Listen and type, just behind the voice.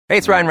Hey,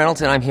 it's Ryan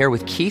Reynolds, and I'm here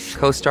with Keith,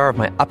 co-star of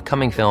my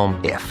upcoming film,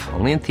 If,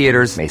 only in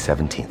theaters May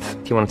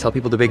 17th. Do you want to tell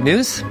people the big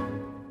news?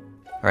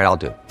 All right, I'll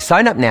do it.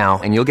 Sign up now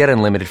and you'll get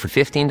unlimited for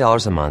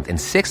 $15 a month and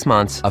 6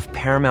 months of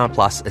Paramount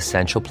Plus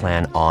Essential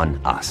Plan on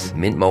us.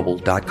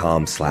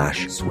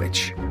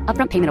 MintMobile.com/switch.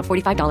 Upfront payment of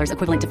 $45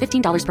 equivalent to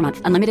 $15 per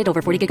month. Unlimited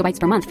over 40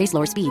 gigabytes per month. Face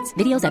lower speeds.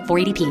 Videos at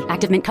 480p.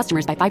 Active Mint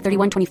customers by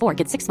 531.24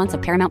 get 6 months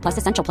of Paramount Plus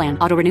Essential Plan.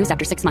 Auto renews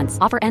after 6 months.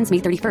 Offer ends May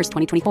 31st,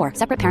 2024.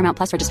 Separate Paramount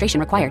Plus registration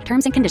required.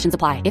 Terms and conditions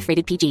apply if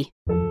rated PG.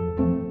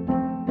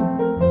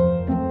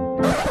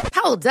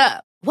 Hold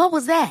up. What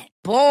was that?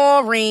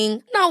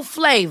 Boring. No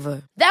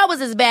flavor. That was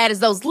as bad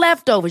as those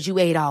leftovers you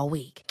ate all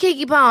week.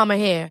 Keke Palmer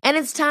here, and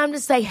it's time to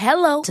say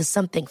hello to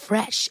something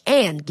fresh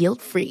and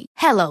guilt-free.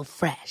 Hello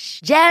Fresh.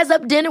 Jazz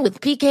up dinner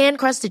with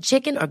pecan-crusted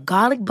chicken or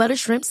garlic butter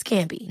shrimp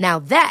scampi. Now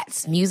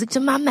that's music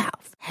to my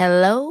mouth.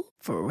 Hello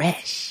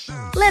Fresh.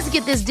 Let's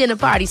get this dinner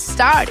party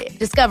started.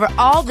 Discover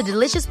all the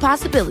delicious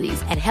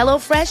possibilities at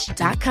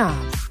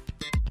hellofresh.com.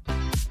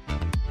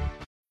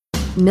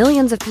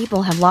 Millions of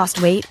people have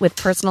lost weight with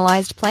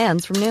personalized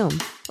plans from Noom.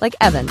 Like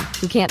Evan,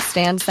 who can't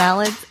stand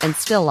salads and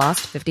still lost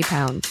 50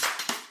 pounds.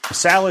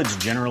 Salads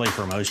generally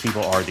for most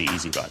people are the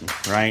easy button,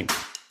 right?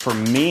 For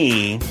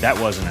me, that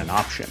wasn't an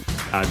option.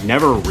 I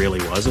never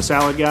really was a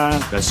salad guy.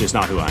 That's just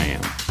not who I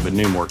am. But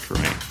Noom worked for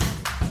me.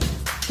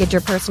 Get your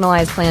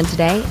personalized plan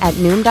today at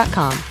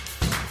Noom.com.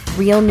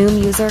 Real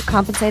Noom user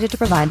compensated to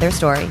provide their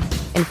story.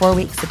 In 4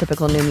 weeks, the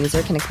typical Noom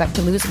user can expect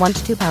to lose 1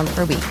 to 2 pounds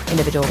per week.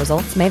 Individual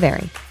results may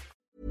vary.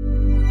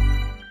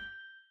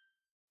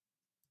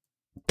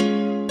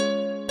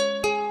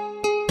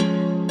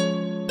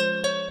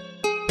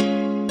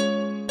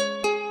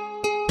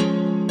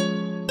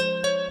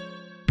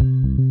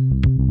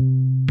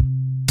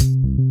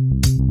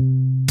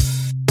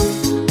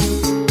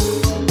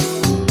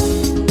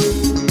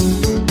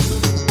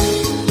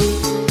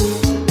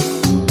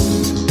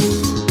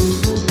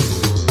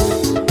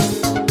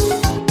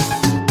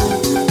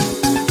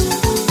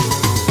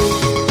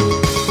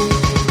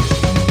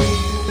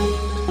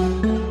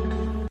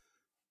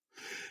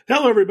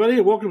 Hello, everybody,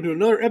 and welcome to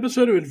another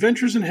episode of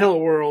Adventures in Hell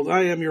World.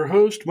 I am your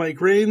host, Mike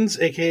Rains,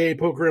 a.k.a.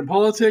 Poker and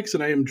Politics,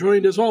 and I am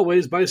joined, as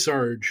always, by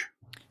Sarge.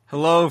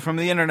 Hello from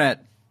the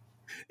internet.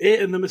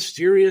 And the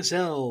mysterious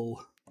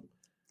L.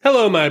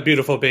 Hello, my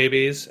beautiful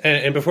babies.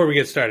 And before we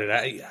get started,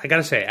 I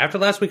gotta say, after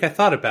last week I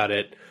thought about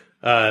it.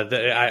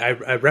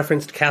 I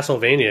referenced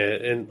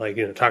Castlevania and,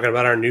 talking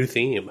about our new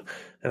theme.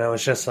 And I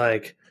was just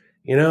like,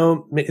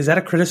 is that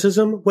a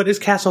criticism? What is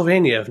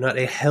Castlevania if not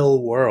a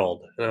hell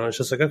world? And I was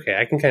just like, okay,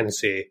 I can kind of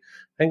see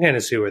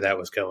where that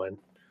was going.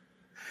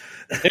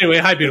 Anyway,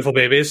 hi, beautiful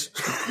babies.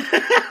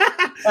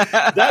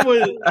 That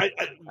was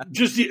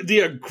just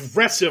the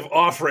aggressive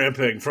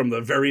off-ramping from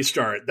the very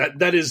start.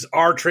 That is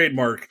our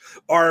trademark,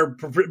 our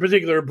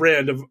particular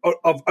brand of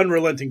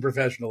unrelenting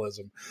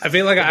professionalism. I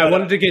feel like I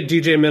wanted to get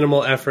DJ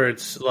Minimal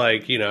Efforts, I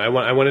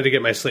wanted to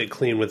get my slate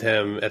clean with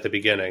him at the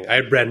beginning. I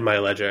had read my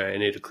ledger. I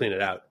needed to clean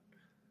it out.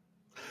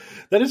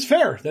 That is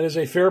fair. That is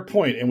a fair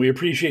point, and we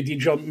appreciate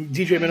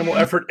DJ Minimal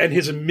Effort and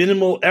his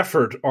minimal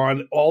effort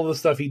on all the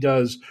stuff he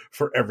does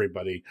for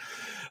everybody.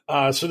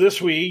 So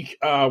this week,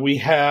 we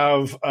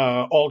have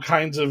all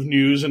kinds of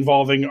news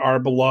involving our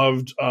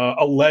beloved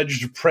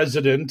alleged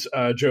president,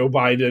 Joe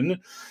Biden.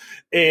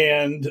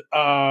 And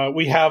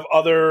we have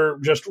other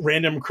just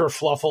random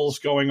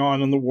kerfluffles going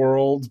on in the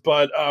world.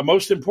 But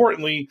most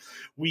importantly,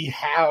 we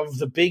have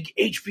the big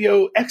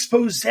HBO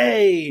expose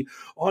on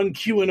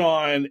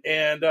QAnon.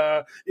 And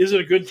is it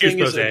a good thing?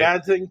 Is it a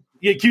bad thing?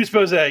 Yeah,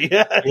 Q-spose.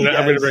 Yeah, I'm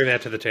going to bring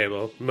that to the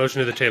table.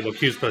 Motion to the table,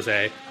 Q-spose.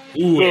 Ooh,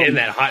 boom. And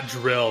that hot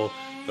drill.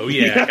 Oh,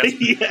 yeah.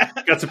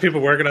 Got some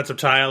people working on some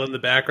tile in the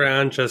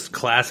background. Just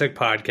classic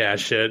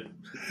podcast shit.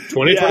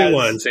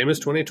 2021, same as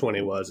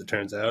 2020 was, it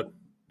turns out.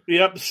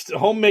 Yep,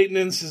 home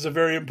maintenance is a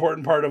very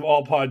important part of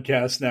all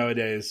podcasts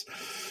nowadays.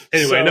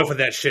 Anyway, enough of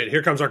that shit.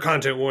 Here comes our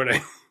content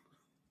warning.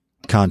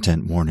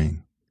 Content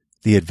warning.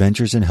 The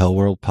Adventures in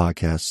Hellworld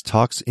podcast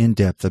talks in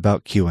depth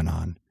about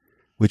QAnon,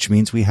 which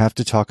means we have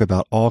to talk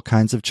about all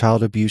kinds of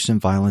child abuse and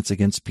violence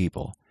against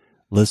people.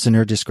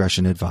 Listener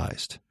discretion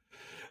advised.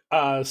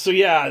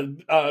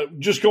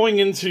 Just going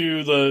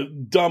into the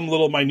dumb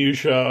little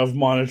minutia of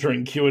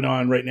monitoring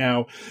QAnon right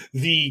now,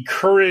 the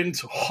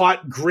current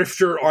hot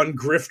grifter on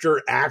grifter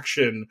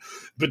action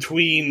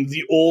between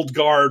the old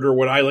guard, or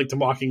what I like to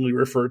mockingly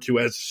refer to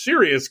as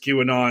serious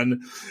QAnon,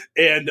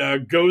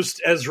 and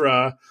Ghost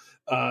Ezra,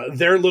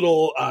 their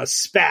little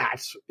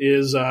spat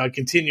is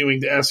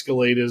continuing to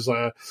escalate as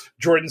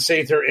Jordan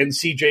Sather and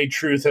CJ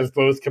Truth have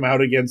both come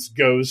out against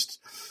Ghost.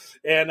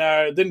 And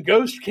then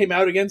Ghost came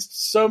out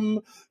against some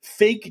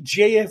fake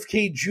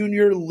JFK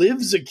Jr.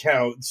 Lives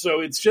account. So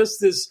it's just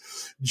this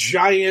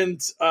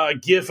giant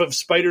gif of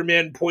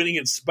Spider-Man pointing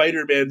at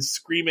Spider-Man,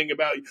 screaming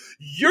about,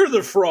 "You're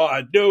the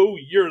fraud. No,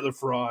 you're the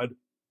fraud."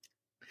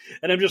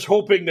 And I'm just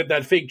hoping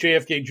that fake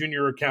JFK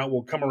Jr. account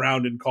will come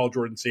around and call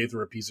Jordan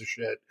Sather a piece of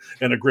shit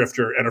and a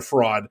grifter and a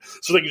fraud,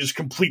 so they can just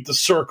complete the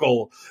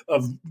circle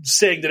of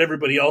saying that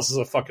everybody else is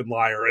a fucking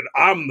liar. And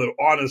I'm the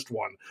honest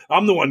one.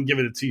 I'm the one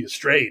giving it to you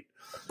straight.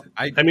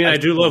 I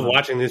do love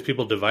watching these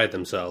people divide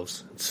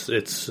themselves.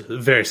 It's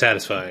very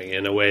satisfying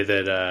in a way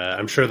that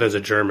I'm sure there's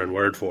a German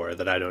word for it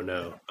that I don't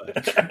know.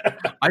 But.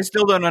 I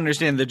still don't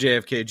understand the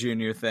JFK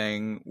Jr.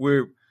 thing.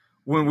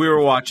 When we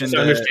were watching,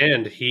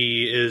 understand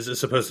he is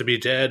supposed to be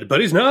dead,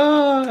 but he's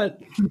not.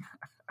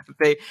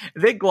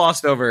 They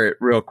glossed over it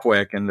real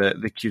quick in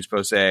the Q's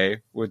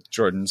Posse with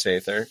Jordan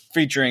Sather,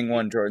 featuring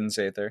one Jordan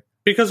Sather.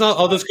 Because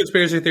all those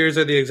conspiracy theories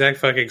are the exact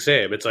fucking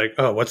same. It's like,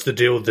 oh, what's the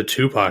deal with the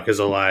Tupac is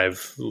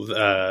alive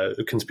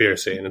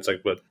conspiracy? And it's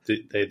like, what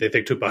they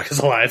think Tupac is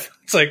alive.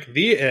 It's like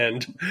the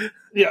end.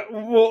 Yeah,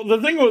 well,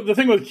 the thing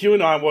with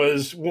QAnon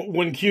was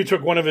when Q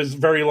took one of his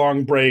very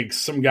long breaks,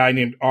 some guy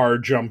named R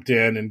jumped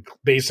in and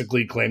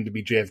basically claimed to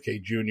be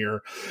JFK Jr.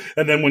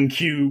 And then when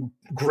Q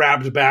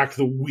grabbed back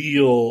the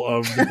wheel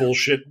of the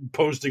bullshit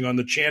posting on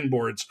the Chan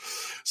boards,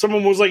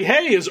 someone was like,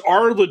 hey, is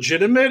R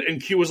legitimate? And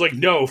Q was like,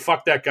 no,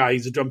 fuck that guy.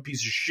 He's a dumb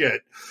piece of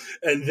shit.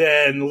 And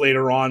then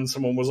later on,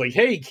 someone was like,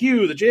 hey,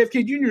 Q, the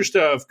JFK Jr.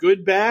 stuff,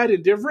 good, bad,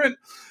 indifferent?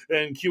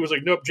 And Q was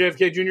like, nope,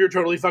 JFK Jr.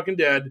 totally fucking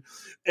dead.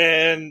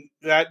 And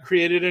that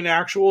created an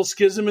actual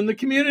schism in the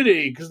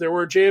community because there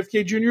were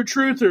JFK Jr.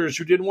 truthers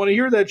who didn't want to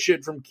hear that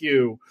shit from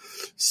Q.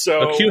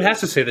 So Q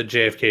has to say that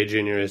JFK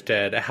Jr. is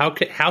dead. How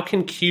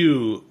can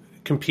Q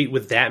compete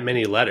with that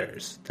many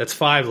letters? That's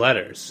 5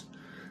 letters.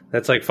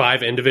 That's like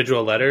 5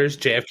 individual letters.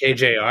 JFK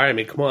Jr. I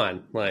mean, come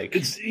on, like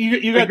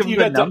you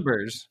got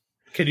numbers.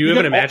 Can you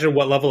even imagine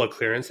what level of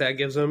clearance that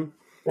gives him?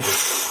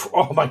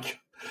 Oh my God.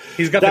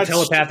 He's got the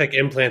telepathic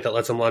implant that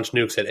lets him launch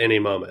nukes at any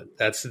moment.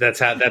 That's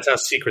how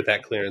secret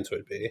that clearance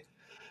would be.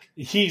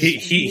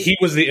 He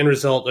was the end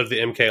result of the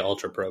MK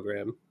Ultra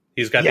program.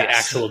 He's got the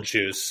actual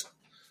juice.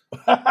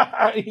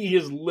 He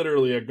is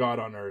literally a god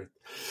on earth.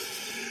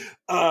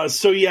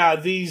 So yeah,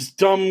 these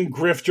dumb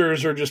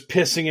grifters are just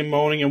pissing and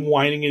moaning and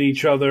whining at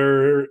each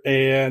other,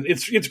 and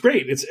it's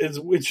great.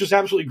 It's just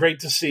absolutely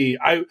great to see.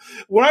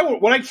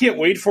 What I can't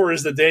wait for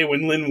is the day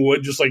when Lin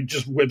Wood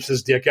just whips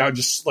his dick out,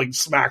 just like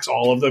smacks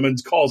all of them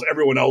and calls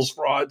everyone else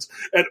frauds,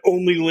 and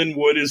only Lin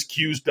Wood is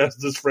Q's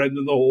bestest friend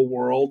in the whole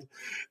world.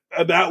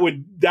 That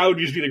would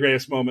just be the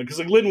greatest moment because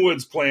like Lin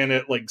Wood's playing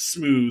it like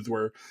smooth,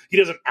 where he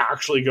doesn't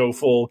actually go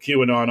full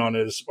QAnon on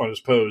his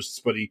posts,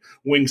 but he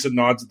winks and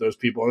nods at those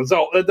people, and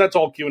that's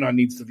all QAnon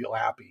needs to feel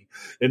happy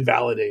and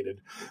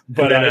validated.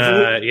 But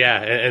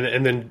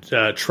and then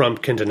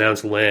Trump can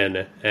denounce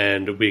Lin,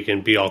 and we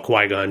can be all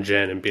Qui-Gon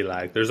Jinn and be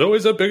like, "There's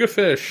always a bigger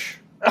fish."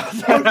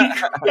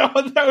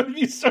 That would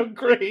be so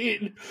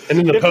great. And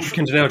then the Pope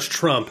can denounce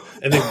Trump,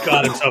 and then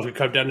God himself could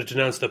come down to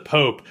denounce the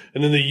Pope,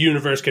 and then the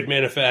universe could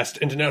manifest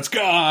and denounce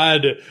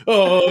God.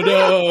 Oh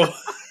no!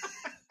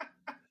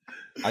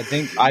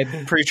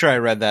 I'm pretty sure I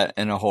read that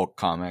in a Hulk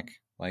comic.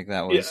 Like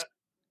that was.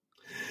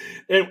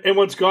 Yeah. And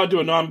what's God to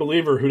a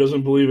non-believer who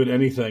doesn't believe in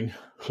anything?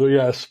 So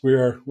yes,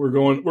 we're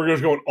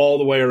just going all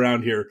the way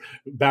around here.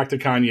 Back to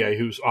Kanye,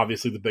 who's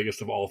obviously the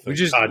biggest of all things.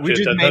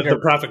 The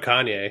prophet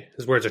Kanye.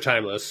 His words are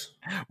timeless.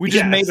 We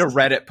just made a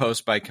Reddit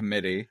post by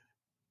committee.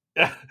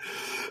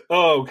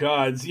 Oh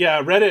God,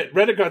 yeah.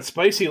 Reddit got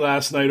spicy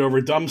last night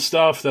over dumb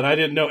stuff that I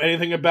didn't know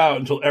anything about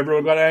until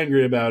everyone got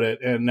angry about it,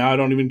 and now I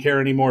don't even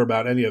care anymore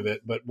about any of it.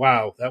 But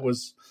wow, that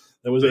was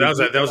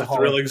a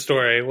thrilling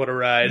story. What a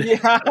ride!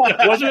 Yeah.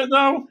 Wasn't it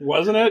though?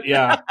 Wasn't it?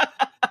 Yeah.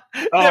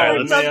 There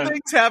were some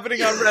things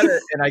happening on Reddit,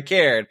 and I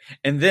cared,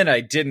 and then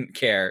I didn't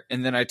care,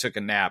 and then I took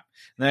a nap.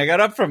 And then I got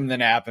up from the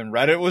nap, and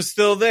Reddit was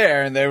still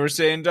there, and they were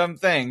saying dumb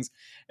things.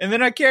 And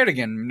then I cared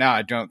again. Now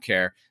I don't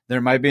care. There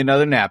might be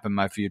another nap in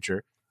my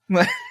future.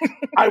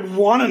 I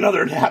want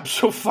another nap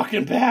so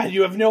fucking bad.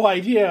 You have no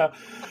idea.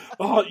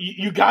 Oh,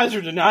 you guys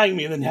are denying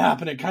me the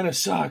nap, and it kind of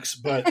sucks,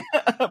 but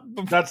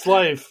that's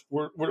life.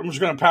 We're just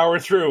going to power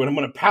through, and I'm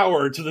going to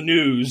power to the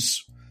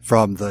news.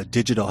 From the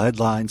digital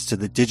headlines to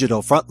the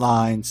digital front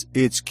lines,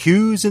 it's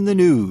Q's in the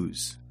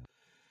news.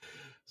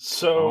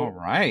 So, all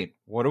right.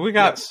 What do we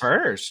got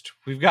first?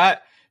 We've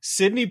got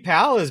Sidney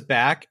Powell is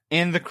back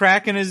and the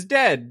Kraken is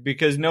dead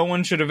because no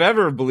one should have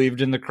ever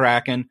believed in the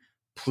Kraken.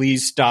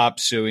 Please stop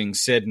suing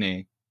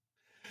Sidney.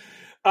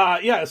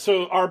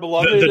 So our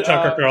beloved... The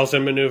Tucker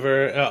Carlson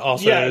maneuver,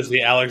 also known as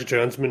the Alex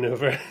Jones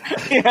maneuver.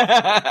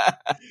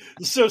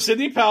 So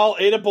Sidney Powell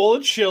ate a bowl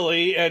of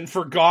chili and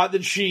forgot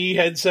that she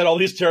had said all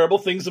these terrible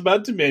things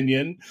about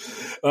Dominion.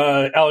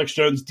 Alex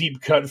Jones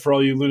deep cut for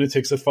all you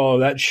lunatics that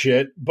follow that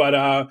shit.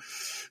 But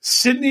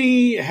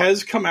Sidney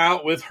has come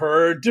out with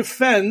her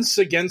defense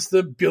against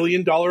the $1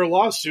 billion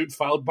lawsuit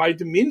filed by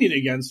Dominion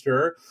against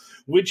her,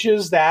 which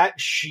is that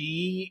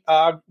she,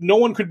 no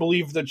one could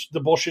believe that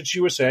the bullshit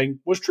she was saying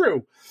was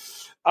true.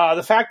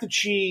 The fact that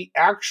she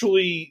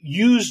actually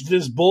used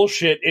this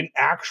bullshit in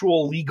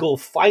actual legal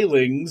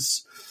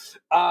filings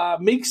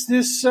makes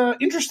this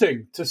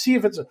interesting to see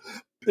if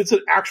it's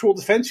an actual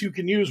defense you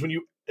can use when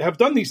you have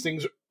done these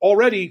things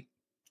already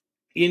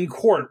in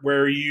court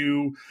where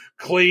you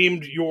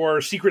claimed your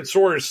secret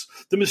source,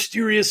 the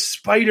mysterious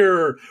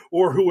spider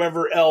or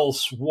whoever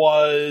else,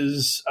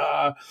 was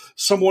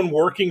someone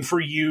working for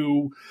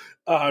you,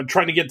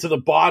 trying to get to the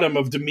bottom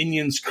of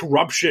Dominion's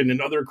corruption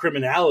and other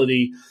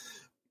criminality.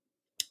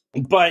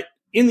 But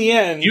in the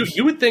end,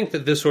 you would think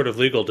that this sort of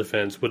legal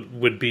defense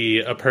would be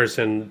a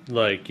person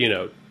like,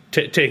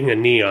 taking a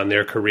knee on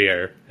their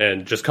career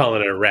and just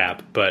calling it a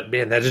wrap. But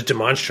man, that is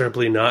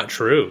demonstrably not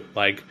true.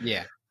 Like,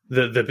 yeah.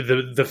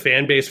 The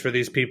fan base for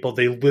these people,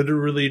 they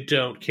literally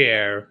don't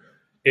care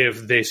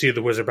if they see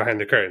the wizard behind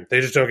the curtain. They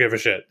just don't give a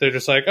shit. They're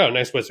just like, oh,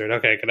 nice wizard.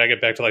 Okay, can I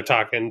get back to like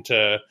talking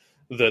to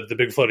the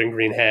big floating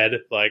green head?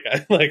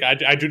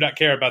 I do not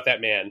care about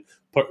that man.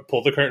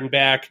 Pull the curtain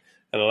back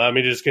and allow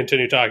me to just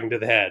continue talking to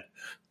the head.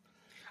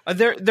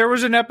 There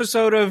was an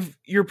episode of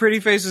Your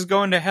Pretty Face is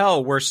Going to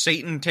Hell where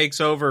Satan takes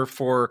over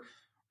for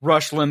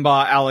Rush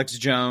Limbaugh, Alex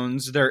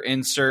Jones, their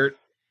insert.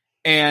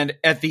 And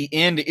at the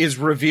end is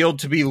revealed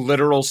to be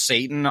literal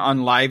Satan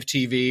on live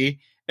TV,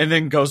 and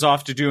then goes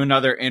off to do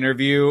another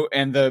interview.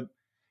 And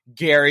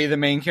Gary, the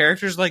main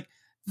character, is like,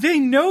 they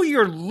know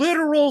you're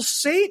literal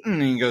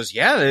Satan. And he goes,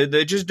 yeah,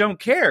 they just don't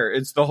care.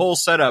 It's the whole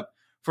setup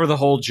for the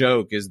whole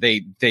joke is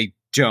they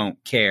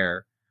don't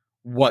care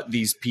what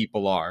these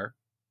people are.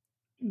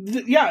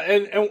 Yeah,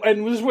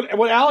 and this is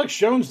what Alex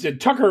Jones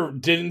did. Tucker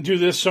didn't do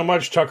this so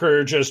much.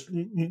 Tucker just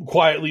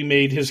quietly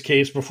made his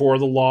case before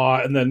the law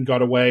and then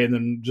got away and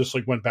then just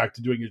like went back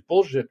to doing his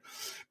bullshit.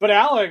 But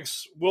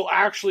Alex will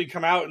actually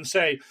come out and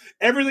say,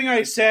 everything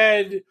I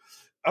said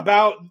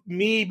about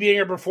me being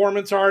a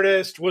performance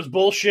artist was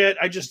bullshit.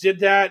 I just did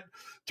that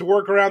to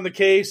work around the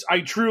case. I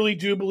truly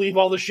do believe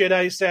all the shit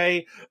I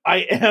say.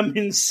 I am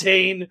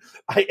insane.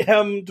 I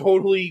am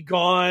totally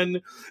gone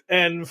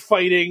and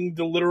fighting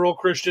the literal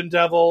Christian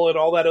devil and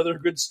all that other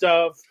good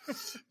stuff.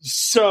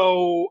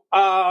 So,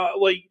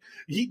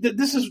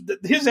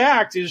 his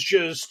act is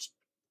just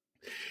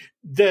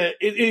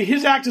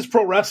his act is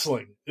pro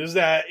wrestling. Is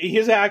that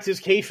his act is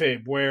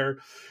kayfabe, where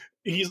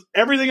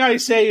everything I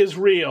say is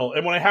real,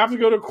 and when I have to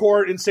go to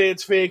court and say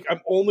it's fake,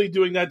 I'm only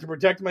doing that to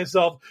protect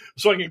myself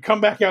so I can come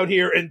back out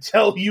here and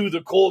tell you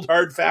the cold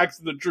hard facts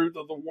and the truth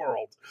of the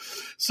world.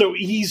 So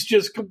he's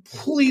just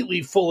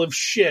completely full of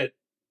shit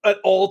at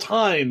all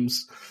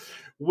times,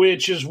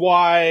 which is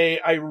why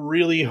I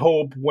really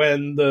hope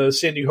when the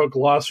Sandy Hook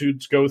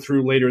lawsuits go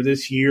through later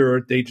this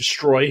year, they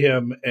destroy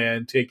him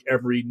and take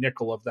every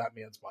nickel of that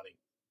man's money.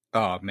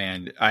 Oh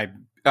man,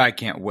 I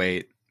can't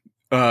wait.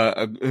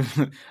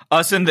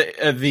 Us and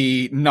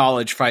the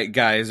Knowledge Fight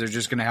guys are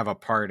just gonna have a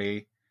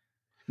party.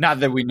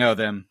 Not that we know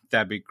them.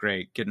 That'd be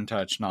great. Get in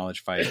touch,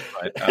 Knowledge Fight.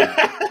 But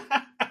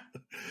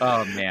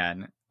oh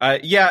man,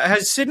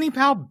 has Sidney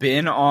Powell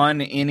been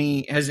on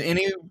any? Has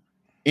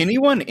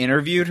anyone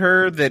interviewed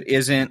her that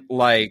isn't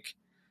like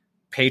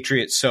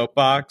Patriot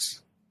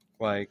Soapbox?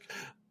 Like,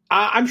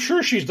 I'm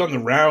sure she's done the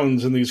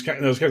rounds in those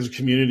kinds of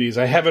communities.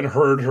 I haven't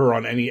heard her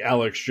on any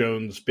Alex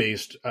Jones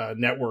based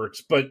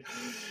networks, but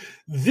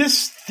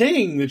this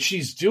thing that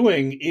she's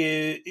doing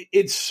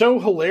it's so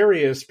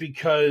hilarious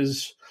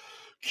because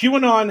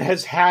QAnon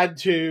has had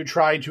to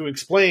try to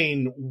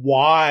explain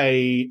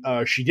why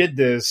she did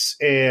this,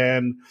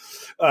 and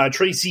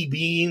Tracy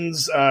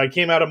Beans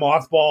came out of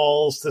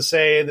mothballs to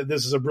say that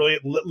this is a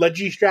brilliant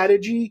leggy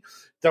strategy.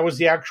 That was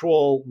the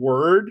actual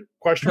word,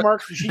 question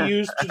mark, that she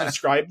used to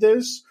describe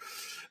this.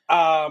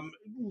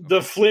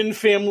 The Flynn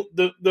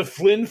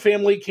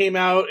family came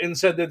out and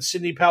said that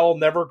Sidney Powell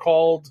never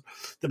called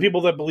the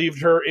people that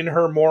believed her in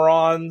her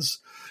morons,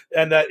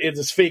 and that it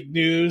is fake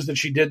news that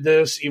she did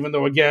this, even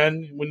though,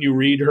 again, when you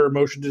read her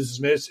motion to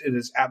dismiss, it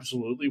is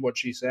absolutely what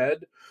she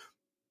said.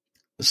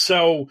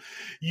 So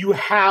you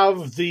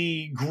have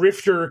the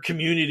grifter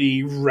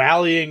community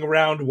rallying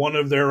around one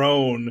of their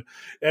own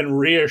and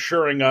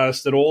reassuring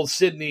us that old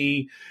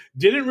Sydney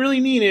didn't really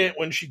mean it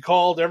when she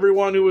called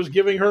everyone who was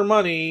giving her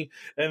money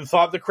and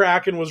thought the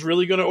Kraken was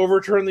really going to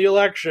overturn the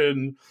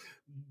election,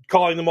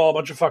 calling them all a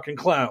bunch of fucking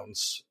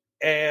clowns.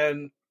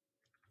 And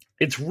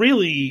it's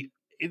really,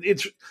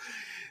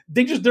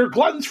 they're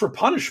gluttons for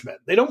punishment.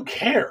 They don't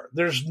care.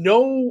 There's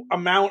no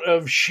amount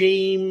of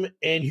shame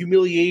and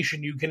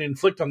humiliation you can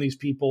inflict on these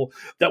people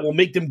that will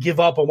make them give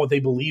up on what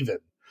they believe in.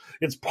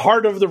 It's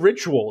part of the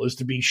ritual is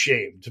to be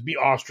shamed, to be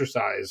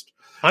ostracized.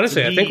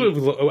 Honestly, I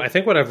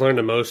think what I've learned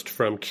the most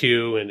from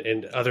Q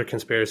and other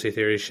conspiracy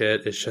theory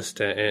shit is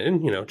just,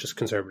 and just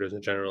conservatives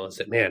in general, is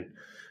that, man,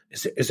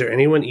 is there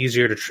anyone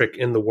easier to trick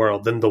in the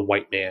world than the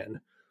white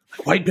man?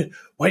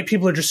 White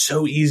people are just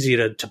so easy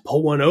to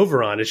pull one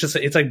over on.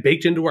 It's like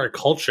baked into our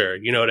culture.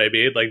 You know what I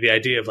mean? Like the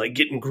idea of like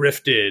getting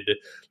grifted,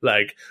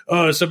 like,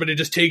 oh, somebody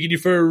just taking you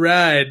for a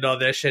ride and all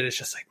that shit. It's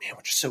just like, man,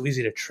 we're just so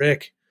easy to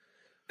trick.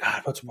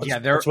 God, what's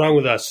wrong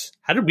with us?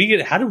 How did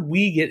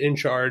we get in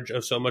charge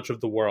of so much of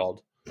the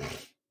world?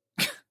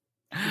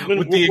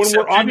 With the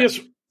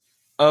exception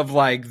of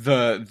like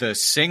the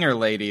singer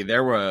lady,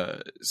 there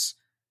was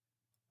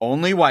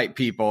only white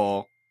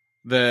people.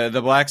 The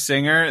black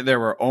singer, there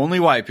were only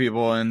white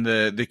people in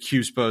the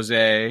Q-spose.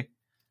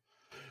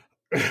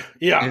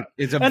 Yeah,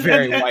 it's a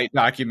very white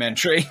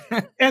documentary.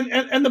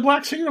 and the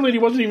black singer lady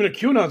wasn't even a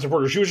QAnon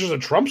supporter. She was just a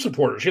Trump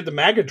supporter. She had the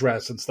MAGA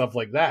dress and stuff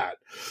like that.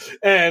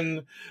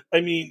 And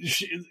I mean,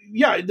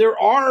 there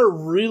are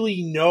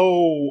really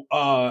no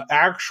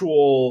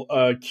actual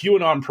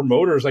QAnon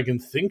promoters I can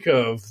think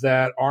of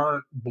that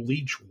aren't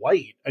bleach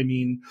white. I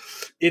mean,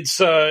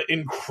 it's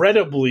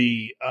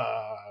incredibly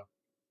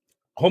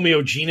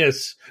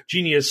homogeneous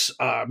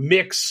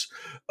mix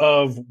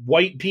of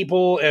white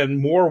people and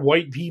more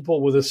white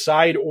people with a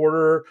side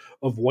order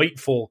of white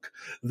folk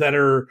that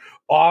are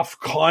off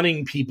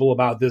conning people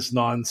about this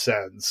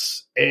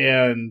nonsense.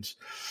 And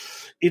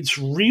it's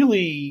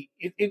really,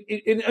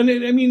 I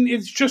mean,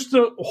 it's just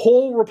the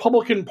whole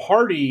Republican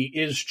Party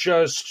is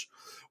just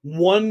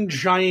one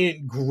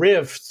giant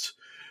grift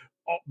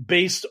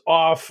based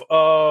off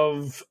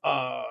of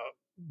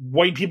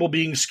white people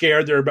being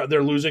scared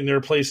they're losing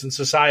their place in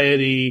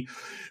society,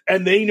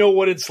 and they know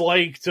what it's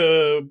like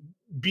to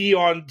be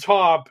on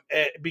top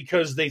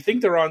because they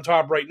think they're on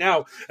top right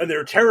now, and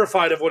they're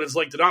terrified of what it's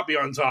like to not be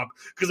on top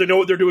because they know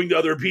what they're doing to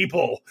other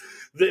people.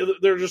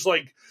 They're just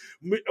like,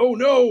 oh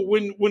no,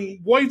 when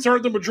whites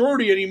aren't the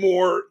majority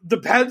anymore, the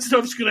bad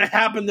stuff's going to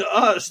happen to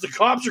us. The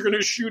cops are going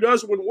to shoot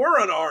us when we're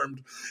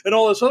unarmed and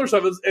all this other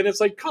stuff. And it's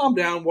like, calm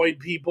down, white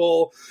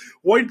people.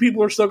 White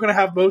people are still going to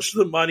have most of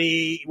the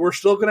money. We're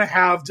still going to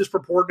have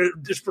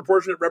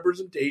disproportionate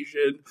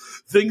representation.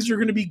 Things are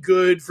going to be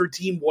good for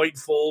team white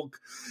folk.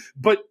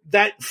 But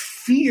that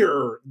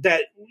fear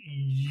that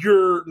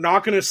you're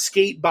not going to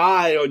skate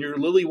by on your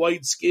lily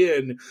white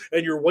skin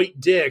and your white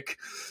dick,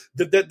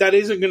 that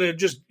isn't going to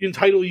just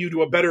entitle you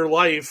to a better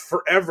life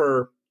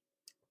forever.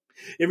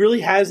 It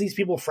really has these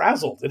people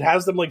frazzled. It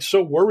has them like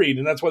so worried,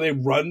 and that's why they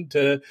run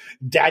to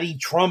Daddy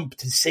Trump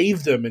to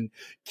save them and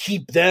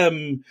keep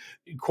them,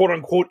 quote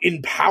unquote,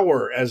 in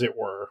power, as it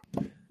were.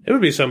 It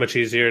would be so much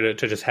easier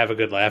to just have a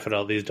good laugh at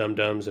all these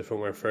dum-dums if it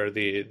weren't for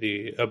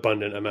the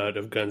abundant amount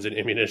of guns and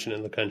ammunition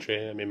in the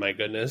country. I mean, my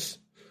goodness.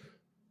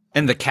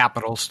 And the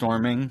Capitol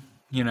storming,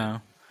 you know.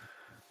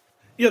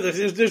 Yeah,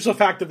 there's the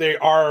fact that they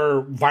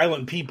are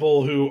violent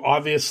people who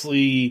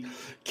obviously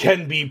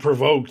can be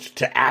provoked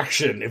to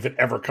action if it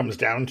ever comes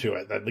down to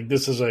it. That, like,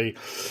 this is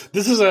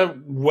a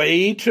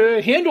way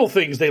to handle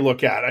things they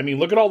look at. I mean,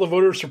 look at all the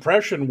voter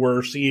suppression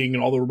we're seeing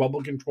in all the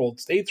Republican-controlled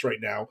states right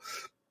now.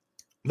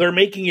 They're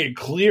making it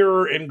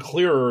clearer and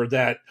clearer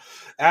that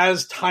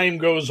as time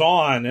goes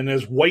on and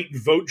as white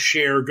vote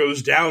share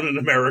goes down in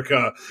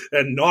America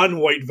and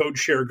non-white vote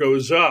share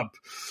goes up,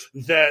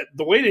 that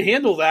the way to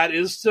handle that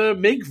is to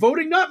make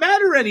voting not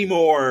matter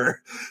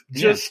anymore.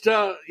 We're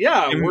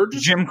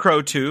just Jim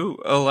Crow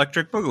 2,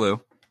 Electric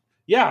Boogaloo.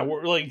 Yeah,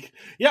 we're not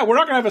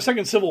going to have a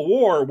second Civil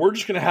War. We're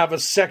just going to have a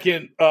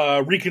second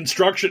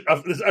Reconstruction,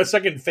 a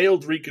second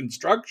failed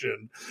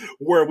Reconstruction,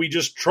 where we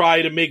just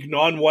try to make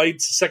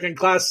non-whites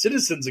second-class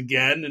citizens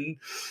again and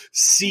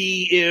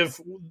see if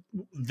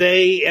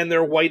they and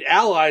their white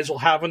allies will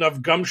have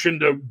enough gumption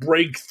to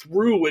break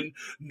through and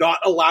not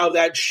allow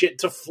that shit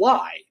to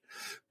fly.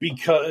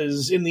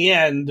 Because in the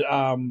end,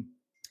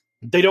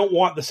 they don't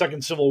want the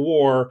second Civil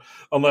War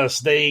unless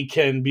they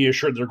can be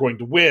assured they're going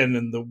to win.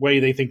 And the way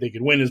they think they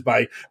can win is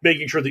by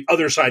making sure the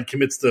other side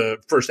commits the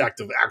first act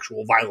of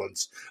actual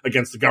violence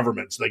against the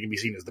government so they can be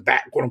seen as the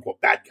quote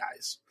unquote bad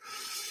guys.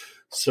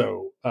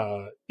 So,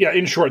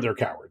 in short, they're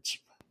cowards.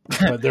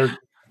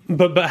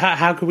 But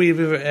how could we have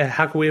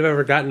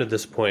ever gotten to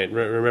this point?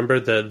 Remember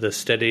the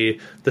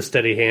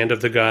steady hand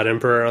of the God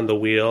Emperor on the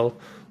wheel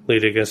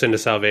leading us into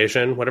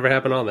salvation? Whatever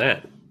happened on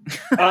that?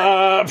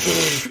 That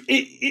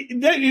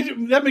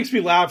makes me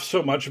laugh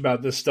so much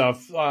about this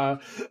stuff.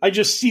 I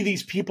just see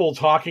these people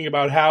talking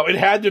about how it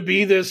had to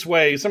be this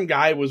way. Some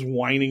guy was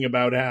whining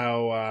about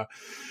how,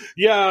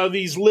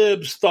 these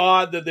libs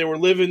thought that they were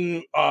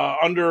living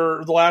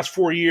under the last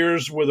 4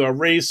 years with a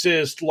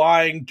racist,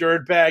 lying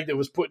dirtbag that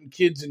was putting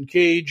kids in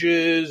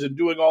cages and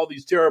doing all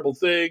these terrible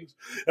things,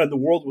 and the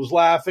world was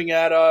laughing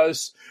at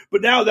us.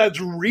 But now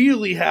that's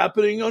really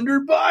happening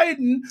under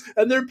Biden,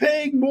 and they're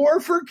paying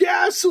more for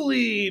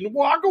gasoline.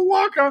 Waka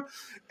waka.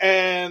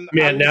 And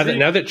man,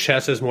 now that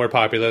chess is more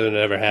popular than it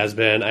ever has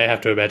been, I have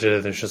to imagine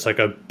that there's just like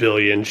a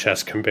billion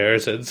chess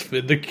comparisons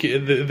in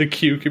the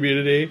Q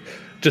community.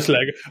 Just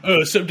like,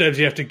 oh, sometimes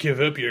you have to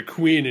give up your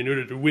queen in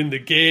order to win the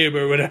game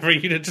or whatever.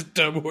 You know, just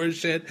dumb horse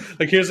shit.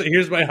 Like,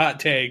 here's my hot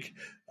take.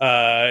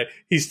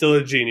 He's still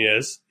a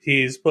genius.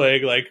 He's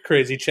playing like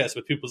crazy chess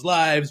with people's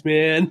lives,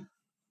 man.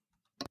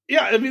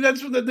 Yeah, I mean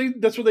that's what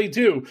they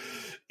do.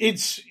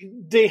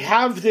 They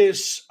have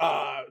this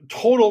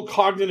total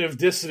cognitive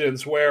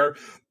dissonance where,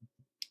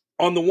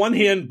 on the one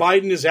hand,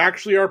 Biden is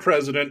actually our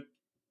president,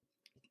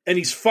 and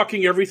he's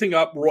fucking everything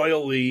up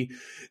royally,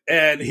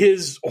 and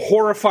his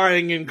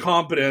horrifying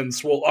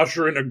incompetence will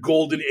usher in a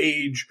golden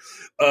age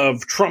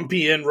of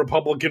Trumpian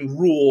Republican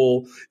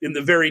rule in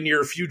the very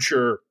near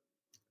future.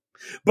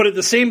 But at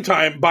the same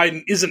time,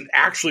 Biden isn't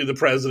actually the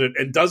president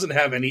and doesn't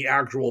have any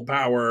actual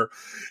power,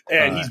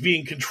 and he's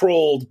being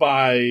controlled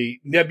by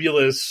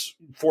nebulous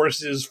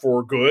forces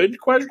for good? ?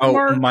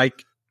 Oh,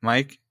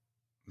 Mike,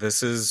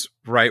 this is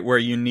right where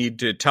you need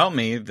to tell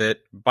me that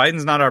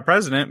Biden's not our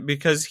president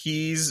because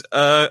he's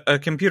a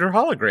computer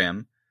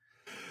hologram.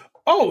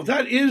 Oh,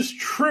 that is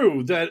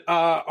true. That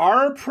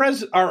our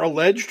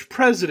alleged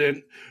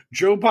president,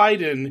 Joe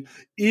Biden,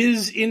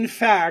 is in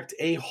fact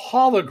a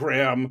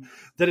hologram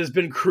that has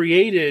been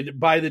created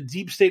by the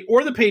deep state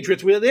or the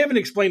Patriots. They haven't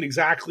explained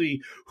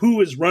exactly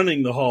who is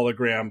running the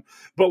hologram,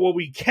 but what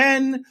we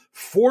can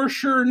for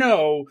sure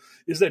know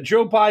is that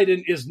Joe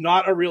Biden is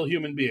not a real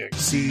human being.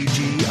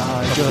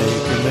 CGI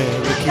Joe,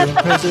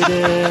 American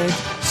president.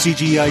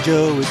 CGI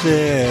Joe is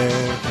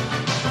there.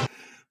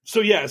 So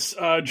yes,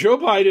 Joe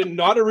Biden,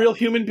 not a real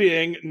human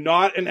being,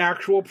 not an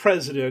actual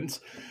president.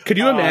 Could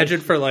you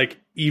imagine for like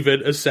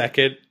even a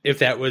second if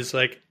that was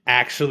like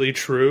actually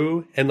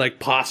true and like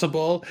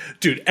possible?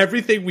 Dude,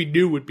 everything we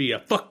knew would be a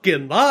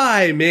fucking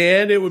lie,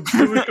 man. It would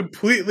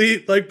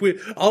completely like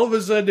all of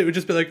a sudden it would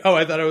just be like, oh,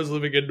 I thought I was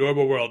living in a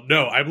normal world.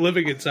 No, I'm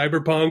living in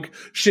cyberpunk.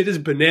 Shit is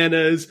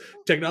bananas.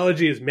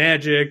 Technology is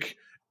magic.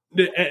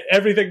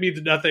 Everything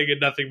means nothing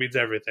and nothing means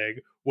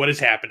everything. What is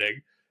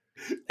happening?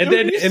 And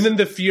then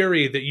the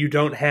fury that you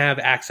don't have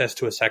access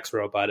to a sex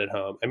robot at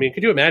home. I mean,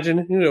 could you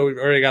imagine? You know, we've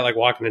already got like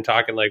walking and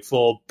talking like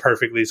full,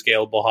 perfectly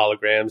scalable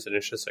holograms, and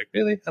it's just like,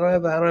 really? I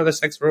don't have a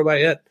sex robot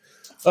yet.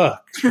 Ugh.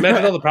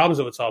 Imagine all the problems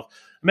it would solve.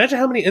 Imagine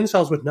how many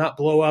incels would not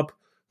blow up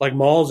like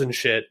malls and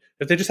shit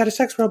if they just had a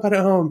sex robot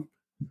at home.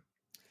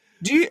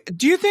 Do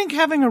you think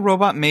having a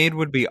robot maid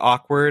would be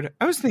awkward?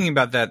 I was thinking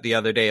about that the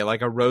other day,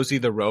 like a Rosie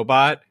the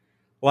robot.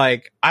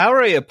 Like, I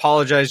already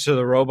apologized to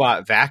the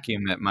robot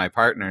vacuum at my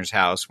partner's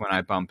house when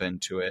I bump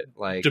into it.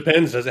 Like,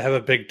 depends. Does it have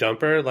a big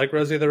dumper like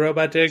Rosie the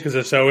robot did? Because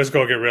if so, it's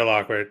going to get real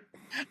awkward.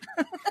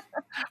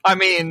 I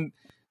mean,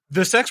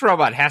 the sex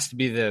robot has to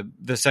be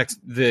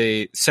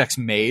the sex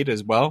maid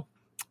as well.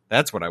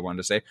 That's what I wanted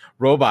to say.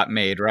 Robot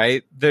maid,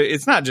 right?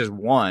 It's not just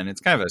one.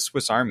 It's kind of a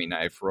Swiss Army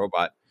knife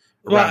robot.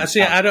 Well,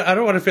 see, I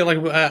don't want to feel like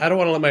I don't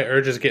want to let my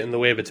urges get in the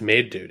way of its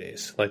maid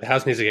duties. Like, the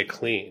house needs to get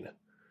clean.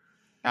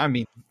 I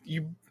mean,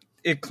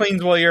 it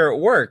cleans while you're at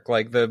work,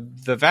 like the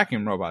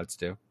vacuum robots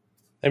do.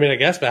 I mean, I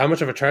guess, but how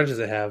much of a charge does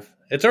it have?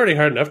 It's already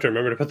hard enough to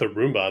remember to put the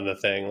Roomba on the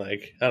thing.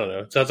 Like, I don't know.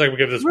 It sounds like we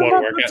give this one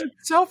workout. Puts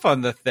itself on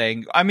the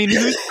thing. I mean,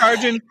 who's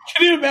charging?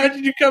 Can you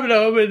imagine you coming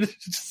home and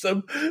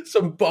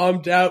some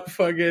bombed out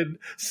fucking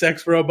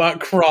sex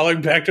robot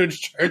crawling back to its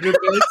charger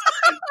place?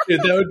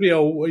 Dude, that would be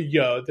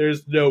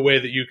there's no way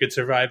that you could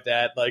survive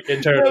that, like,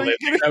 internally.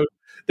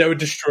 That would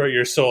destroy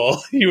your soul.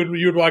 You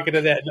would walk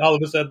into that, and all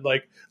of a sudden,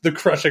 like, the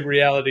crushing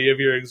reality of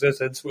your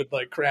existence would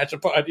like crash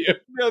upon you.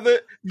 You know,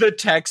 the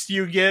text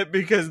you get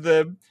because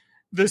the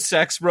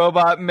sex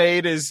robot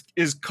maid is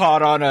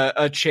caught on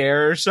a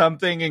chair or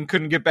something and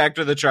couldn't get back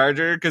to the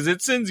charger because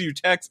it sends you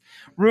text.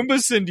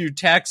 Roombas send you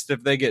text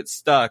if they get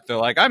stuck. They're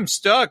like, I'm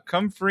stuck.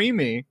 Come free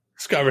me.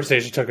 This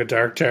conversation took a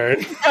dark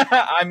turn.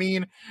 I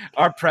mean,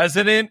 our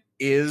president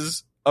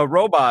is a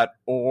robot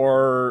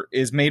or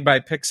is made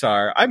by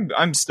Pixar.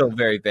 I'm still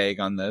very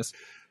vague on this.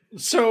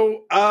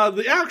 So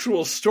the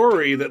actual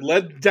story that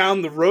led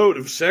down the road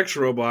of sex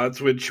robots,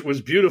 which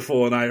was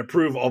beautiful, and I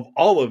approve of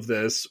all of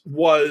this,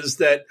 was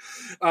that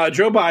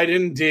Joe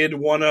Biden did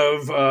one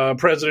of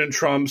President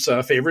Trump's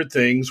favorite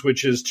things,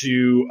 which is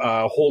to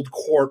hold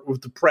court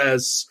with the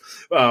press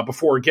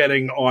before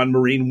getting on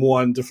Marine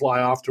One to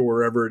fly off to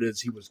wherever it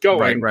is he was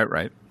going.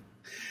 Right.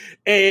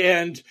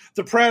 And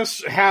the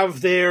press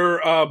have their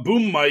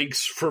boom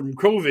mics from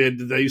COVID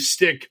that they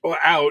stick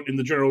out in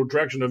the general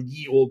direction of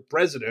ye old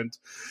president.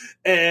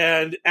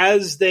 And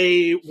as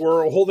they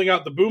were holding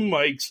out the boom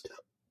mics,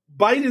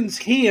 Biden's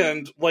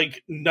hand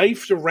like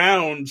knifed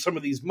around some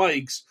of these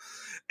mics.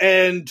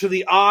 And to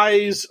the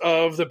eyes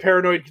of the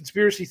paranoid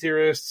conspiracy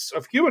theorists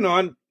of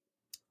QAnon,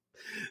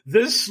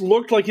 this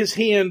looked like his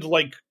hand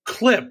like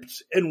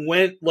clipped and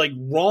went like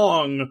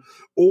wrong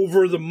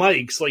over the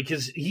mics. Like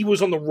he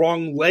was on the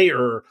wrong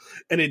layer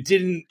and it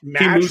didn't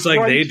match. He moves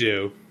like they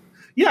do.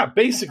 Yeah,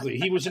 basically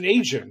he was an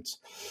agent.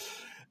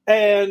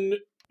 And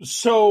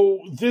so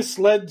this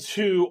led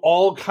to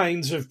all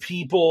kinds of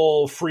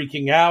people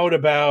freaking out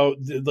about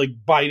like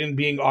Biden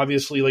being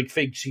obviously like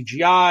fake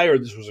CGI or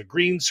this was a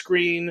green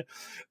screen.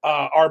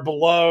 Our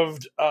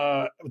beloved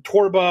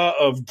Torba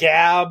of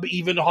Gab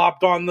even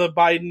hopped on the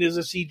Biden is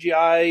a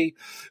CGI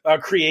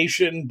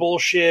creation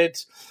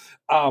bullshit.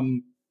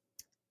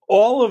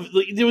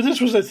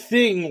 This was a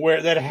thing where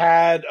that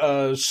had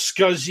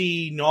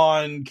scuzzy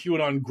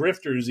non-QAnon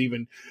grifters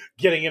even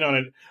getting in on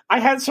it. I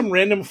had some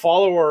random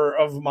follower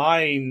of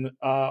mine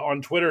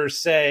on Twitter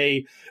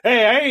say,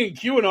 "Hey, I ain't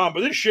QAnon, but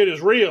this shit is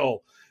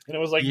real." And it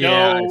was like,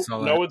 no,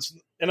 it's.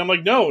 And I'm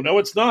like, no,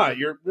 it's not.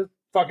 You're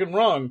fucking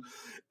wrong.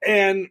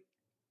 And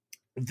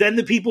then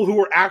the people who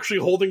were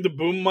actually holding the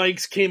boom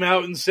mics came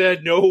out and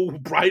said, no,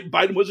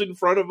 Biden was in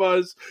front of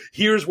us.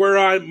 Here's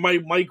where my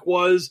mic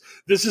was.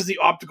 This is the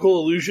optical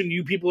illusion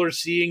you people are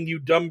seeing, you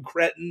dumb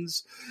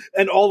cretins,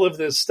 and all of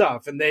this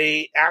stuff. And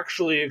they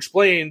actually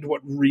explained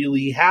what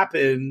really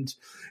happened.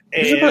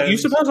 And you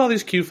suppose all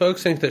these Q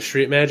folks think that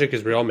street magic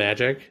is real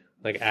magic?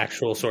 Like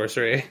actual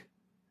sorcery?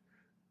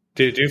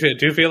 Do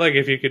you feel like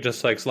if you could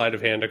just like sleight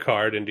of hand a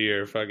card into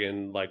your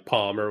fucking like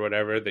palm or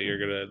whatever that you're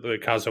gonna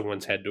like cause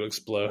someone's head to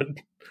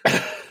explode?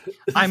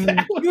 I mean,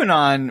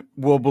 QAnon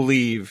will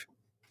believe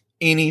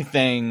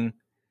anything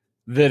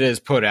that is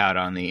put out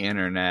on the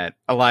internet.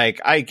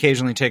 Like, I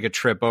occasionally take a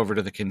trip over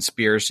to the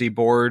conspiracy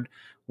board,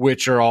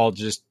 which are all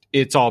just,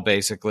 it's all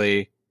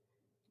basically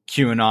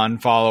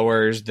QAnon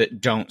followers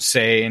that don't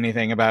say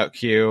anything about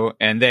Q,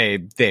 and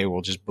they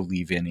will just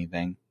believe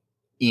anything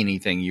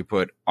you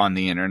put on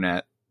the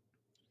internet.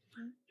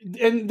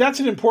 And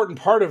that's an important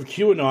part of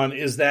QAnon,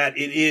 is that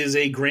it is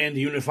a grand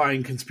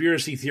unifying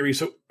conspiracy theory.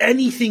 So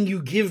anything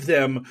you give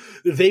them,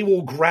 they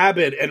will grab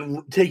it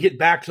and take it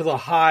back to the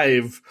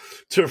hive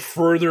to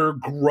further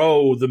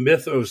grow the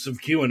mythos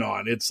of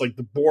QAnon. It's like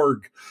the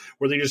Borg,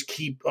 where they just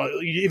keep,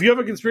 if you have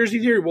a conspiracy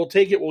theory, we'll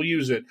take it, we'll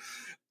use it.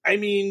 I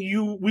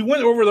mean, we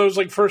went over those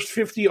like first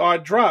 50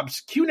 odd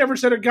drops. Q never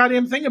said a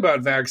goddamn thing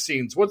about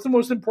vaccines. What's the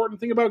most important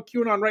thing about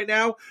QAnon right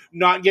now?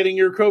 Not getting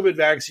your COVID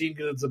vaccine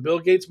because it's a Bill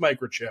Gates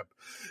microchip.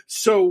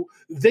 So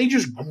they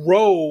just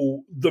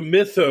grow the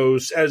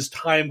mythos as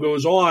time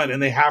goes on,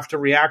 and they have to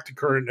react to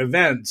current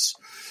events.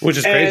 Which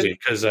is crazy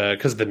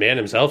because the man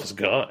himself is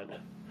gone.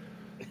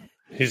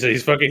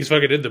 He's fucking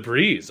in the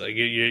breeze. Like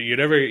you're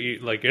never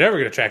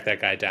gonna track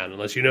that guy down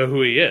unless you know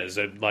who he is.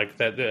 And like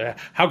that,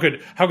 how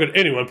could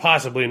anyone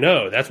possibly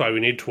know? That's why we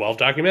need 12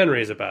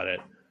 documentaries about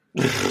it.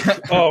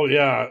 Oh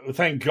yeah,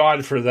 thank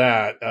God for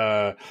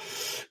that.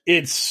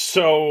 It's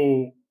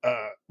so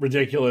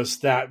ridiculous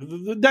that's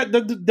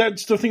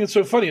the thing that's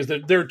so funny, is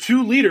that their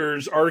two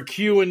leaders are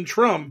Q and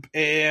Trump,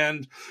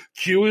 and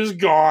Q is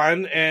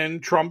gone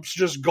and Trump's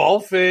just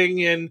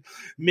golfing and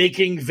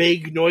making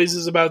vague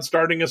noises about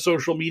starting a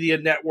social media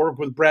network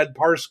with Brad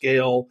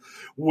Parscale,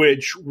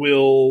 which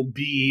will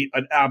be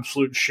an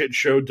absolute shit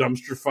show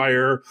dumpster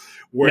fire.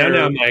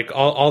 No, Mike,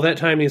 all that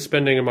time he's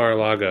spending in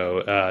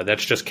Mar-a-Lago,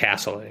 that's just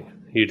castling.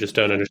 You just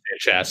don't understand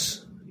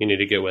chess. You need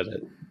to get with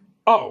it.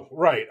 Oh,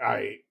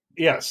 right.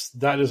 Yes,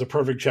 that is a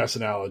perfect chess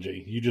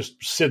analogy. You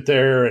just sit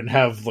there and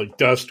have like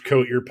dust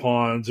coat your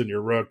pawns and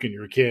your rook and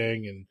your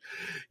king, and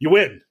you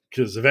win,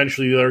 because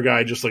eventually the other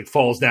guy just like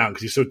falls down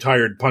because he's so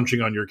tired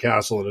punching on your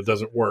castle and it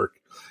doesn't work.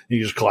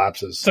 He just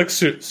collapses.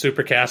 It's like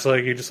super castle.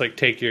 Like you just like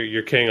take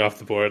your king off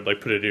the board,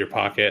 like put it in your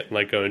pocket, and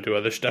like go and do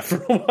other stuff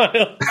for a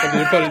while. And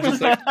your opponent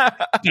just like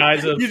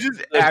dies of. You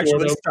just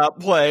actually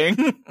stop playing.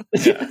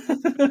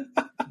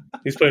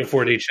 He's playing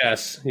 4D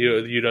chess.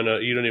 You don't know.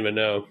 You don't even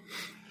know.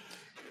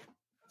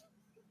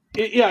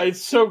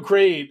 It's so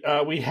great.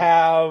 We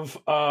have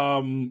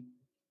the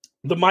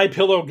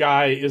MyPillow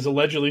guy is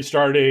allegedly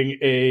starting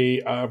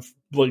a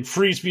like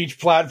free speech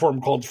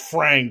platform called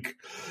Frank,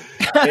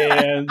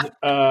 and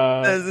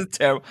this is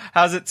terrible.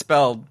 How's it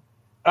spelled?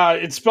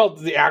 It's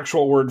spelled the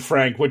actual word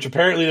Frank, which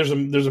apparently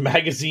there's a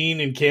magazine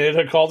in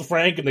Canada called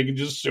Frank, and they can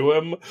just sue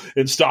him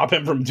and stop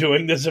him from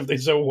doing this if they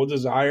so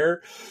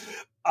desire.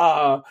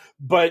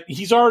 But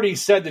he's already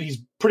said that he's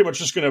pretty much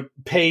just going to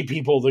pay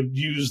people to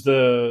use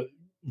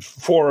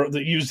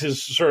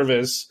his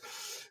service.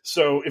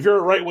 So if you're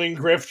a right-wing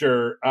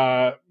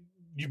grifter,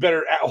 you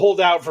better hold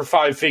out for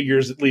 5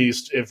 figures at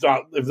least, if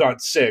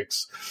not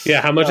 6.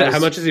 Yeah, how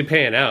much is he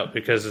paying out?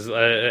 Because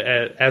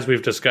as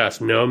we've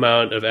discussed, no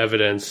amount of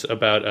evidence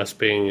about us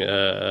being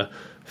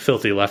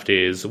filthy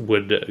lefties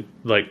would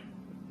like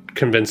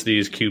convince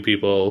these Q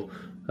people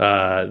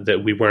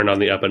that we weren't on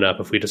the up and up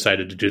if we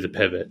decided to do the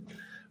pivot.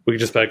 We could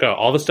just be like, oh,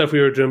 all the stuff we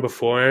were doing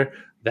before,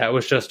 that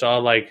was just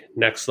all like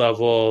next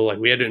level. Like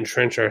we had to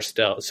entrench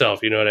ourselves.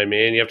 You know what I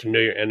mean? You have to know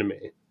your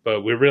enemy.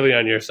 But we're really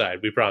on your side.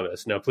 We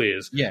promise. Now,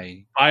 please,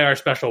 buy our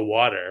special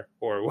water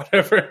or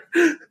whatever.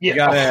 You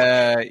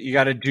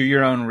gotta do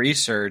your own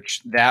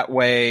research. That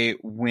way,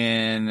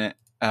 when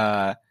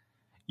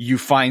you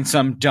find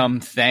some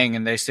dumb thing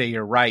and they say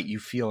you're right, you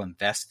feel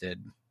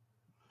invested.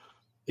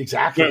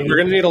 Exactly. We're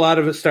going to need a lot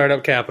of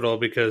startup capital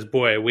because,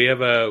 boy, we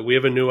have a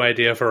new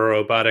idea for a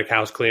robotic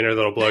house cleaner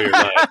that'll blow your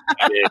mind.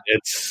 I mean,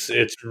 it's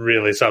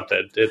really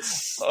something.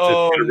 Is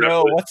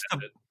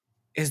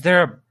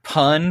there a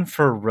pun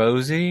for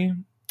Rosie?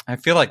 I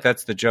feel like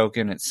that's the joke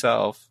in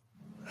itself.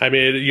 I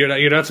mean,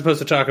 you're not supposed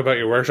to talk about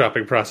your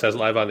workshopping process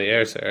live on the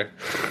air, sir.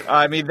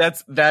 I mean,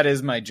 that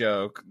is my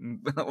joke.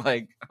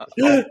 Like,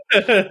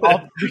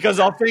 because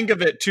I'll think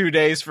of it 2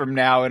 days from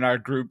now in our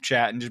group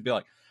chat and just be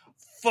like,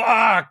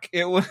 "Fuck!"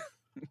 It was.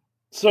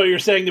 So you're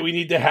saying that we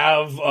need to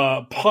have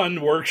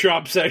pun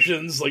workshop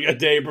sessions like a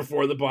day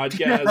before the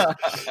podcast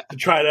to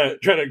try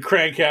to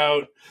crank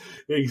out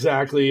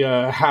exactly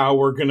how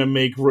we're going to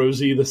make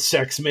Rosie the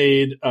sex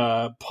maid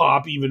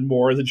pop even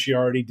more than she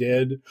already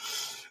did.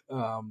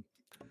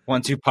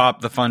 Once you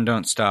pop, the fun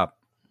don't stop.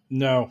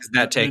 No. Is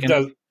that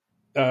taken?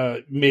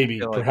 Maybe,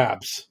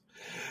 perhaps.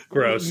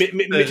 Gross. In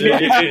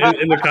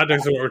the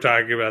context of what we're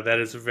talking about, that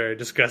is a very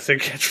disgusting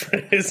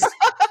catchphrase.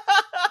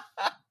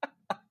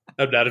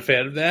 I'm not a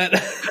fan of that.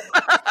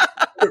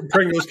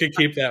 Pringles can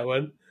keep that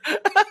one.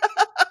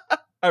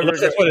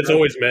 That's what it's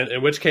always meant,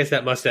 in which case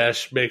that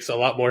mustache makes a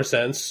lot more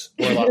sense,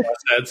 or a lot less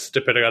sense,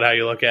 depending on how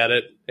you look at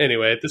it.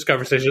 Anyway, this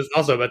conversation is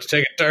also about to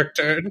take a dark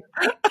turn.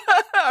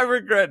 I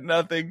regret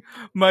nothing.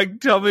 Mike,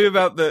 tell me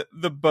about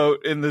the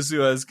boat in the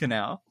Suez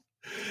Canal.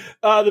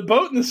 The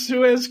boat in the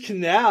Suez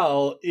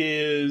Canal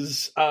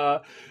is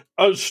a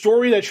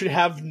story that should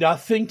have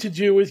nothing to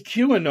do with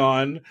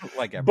QAnon.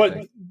 Like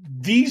everything. But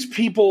these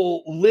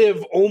people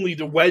live only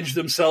to wedge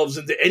themselves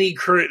into any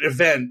current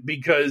event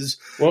because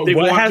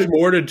what has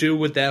more to do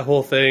with that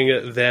whole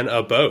thing than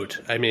a boat?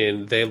 I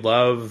mean, they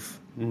love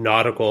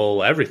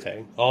nautical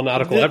everything, all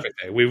nautical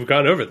everything. We've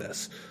gone over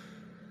this.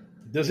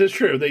 This is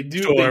true. They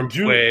do. Storm,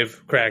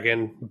 wave,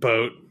 kraken,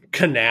 boat,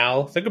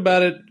 canal. Think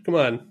about it. Come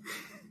on.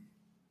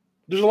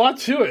 There's a lot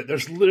to it.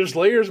 There's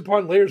layers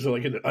upon layers of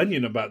like an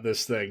onion about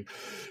this thing.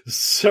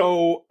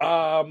 So,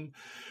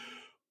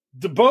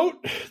 the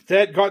boat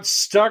that got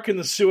stuck in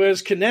the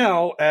Suez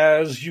Canal,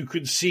 as you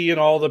could see in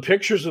all the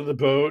pictures of the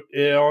boat,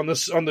 on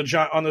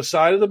the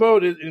side of the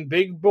boat in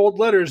big bold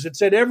letters, it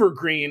said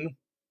Evergreen.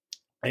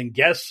 And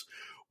guess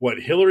what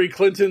Hillary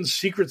Clinton's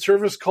Secret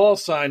Service call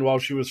sign while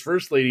she was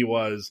First Lady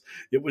was?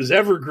 It was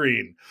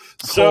Evergreen.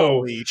 So,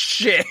 holy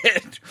shit!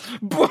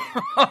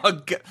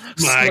 My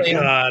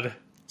God.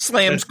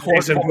 Slams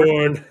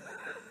corkboard.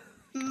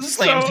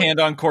 Slams hand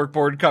on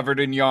corkboard covered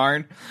in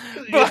yarn.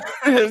 Yeah.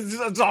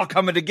 It's all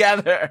coming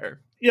together.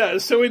 Yeah,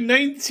 so in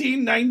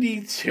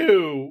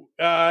 1992,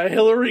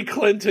 Hillary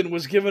Clinton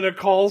was given a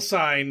call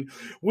sign,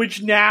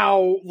 which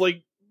now,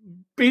 like,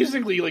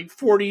 basically, like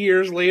 40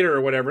 years later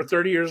or whatever,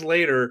 30 years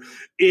later,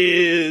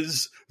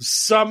 is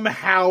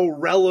somehow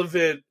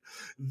relevant.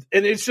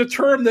 And it's a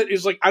term that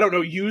is, like, I don't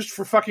know, used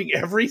for fucking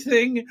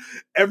everything.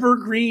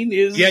 Evergreen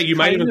is... Yeah, you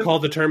might even call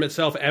the term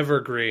itself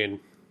evergreen.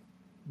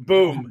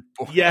 Boom.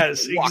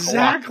 Yes,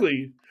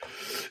 exactly.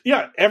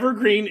 Yeah,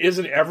 evergreen is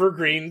an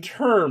evergreen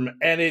term,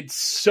 and it's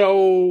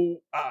so...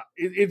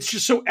 it's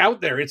just so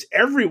out there. It's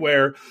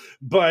everywhere,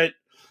 but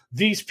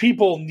these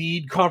people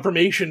need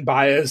confirmation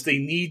bias. They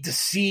need to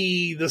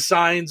see the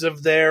signs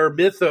of their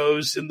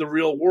mythos in the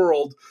real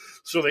world.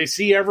 So they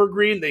see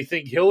Evergreen, they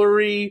think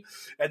Hillary,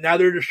 and now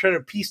they're just trying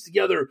to piece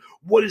together,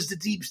 what is the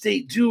deep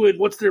state doing?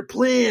 What's their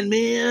plan,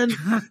 man?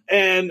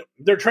 And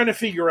they're trying to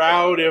figure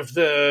out if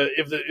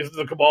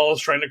the cabal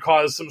is trying to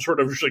cause some sort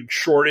of like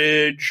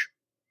shortage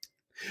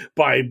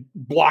by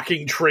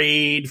blocking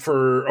trade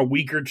for a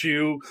week or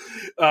two.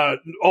 And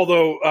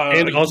also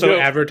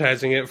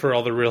advertising it for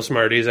all the real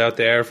smarties out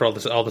there, for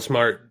all the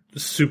smart,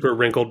 super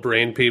wrinkled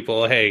brain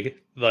people. Hey,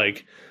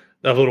 like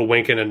a little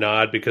wink and a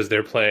nod because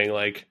they're playing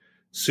like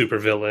super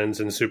villains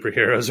and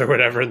superheroes or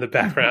whatever in the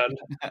background.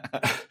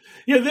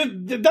 Yeah,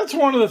 that's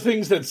one of the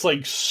things that's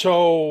like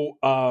so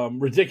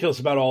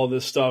ridiculous about all of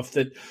this stuff,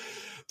 that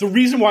the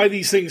reason why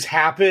these things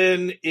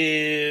happen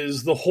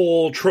is the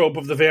whole trope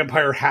of the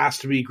vampire has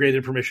to be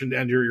granted permission to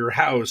enter your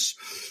house,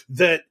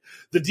 that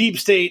the deep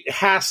state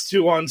has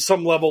to, on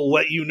some level,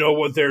 let you know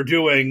what they're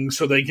doing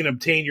so they can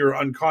obtain your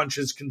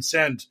unconscious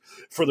consent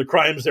for the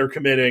crimes they're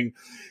committing.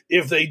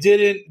 If they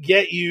didn't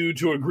get you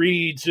to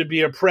agree to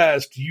be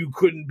oppressed, you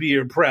couldn't be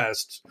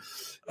oppressed.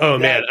 Oh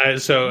man! I'm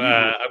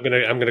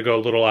gonna go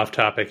a little off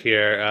topic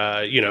here.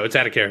 It's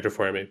out of character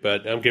for me,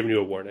 but I'm giving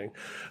you a warning.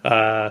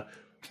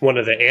 One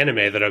of the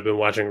anime that I've been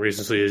watching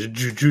recently is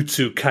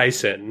Jujutsu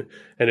Kaisen,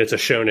 and it's a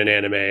shonen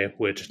anime,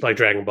 which, like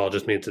Dragon Ball,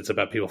 just means it's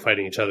about people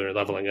fighting each other and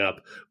leveling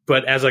up.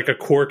 But as like a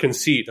core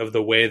conceit of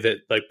the way that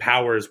like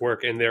powers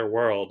work in their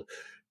world,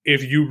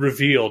 if you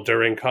reveal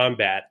during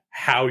combat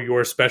how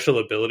your special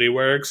ability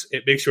works,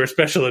 it makes your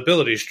special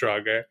ability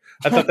stronger.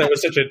 I thought that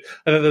was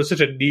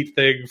such a neat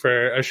thing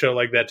for a show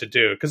like that to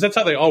do, because that's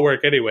how they all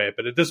work anyway.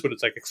 But at this one,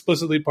 it's like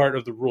explicitly part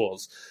of the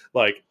rules.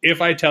 Like,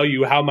 if I tell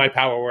you how my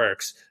power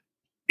works,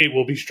 it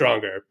will be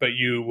stronger, but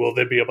you will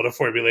then be able to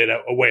formulate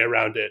a way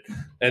around it.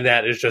 And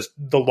that is just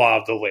the law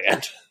of the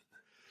land.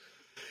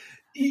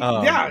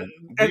 Yeah.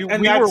 We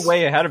were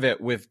way ahead of it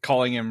with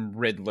calling him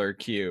Riddler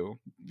Q.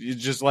 It's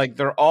just like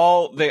they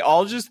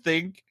all just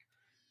think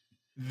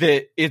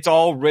that it's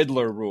all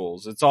Riddler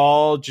rules. It's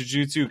all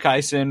Jujutsu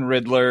Kaisen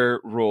Riddler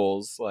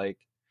rules. Like,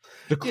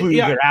 the clues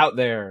are out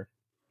there.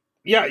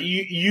 Yeah,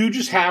 you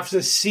just have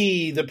to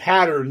see the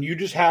pattern. You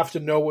just have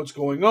to know what's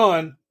going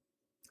on.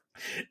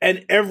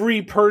 And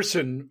every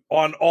person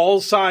on all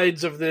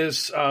sides of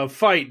this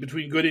fight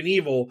between good and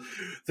evil,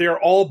 they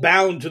are all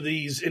bound to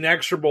these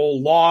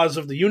inexorable laws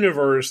of the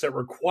universe that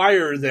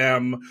require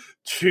them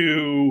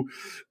to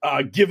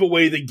give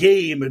away the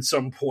game at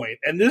some point.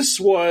 And this is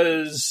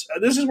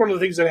one of the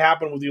things that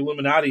happened with the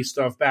Illuminati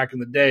stuff back in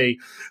the day,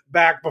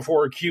 back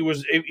before Q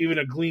was even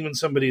a gleam in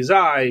somebody's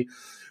eye.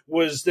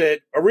 Was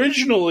that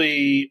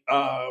originally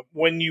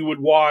when you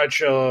would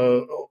watch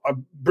a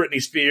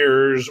Britney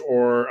Spears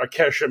or a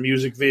Kesha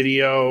music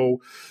video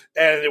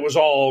and it was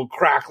all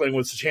crackling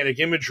with satanic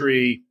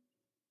imagery,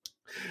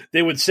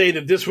 they would say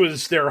that this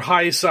was their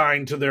high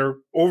sign to their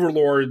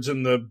overlords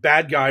in the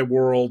bad guy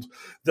world,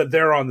 that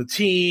they're on the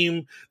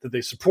team, that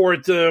they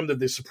support them, that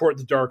they support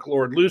the Dark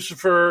Lord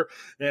Lucifer,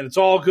 and it's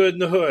all good in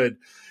the hood.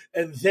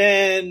 And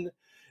then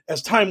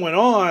as time went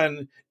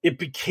on, it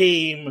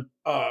became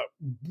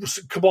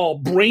cabal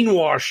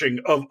brainwashing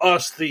of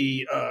us,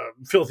 the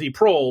filthy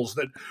proles,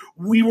 that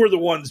we were the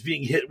ones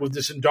being hit with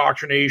this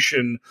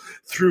indoctrination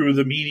through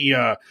the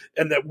media,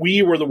 and that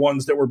we were the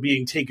ones that were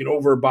being taken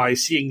over by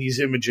seeing these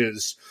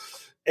images.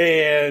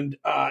 And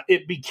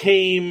it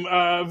became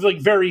it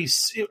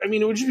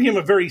just became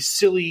a very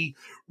silly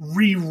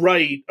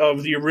rewrite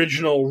of the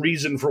original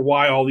reason for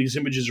why all these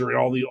images are in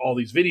all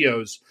these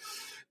videos.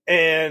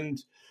 And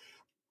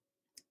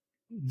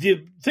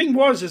the thing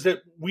is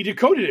that we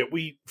decoded it.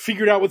 We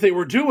figured out what they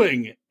were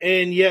doing,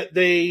 and yet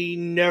they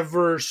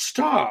never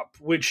stop,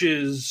 which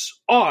is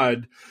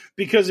odd,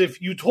 because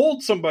if you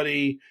told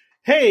somebody,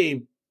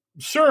 hey,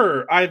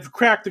 sir, I've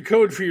cracked the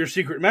code for your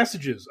secret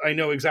messages, I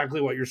know exactly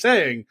what you're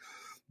saying,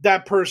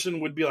 that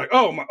person would be like,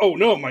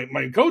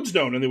 my code's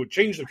known, and they would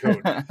change the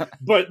code.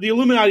 But the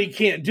Illuminati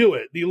can't do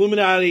it. The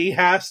Illuminati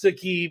has to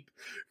keep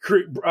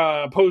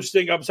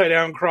posting upside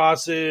down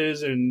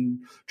crosses and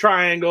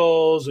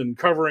triangles and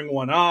covering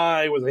one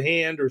eye with a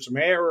hand or some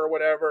hair or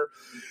whatever.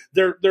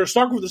 They're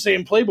stuck with the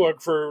same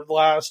playbook for the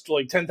last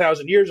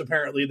 10,000 years.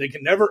 Apparently, they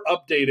can never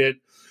update it,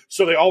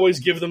 so they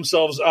always give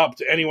themselves up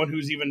to anyone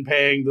who's even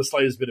paying the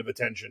slightest bit of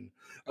attention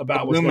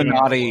about what's going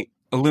on.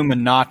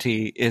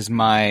 Illuminati is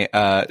my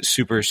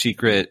super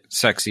secret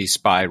sexy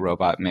spy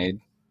robot maid.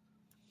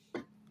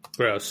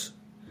 Gross.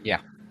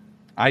 Yeah.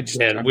 Sarge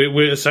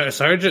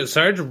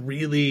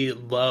really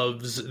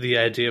loves the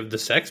idea of the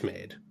sex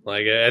maid.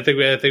 I think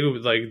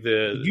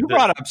you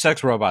brought up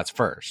sex robots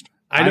first.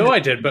 I know I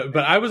did, but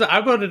I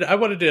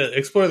wanted to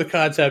explore the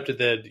concept, and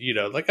then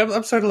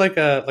I'm sort of like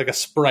a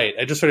sprite.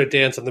 I just sort of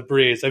dance on the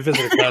breeze. I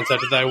visit a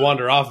concept and then I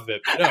wander off of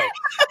it. But no,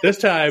 this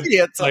time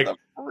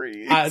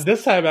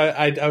this time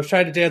I was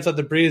trying to dance on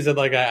the breeze, and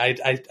I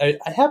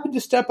happened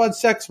to step on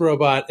sex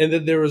robot, and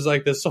then there was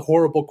this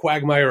horrible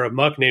quagmire of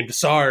muck named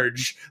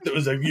Sarge that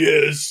was like,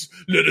 yes,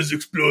 let us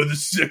explore the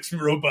sex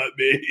robot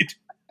maid.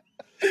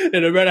 And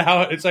no matter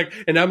how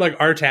and I'm like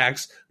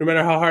Artax, no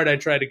matter how hard I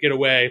try to get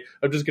away,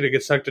 I'm just going to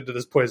get sucked into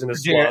this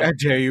poisonous swamp. How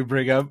dare you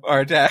bring up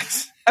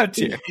Artax? How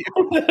dare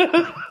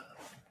you?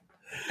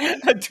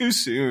 Too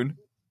soon.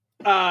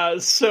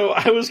 So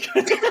I was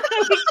going to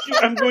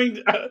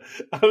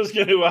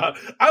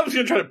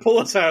try to pull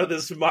us out of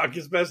this muck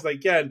as best I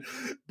can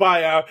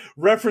by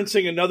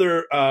referencing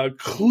another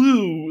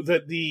clue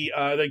that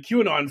that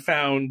QAnon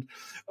found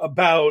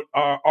about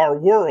our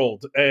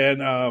world,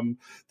 and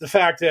the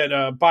fact that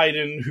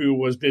Biden, who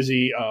was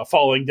busy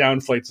falling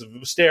down flights of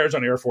stairs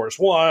on Air Force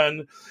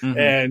One,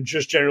 and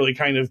just generally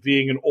kind of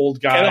being an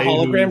old guy, can a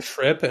hologram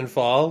trip and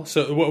fall?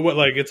 So what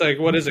what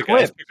is it,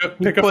 guys?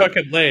 Pick a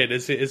fucking lane.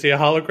 Is he a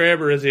hologram,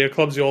 or is he a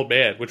clumsy old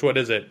man? Which one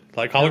is it?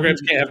 Holograms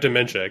can't have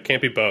dementia. It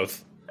can't be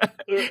both.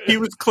 He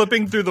was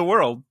clipping through the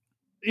world.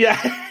 Yeah,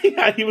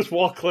 he was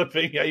wall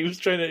clipping. Yeah, he was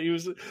trying to.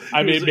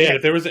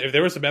 If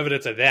there was some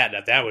evidence of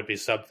that would be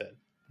something.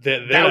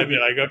 Then I'd be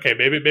like, okay,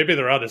 maybe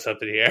they're onto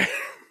something here.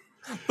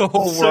 The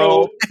whole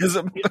world is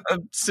a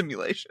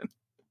simulation.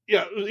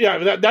 Yeah,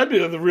 that'd be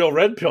the real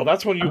red pill.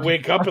 That's when you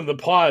wake up in the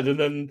pod, and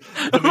then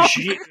the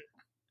machine.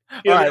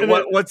 All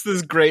right, what's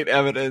this great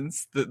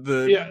evidence?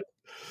 The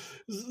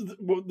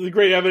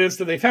great evidence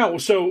that they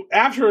found. So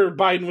after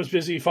Biden was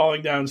busy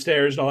falling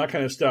downstairs and all that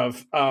kind of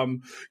stuff,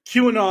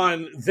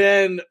 QAnon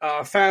then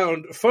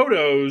found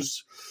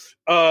photos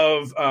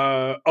of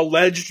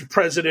alleged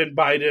President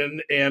Biden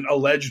and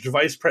alleged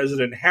Vice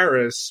President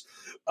Harris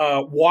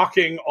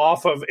walking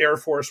off of Air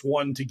Force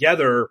One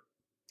together.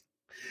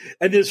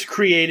 And this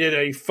created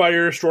a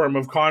firestorm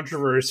of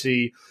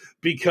controversy,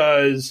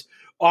 because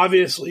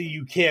obviously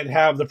you can't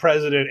have the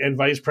president and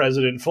vice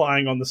president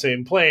flying on the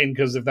same plane,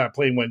 because if that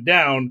plane went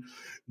down,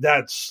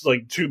 that's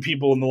two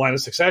people in the line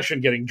of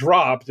succession getting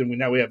dropped, and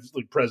now we have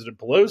President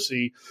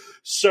Pelosi.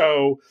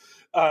 So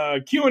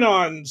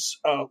QAnon's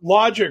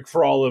logic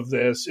for all of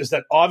this is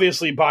that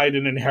obviously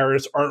Biden and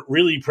Harris aren't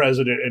really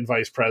president and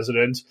vice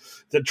president,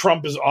 that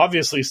Trump is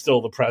obviously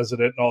still the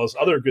president and all this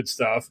other good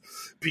stuff.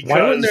 Because,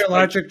 why wouldn't their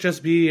logic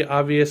just be,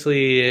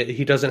 obviously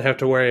he doesn't have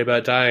to worry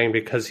about dying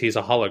because he's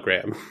a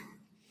hologram?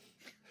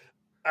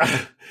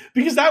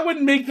 Because that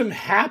wouldn't make them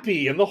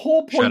happy, and the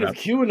whole point of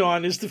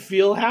QAnon is to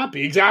feel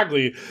happy.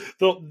 Exactly.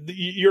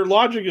 Your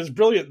logic is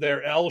brilliant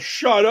there, El.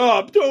 Shut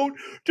up! Don't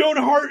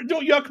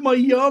yuck my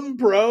yum,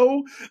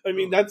 bro. I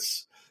mean,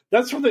 that's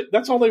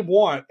all they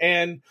want.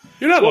 And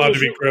you're not allowed to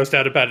be grossed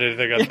out about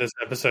anything on this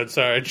episode,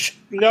 Sarge.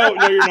 No,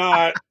 you're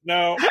not.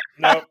 No.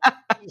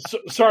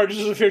 Sarge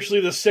is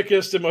officially the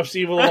sickest and most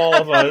evil of all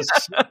of us,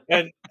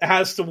 and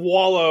has to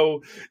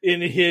wallow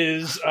in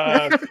his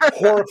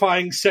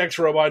horrifying sex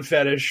robot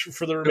fetish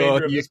for the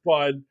remainder of this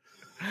pod.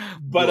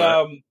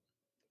 But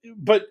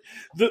but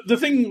the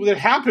thing that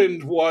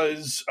happened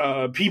was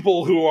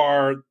people who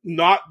are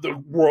not the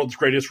world's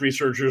greatest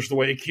researchers, the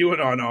way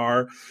QAnon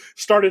are,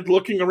 started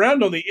looking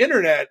around on the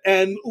internet,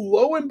 and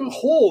lo and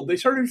behold, they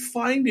started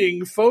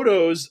finding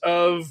photos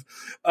of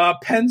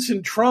Pence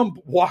and Trump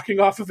walking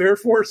off of Air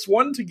Force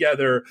One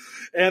together,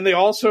 and they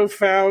also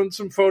found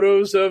some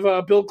photos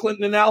of Bill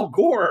Clinton and Al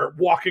Gore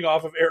walking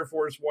off of Air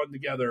Force One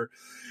together,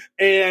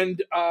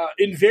 and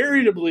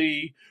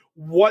invariably,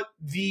 what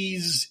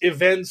these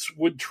events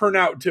would turn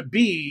out to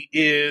be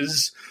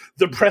is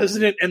the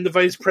president and the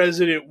vice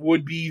president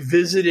would be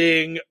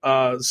visiting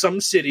some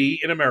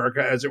city in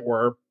America, as it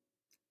were,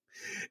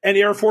 and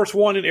Air Force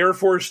One and Air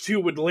Force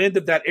Two would land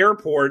at that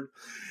airport,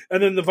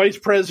 and then the vice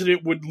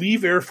president would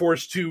leave Air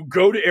Force Two,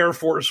 go to Air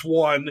Force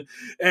One,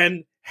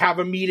 and have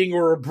a meeting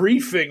or a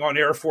briefing on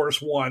Air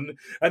Force One,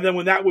 and then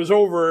when that was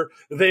over,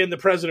 they and the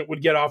president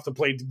would get off the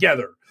plane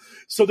together.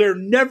 So they're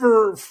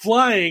never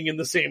flying in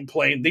the same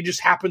plane. They just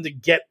happen to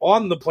get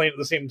on the plane at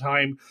the same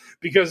time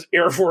because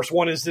Air Force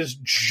One is this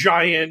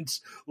giant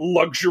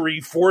luxury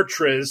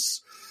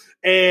fortress,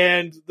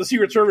 and the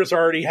Secret Service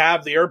already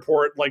have the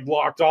airport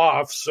locked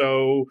off,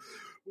 so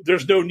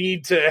there's no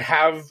need to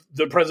have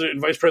the president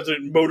and vice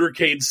president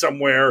motorcade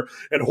somewhere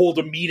and hold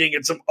a meeting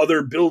at some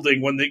other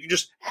building when they can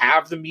just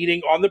have the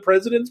meeting on the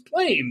president's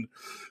plane.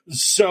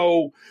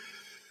 So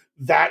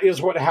that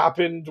is what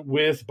happened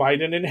with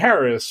Biden and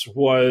Harris.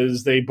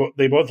 Was they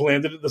both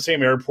landed at the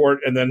same airport,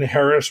 and then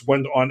Harris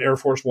went on Air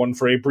Force One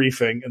for a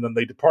briefing, and then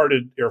they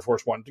departed Air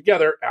Force One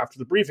together after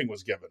the briefing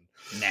was given.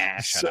 Nah,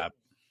 shut up.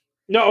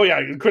 No, yeah,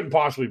 it couldn't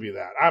possibly be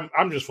that.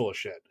 I'm just full of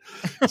shit.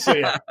 So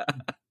yeah.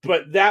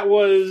 But that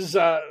was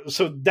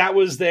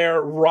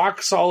their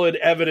rock solid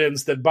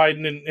evidence that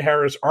Biden and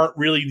Harris aren't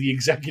really the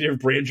executive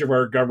branch of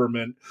our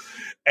government.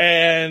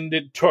 And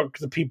it took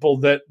the people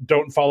that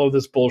don't follow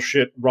this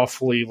bullshit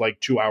roughly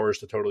 2 hours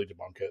to totally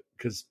debunk it.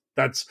 Because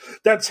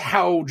that's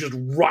how just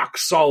rock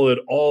solid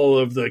all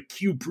of the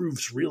Q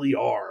proofs really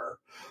are.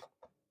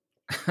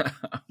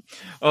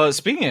 Well,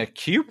 speaking of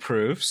Q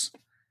proofs,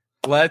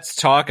 let's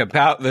talk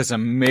about this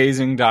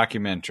amazing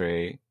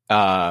documentary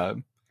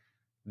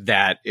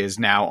that is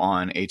now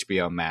on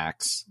HBO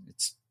Max.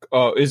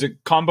 Is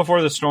it Calm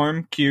Before the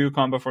Storm? Q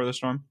Calm Before the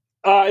Storm?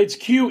 It's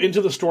Q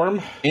Into the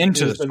Storm.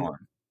 Into the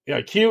Storm.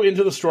 Yeah, Q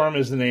Into the Storm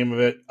is the name of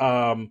it.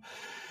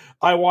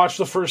 I watched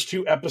the first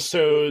 2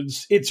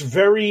 episodes. It's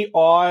very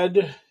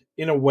odd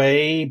in a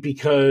way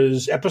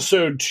because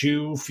episode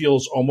 2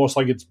 feels almost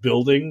like it's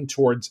building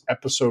towards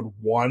episode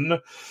 1,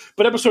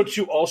 but episode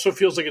 2 also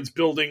feels like it's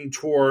building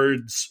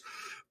towards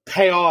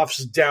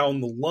payoffs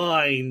down the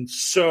line.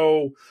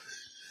 So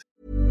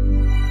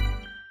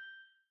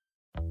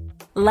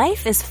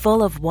life is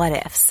full of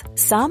what ifs.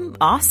 Some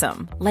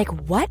awesome, like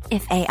what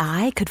if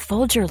AI could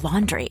fold your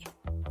laundry?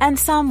 And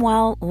some,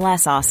 well,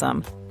 less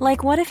awesome,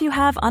 like what if you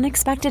have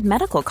unexpected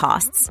medical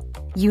costs?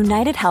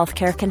 United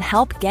Healthcare can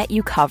help get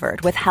you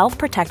covered with Health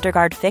Protector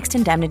Guard fixed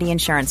indemnity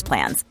insurance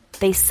plans.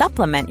 They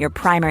supplement your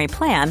primary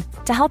plan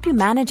to help you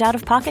manage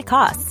out-of-pocket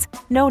costs.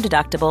 No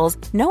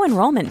deductibles, no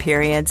enrollment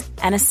periods,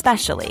 and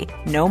especially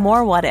no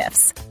more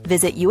what-ifs.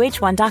 Visit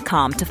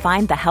UH1.com to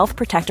find the Health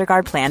Protector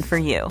Guard plan for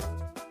you.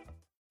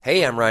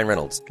 Hey, I'm Ryan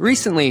Reynolds.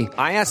 Recently,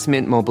 I asked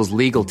Mint Mobile's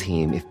legal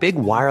team if big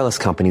wireless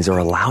companies are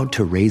allowed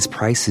to raise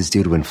prices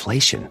due to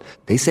inflation.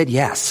 They said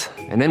yes.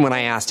 And then when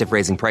I asked if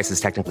raising prices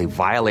technically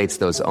violates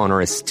those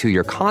onerous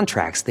 2-year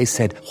contracts, they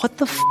said, "What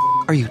the f***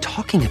 are you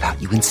talking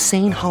about, you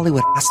insane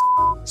Hollywood ass f-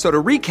 So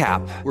to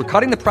recap, we're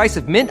cutting the price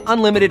of Mint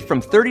Unlimited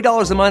from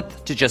 $30 a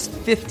month to just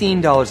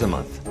 $15 a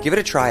month. Give it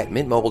a try at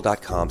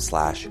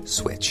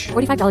mintmobile.com/switch.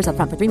 $45 up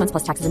front for 3 months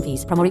plus taxes and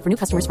fees. Promo rate for new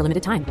customers for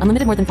limited time.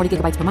 Unlimited more than 40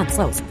 gigabytes per month.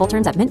 Slows full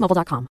terms at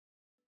mintmobile.com.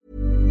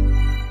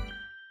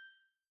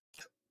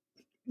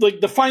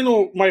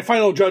 My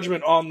final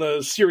judgment on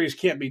the series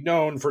can't be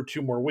known for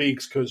 2 more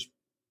weeks because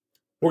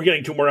we're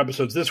getting 2 more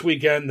episodes this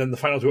weekend, then the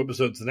final 2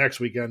 episodes the next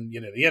weekend,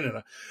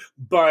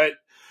 But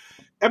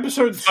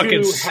episode 2...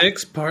 Fucking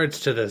 6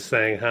 parts to this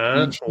thing,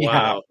 huh? Yeah.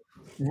 Wow.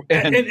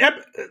 And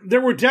there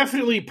were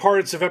definitely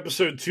parts of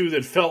episode 2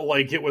 that felt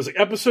like it was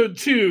episode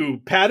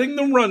 2, padding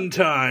the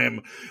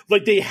runtime.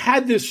 They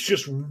had this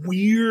just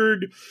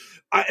weird...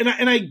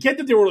 And I get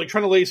that they were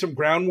trying to lay some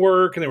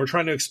groundwork and they were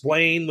trying to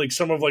explain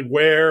some of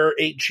where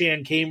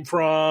 8chan came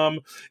from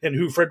and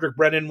who Frederick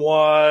Brennan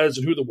was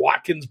and who the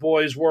Watkins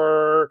boys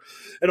were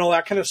and all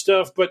that kind of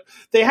stuff. But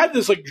they had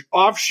this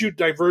offshoot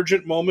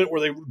divergent moment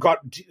where they got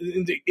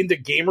into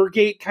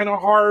Gamergate kind of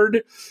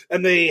hard,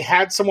 and they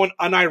had someone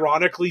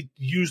unironically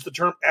use the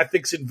term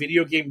ethics in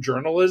video game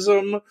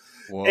journalism.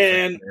 Well,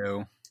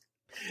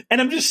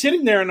 and I'm just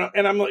sitting there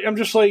and I'm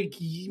just like,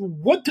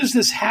 what does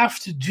this have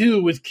to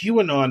do with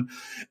QAnon?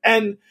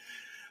 And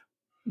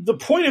the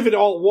point of it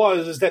all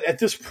is that at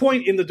this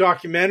point in the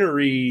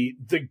documentary,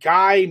 the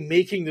guy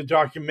making the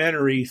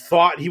documentary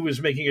thought he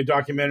was making a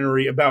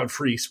documentary about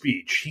free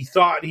speech. He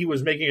thought he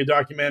was making a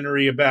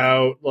documentary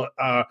about,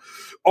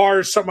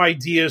 are some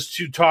ideas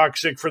too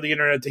toxic for the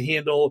internet to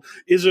handle?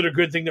 Is it a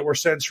good thing that we're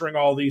censoring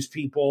all these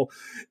people?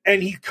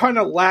 And he kind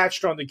of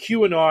latched on to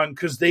QAnon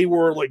because they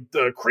were like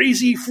the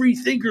crazy free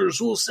thinkers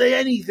who will say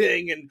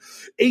anything. And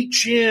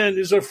 8chan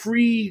is a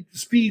free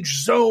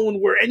speech zone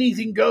where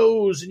anything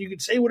goes and you can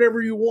say whatever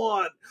you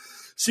want.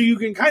 So you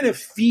can kind of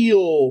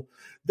feel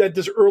that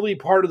this early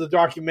part of the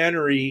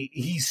documentary,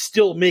 he's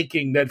still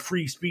making that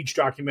free speech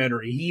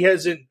documentary. He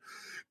hasn't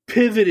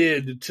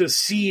pivoted to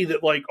see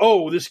that, like,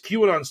 oh, this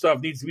QAnon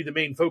stuff needs to be the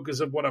main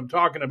focus of what I'm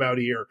talking about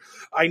here.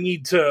 I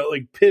need to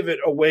like pivot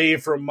away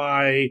from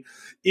my,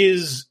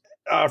 is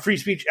free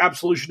speech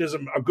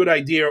absolutionism a good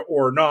idea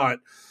or not?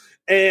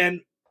 And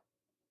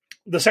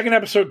the second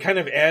episode kind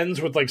of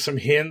ends with like some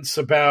hints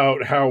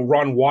about how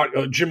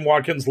Jim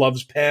Watkins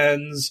loves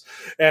pens,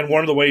 and one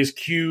of the ways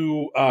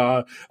Q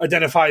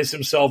identifies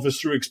himself is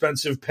through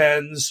expensive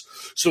pens.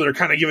 So they're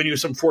kind of giving you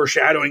some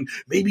foreshadowing.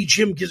 Maybe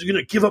Jim is going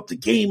to give up the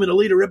game in a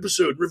later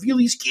episode, reveal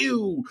he's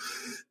Q,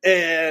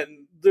 and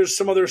there's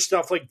some other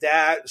stuff like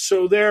that.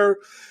 So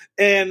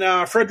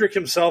Frederick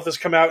himself has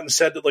come out and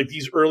said that like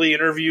these early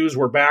interviews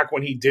were back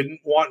when he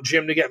didn't want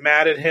Jim to get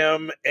mad at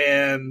him,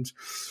 and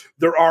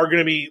there are going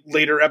to be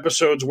later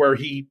episodes where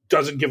he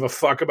doesn't give a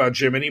fuck about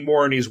Jim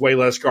anymore and he's way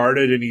less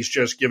guarded and he's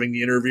just giving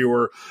the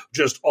interviewer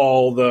just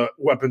all the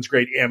weapons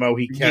grade ammo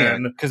he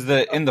can. Because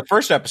in the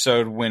first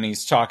episode when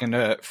he's talking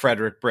to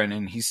Frederick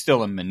Brennan, he's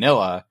still in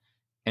Manila,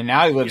 and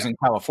now he lives in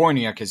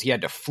California because he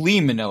had to flee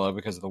Manila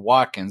because of the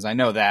Watkins. I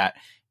know that.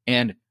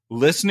 And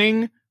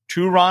listening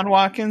to Ron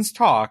Watkins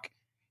talk,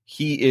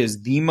 he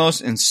is the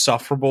most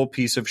insufferable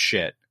piece of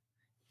shit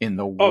in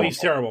the world. Oh, he's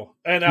terrible.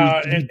 And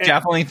he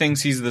definitely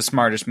thinks he's the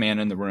smartest man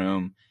in the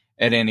room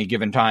at any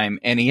given time.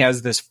 And he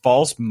has this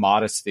false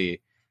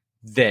modesty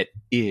that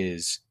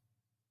is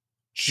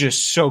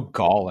just so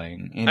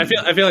galling. And I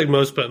feel like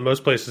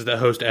most places that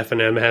host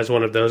F&M has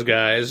one of those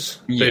guys.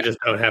 Yeah. They just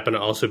don't happen to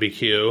also be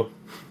Q.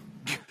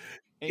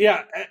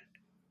 Yeah.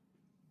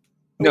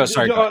 No,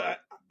 sorry.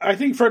 I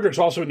think Frederick's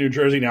also in New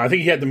Jersey now. I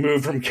think he had to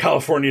move from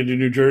California to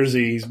New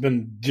Jersey. He's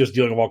been just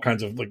dealing with all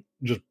kinds of like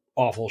just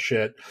awful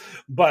shit.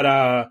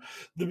 But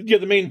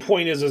the main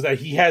point is that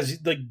he has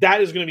like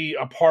that is going to be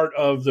a part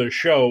of the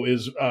show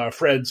is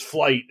Fred's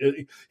flight,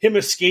 him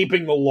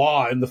escaping the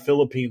law in the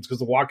Philippines because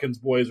the Watkins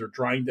boys are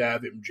trying to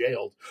have him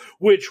jailed,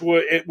 which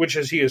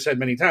as he has said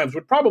many times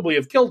would probably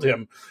have killed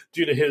him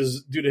due to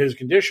his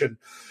condition.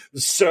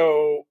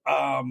 So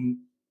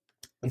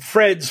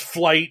Fred's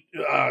flight,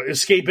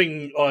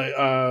 escaping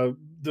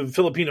the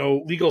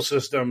Filipino legal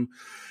system,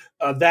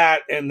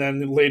 that, and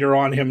then later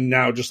on him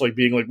now just like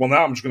being like, well,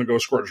 now I'm just going to go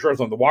scorched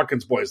earth on the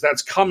Watkins boys.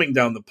 That's coming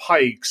down the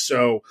pike.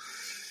 So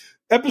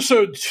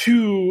episode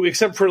 2,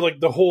 except for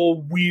like the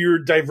whole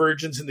weird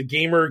divergence in the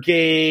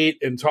Gamergate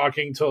and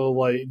talking to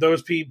like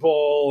those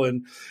people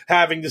and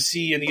having to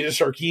see Anita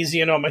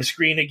Sarkeesian on my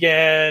screen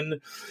again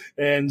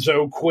and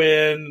Zoe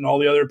Quinn and all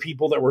the other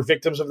people that were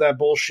victims of that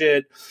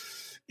bullshit.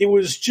 It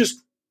was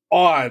just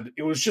odd.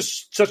 It was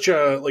just such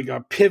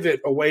a pivot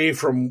away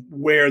from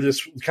where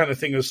this kind of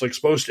thing is like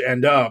supposed to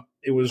end up.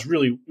 It was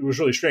really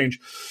strange.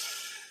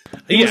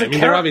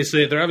 They're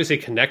obviously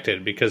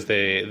connected because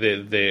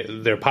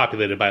they're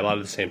populated by a lot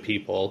of the same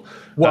people.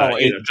 Well,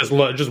 just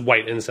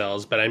white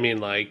incels, but I mean,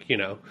 like, you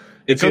know,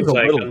 it seems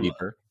like a little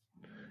deeper.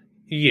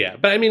 Yeah,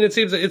 but I mean, it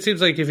seems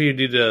like if you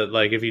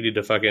need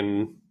to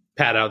fucking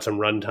pad out some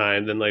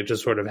runtime, then like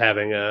just sort of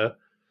having a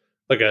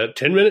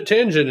 10-minute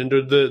tangent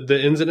into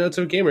the ins and outs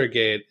of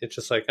Gamergate. It's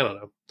just like, I don't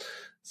know.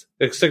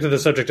 Stick to the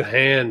subject at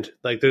hand.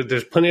 Like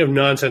there's plenty of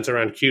nonsense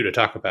around Q to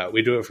talk about.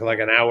 We do it for like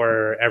an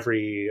hour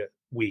every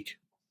week.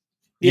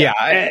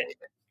 Yeah.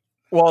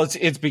 Well,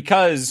 it's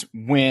because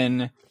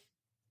when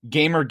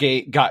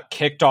Gamergate got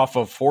kicked off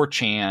of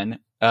 4chan,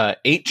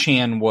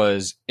 8chan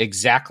was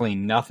exactly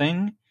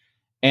nothing.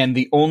 And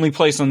the only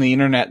place on the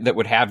internet that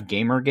would have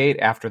Gamergate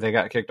after they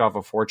got kicked off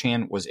of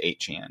 4chan was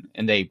 8chan.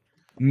 And they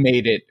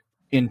made it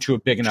into a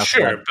big enough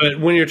Sure, but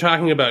when you're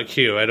talking about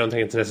Q, I don't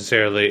think it's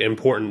necessarily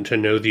important to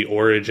know the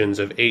origins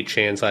of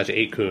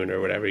 8chan/8kun or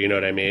whatever. You know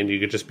what I mean? You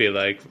could just be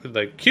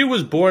like Q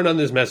was born on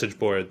this message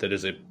board that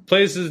is a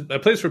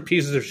place for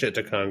pieces of shit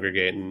to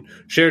congregate and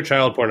share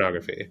child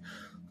pornography.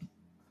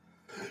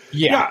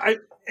 Yeah.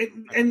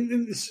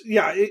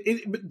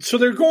 So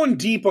they're going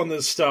deep on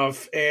this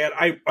stuff, and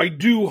I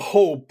do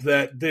hope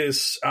that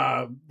this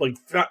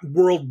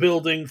world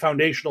building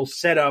foundational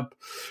setup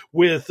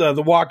with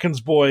the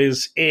Watkins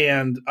boys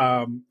and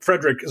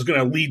Frederick is going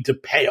to lead to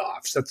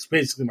payoffs. That's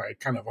basically my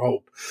kind of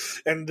hope.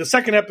 And the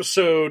second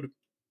episode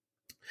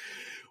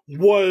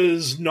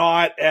was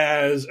not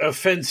as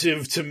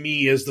offensive to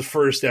me as the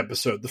first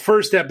episode. The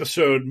first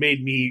episode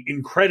made me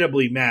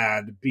incredibly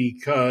mad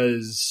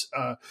because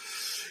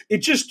it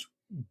just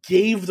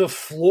gave the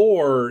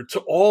floor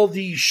to all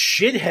these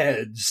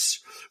shitheads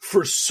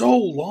for so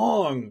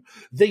long.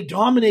 They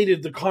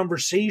dominated the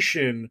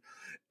conversation,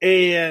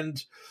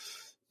 and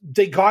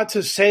they got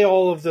to say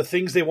all of the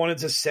things they wanted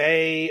to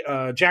say.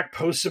 Jack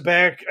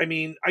Posobiec, I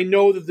mean, I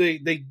know that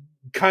they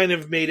kind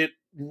of made it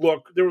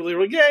look, they were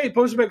like, yay,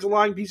 Posobiec's a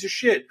lying piece of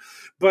shit,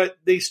 but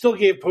they still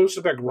gave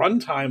Posobiec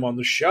runtime on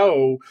the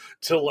show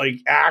to like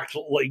act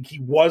like he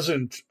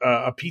wasn't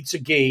a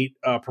Pizzagate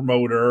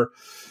promoter.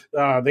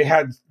 They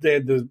had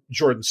the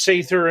Jordan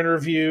Sather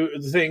interview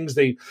things.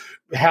 They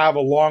have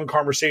a long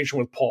conversation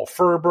with Paul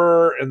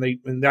Ferber, and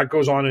that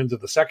goes on into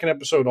the second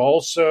episode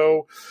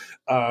also.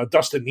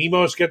 Dustin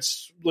Nemos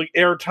gets like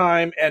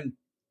airtime, and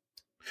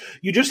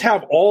you just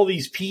have all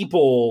these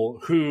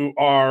people who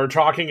are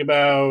talking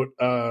about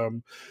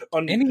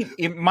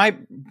my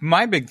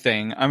big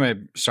thing. I'm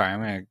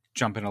gonna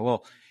jump in a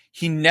little.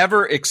 He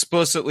never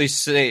explicitly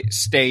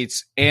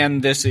states,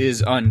 and this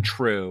is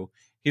untrue.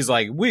 He's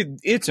like,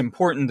 it's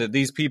important that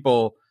these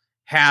people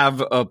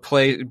have a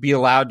place, be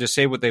allowed to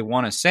say what they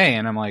want to say.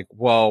 And I'm like,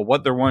 well,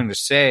 what they're wanting to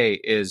say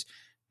is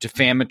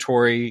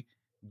defamatory,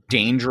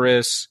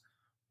 dangerous,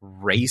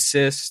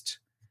 racist,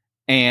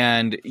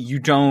 and you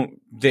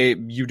don't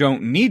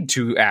need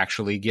to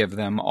actually give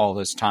them all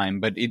this time.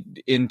 But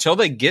until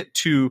they get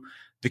to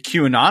the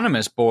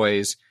QAnonymous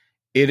boys,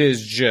 it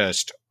is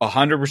just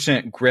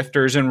 100%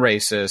 grifters and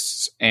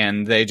racists,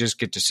 and they just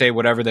get to say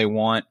whatever they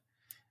want.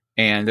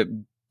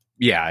 And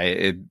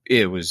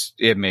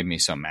it made me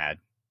so mad.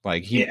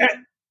 Like and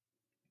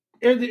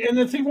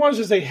the thing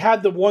was they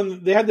had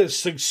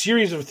this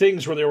series of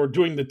things where they were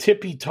doing the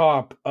tippy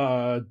top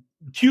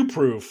Q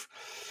proof,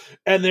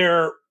 and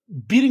they're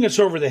beating us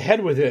over the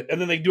head with it,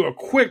 and then they do a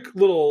quick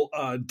little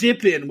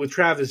dip in with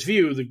Travis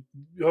View, the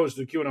host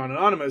of QAnon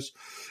Anonymous,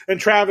 and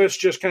Travis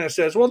just kind of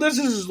says, well, this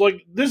is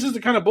the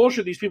kind of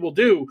bullshit these people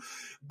do.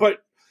 But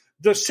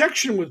the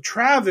section with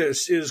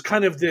Travis is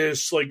kind of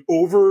this like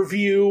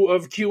overview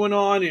of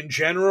QAnon in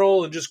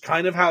general and just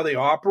kind of how they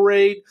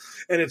operate.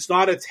 And it's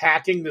not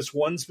attacking this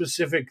one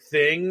specific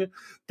thing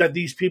that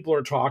these people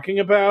are talking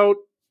about.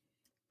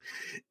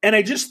 And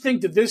I just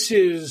think that this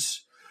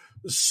is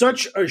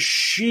such a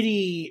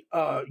shitty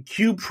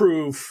Q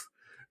proof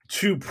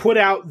to put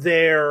out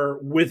there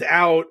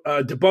without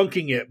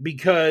debunking it,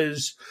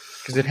 because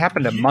it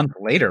happened a month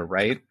later,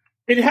 right?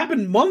 It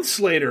happened months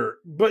later,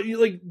 but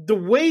like the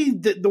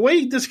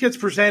way this gets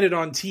presented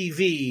on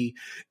TV,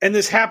 and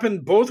this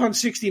happened both on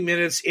 60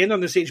 Minutes and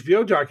on this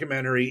HBO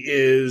documentary,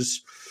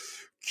 is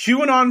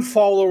QAnon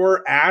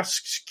follower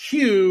asks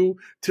Q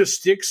to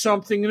stick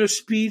something in a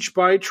speech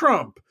by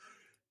Trump.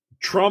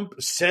 Trump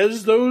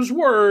says those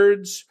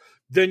words.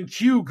 Then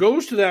Q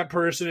goes to that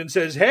person and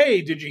says,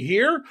 hey, did you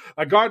hear?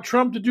 I got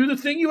Trump to do the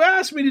thing you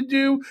asked me to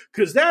do,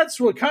 because that's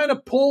what kind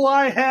of pull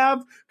I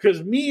have,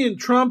 because me and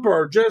Trump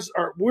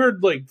we're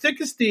like thick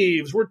as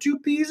thieves. We're two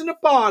peas in a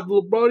pod,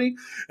 little buddy,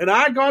 and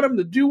I got him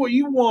to do what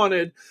you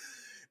wanted.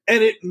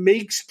 And it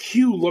makes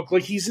Q look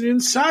like he's an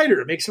insider.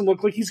 It makes him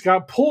look like he's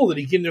got pull, that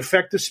he can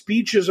affect the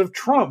speeches of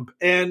Trump.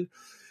 And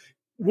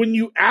when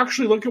you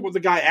actually look at what the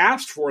guy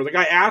asked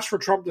for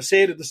Trump to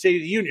say it at the State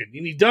of the Union,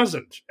 and he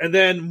doesn't. And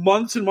then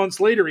months and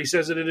months later, he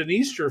says it at an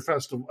Easter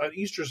festival, an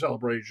Easter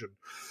celebration.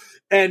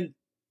 And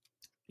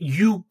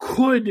you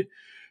could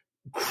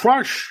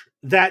crush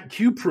that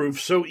Q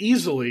proof so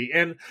easily.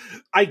 And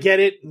I get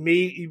it.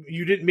 Maybe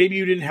you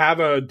didn't have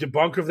a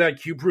debunk of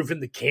that Q proof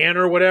in the can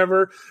or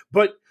whatever,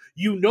 but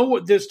you know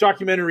what this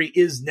documentary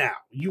is now.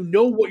 You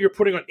know what you're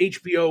putting on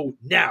HBO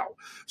now.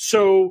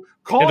 So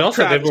and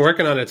also, they've been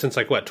working on it since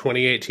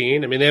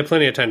 2018. I mean, they have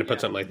plenty of time to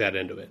put something like that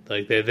into it.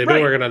 Like they've been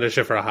working on this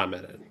shit for a hot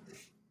minute.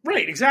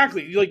 Right,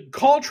 exactly. Like,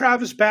 call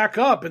Travis back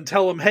up and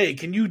tell him, hey,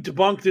 can you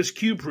debunk this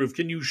Q proof?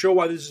 Can you show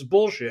why this is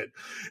bullshit?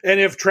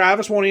 And if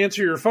Travis won't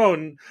answer your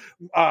phone,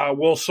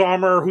 Will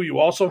Sommer, who you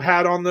also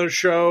had on the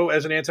show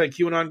as an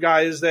anti-QAnon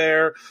guy, is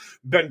there.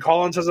 Ben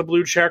Collins has a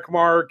blue check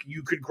mark.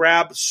 You could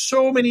grab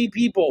so many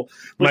people.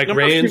 Mike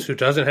Raines, who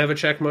doesn't have a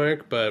check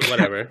mark, but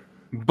whatever.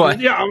 But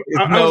yeah,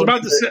 I was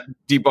about to say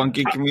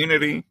debunking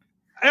community.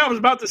 I was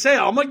about to say,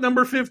 I'm like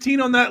number 15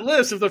 on that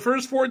list. If the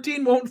first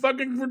 14 won't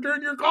fucking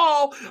return your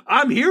call,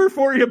 I'm here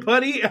for you,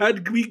 buddy.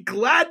 I'd be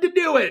glad to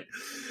do it.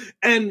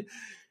 And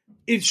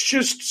it's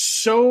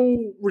just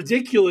so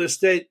ridiculous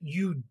that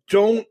you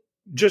don't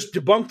just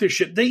debunk this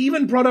shit. They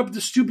even brought up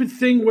the stupid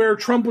thing where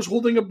Trump was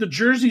holding up the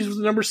jerseys with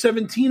the number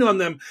 17 on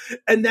them.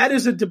 And that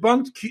is such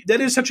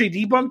a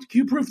debunked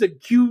Q proof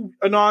that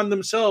QAnon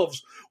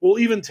themselves will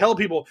even tell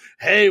people,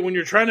 hey, when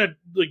you're trying to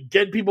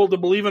get people to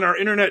believe in our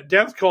internet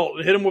death cult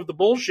and hit them with the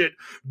bullshit,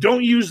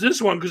 don't use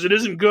this one because it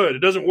isn't good. It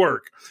doesn't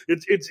work.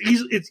 It's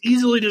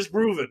easily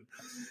disproven.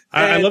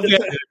 I love the idea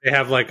that they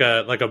have like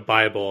a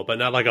Bible, but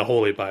not like a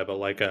holy Bible,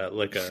 like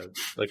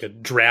a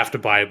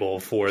draft Bible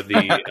for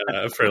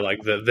the for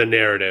like the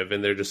narrative,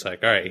 and they're just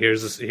like, all right, here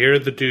are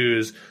the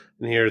do's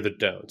and here are the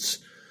don'ts.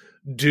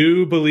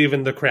 Do believe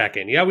in the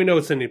Kraken. Yeah, we know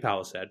what Sidney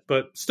Powell said,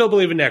 but still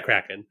believe in that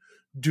Kraken.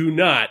 Do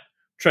not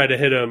try to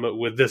hit him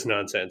with this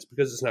nonsense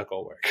because it's not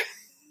going to work.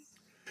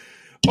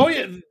 Oh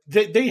yeah,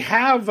 they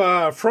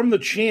have from the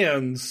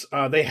Chans.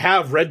 They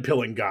have red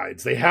pilling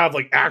guides. They have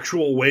like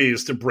actual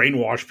ways to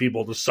brainwash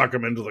people to suck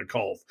them into the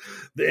cult.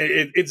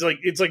 It's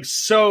like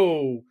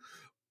so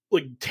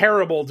like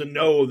terrible to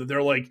know that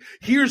they're like,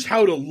 here's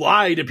how to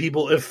lie to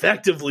people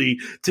effectively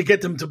to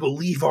get them to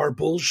believe our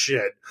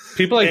bullshit.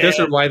 People like this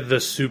are why the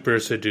Super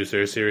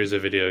Seducer series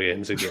of video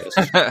games exists.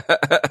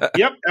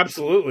 Yep,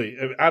 absolutely.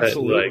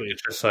 Like,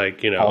 it's just like,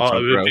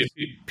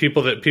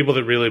 people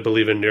that really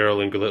believe in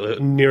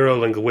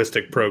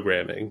neuro-linguistic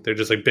programming. They're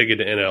just like big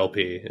into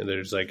NLP, and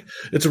they're just like,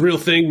 it's a real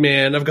thing,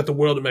 man. I've got the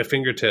world at my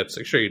fingertips.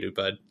 Like, sure you do,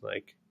 bud.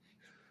 Like,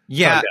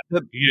 yeah,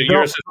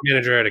 you're a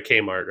manager at a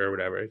Kmart or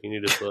whatever. You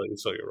need to slow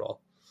your roll.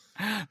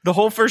 The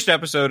whole first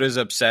episode is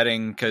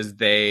upsetting because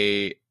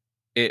it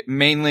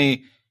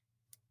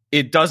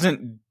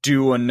doesn't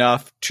do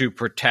enough to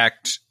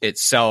protect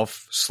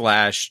itself /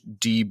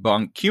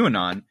 debunk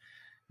QAnon.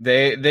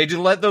 They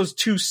just let those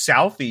two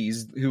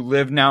Southies who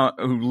live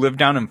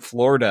down in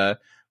Florida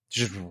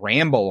just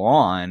ramble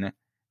on,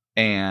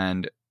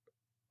 and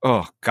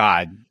oh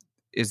God,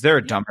 is there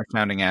a dumber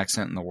sounding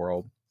accent in the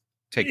world?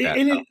 Take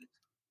that.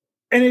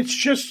 And it's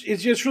just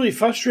really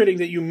frustrating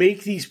that you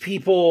make these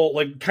people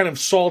like kind of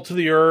salt to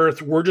the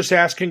earth. We're just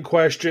asking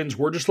questions.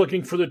 We're just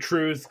looking for the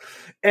truth.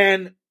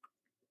 And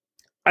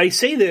I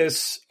say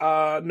this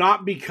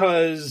not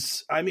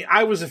because,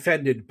 I was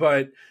offended,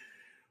 but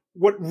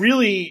what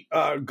really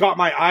got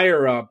my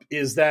ire up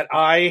is that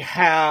I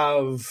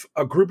have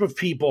a group of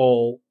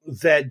people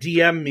that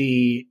DM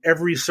me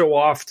every so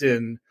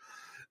often,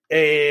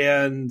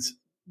 and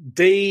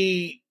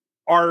they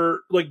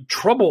are like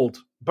troubled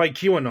by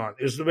QAnon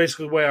is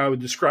basically the way I would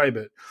describe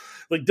it.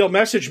 Like they'll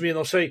message me and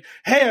they'll say,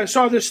 hey, I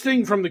saw this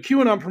thing from the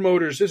QAnon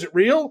promoters. Is it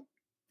real?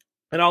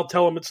 And I'll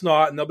tell them it's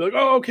not. And they'll be like,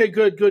 oh, okay,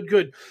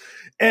 good.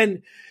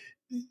 And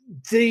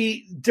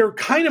they're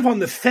kind of on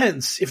the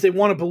fence if they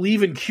want to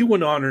believe in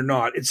QAnon or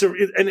not.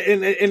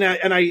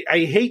 I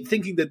hate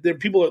thinking that there are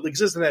people that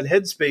exist in that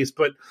headspace,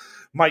 but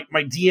my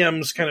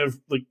DMs kind of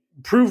like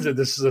prove that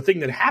this is a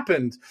thing that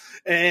happened.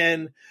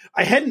 And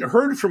I hadn't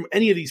heard from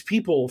any of these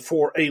people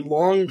for a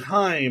long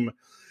time.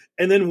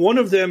 And then one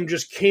of them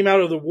just came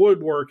out of the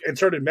woodwork and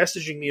started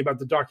messaging me about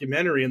the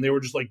documentary. And they were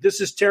just like, this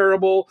is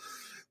terrible.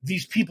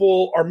 These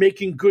people are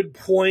making good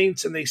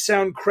points and they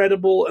sound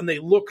credible and they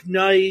look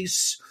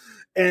nice.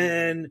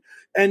 And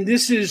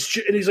this is,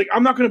 and he's like,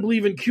 I'm not going to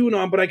believe in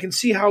QAnon, but I can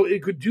see how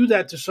it could do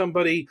that to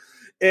somebody.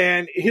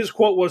 And his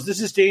quote was,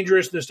 this is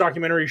dangerous. And this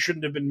documentary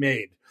shouldn't have been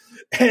made.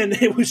 And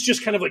it was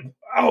just kind of like,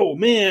 oh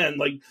man,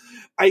 like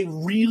I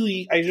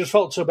just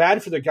felt so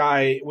bad for the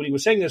guy when he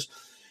was saying this.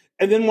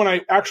 And then when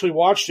I actually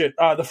watched it,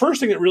 the first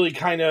thing that really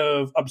kind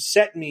of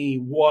upset me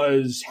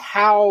was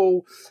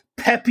how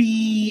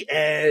peppy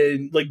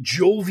and like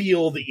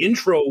jovial the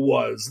intro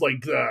was.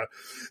 Like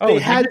they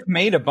had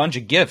made a bunch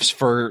of GIFs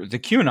for the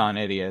QAnon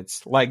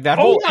idiots. Like that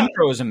whole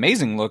intro is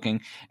amazing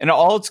looking, and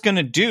all it's going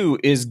to do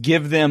is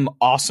give them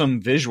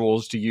awesome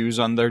visuals to use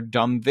on their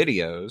dumb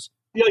videos.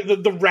 Yeah,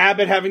 like the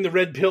rabbit having the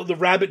red pill, the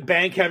rabbit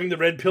bank having the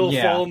red pill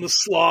fall in the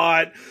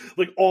slot,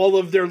 like all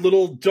of their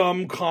little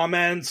dumb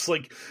comments.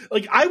 Like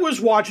I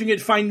was watching it,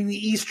 finding the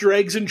Easter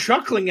eggs and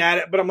chuckling at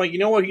it, but I'm like, you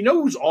know what? You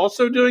know who's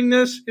also doing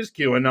this is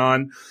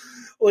QAnon.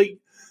 Like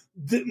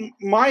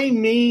my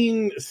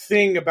main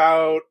thing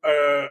about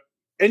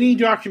any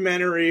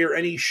documentary or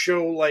any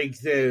show like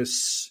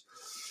this,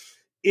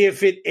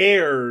 if it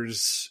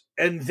airs.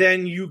 And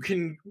then you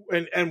can,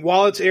 and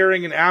while it's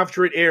airing and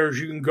after it airs,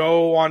 you can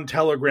go on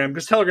Telegram,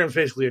 because Telegram is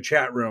basically a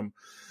chat room.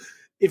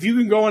 If you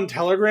can go on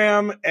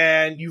Telegram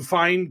and you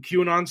find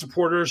QAnon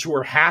supporters who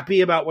are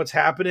happy about what's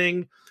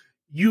happening,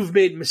 you've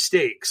made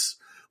mistakes.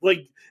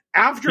 Like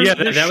after, that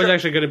was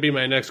actually going to be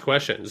my next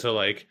question. So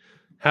like,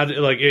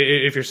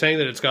 if you're saying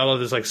that it's got all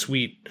this like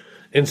sweet,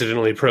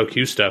 incidentally pro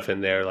Q stuff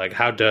in there, like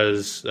how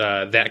does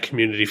that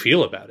community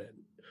feel about it?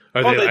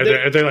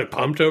 Are they like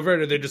pumped over it?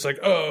 Or are they just like,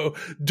 oh,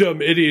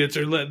 dumb idiots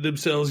are letting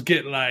themselves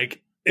get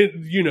like, they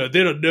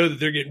don't know that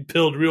they're getting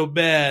pilled real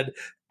bad,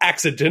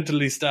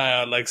 accidentally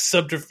style, like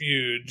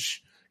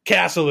subterfuge,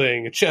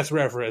 castling, chess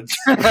reference.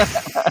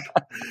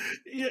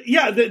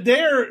 Yeah,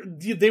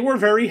 they were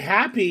very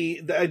happy.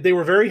 They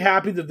were very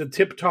happy that the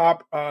Tip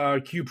Top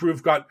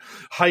Q-Proof got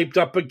hyped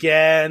up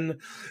again.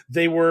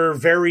 They were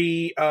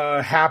very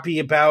happy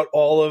about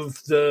all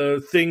of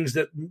the things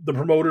that the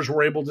promoters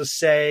were able to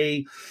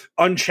say,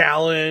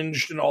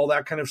 unchallenged and all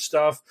that kind of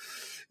stuff.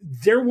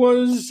 There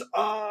was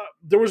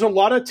a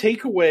lot of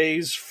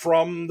takeaways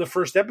from the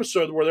first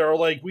episode where they were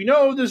like, we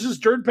know this is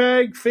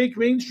dirtbag fake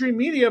mainstream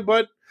media,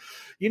 but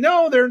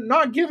they're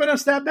not giving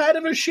us that bad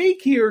of a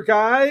shake here,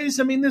 guys.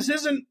 I mean, this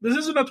isn't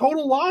a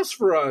total loss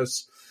for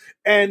us.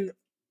 And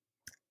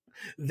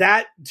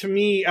that, to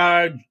me,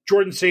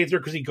 Jordan Sather,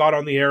 because he got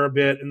on the air a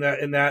bit, and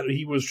that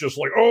he was just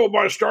like, oh,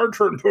 my star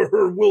turned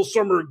Will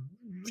Summer,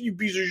 you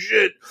piece of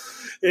shit,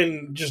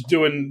 and just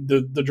doing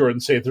the Jordan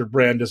Sather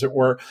brand, as it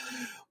were.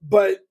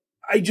 But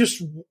I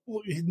just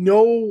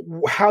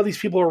know how these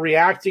people are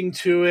reacting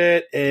to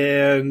it,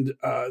 and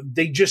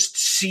they just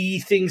see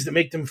things that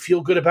make them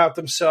feel good about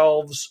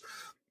themselves.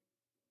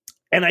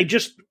 And I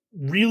just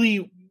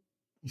really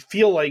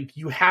feel like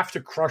you have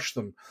to crush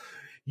them.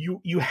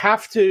 You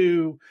have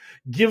to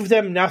give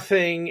them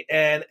nothing,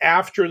 and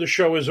after the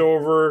show is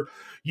over,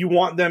 you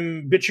want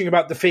them bitching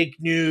about the fake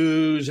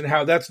news and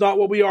how that's not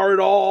what we are at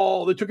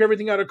all. They took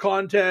everything out of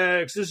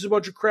context. This is a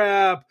bunch of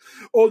crap.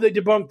 Oh, they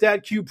debunked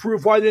that Q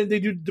proof. Why didn't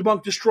they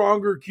debunk the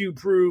stronger Q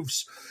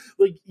proofs?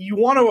 Like, you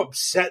want to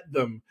upset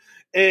them.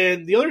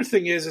 And the other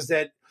thing is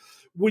that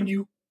when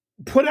you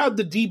put out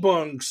the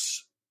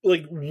debunks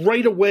like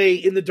right away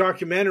in the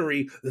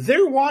documentary,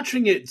 they're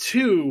watching it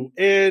too.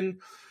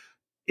 And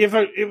if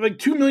like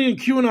 2 million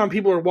QAnon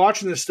people are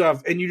watching this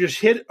stuff and you just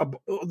hit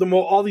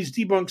all these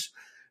debunks,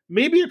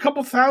 maybe a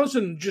couple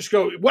thousand just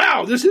go,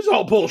 wow, this is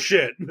all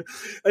bullshit.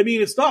 I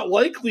mean, it's not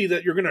likely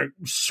that you're going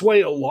to sway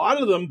a lot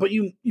of them, but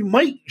you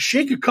might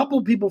shake a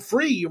couple people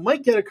free. You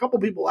might get a couple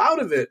people out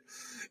of it.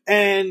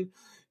 And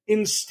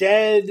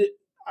instead,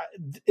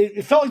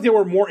 it felt like they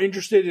were more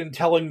interested in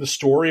telling the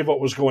story of what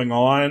was going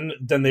on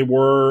than they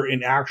were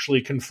in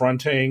actually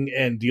confronting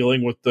and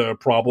dealing with the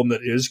problem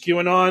that is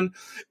QAnon.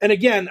 And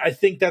again, I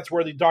think that's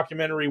where the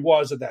documentary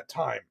was at that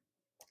time.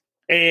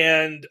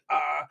 And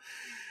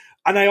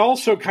I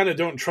also kind of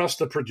don't trust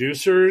the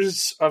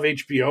producers of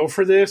HBO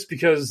for this,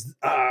 because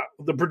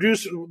the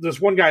producer,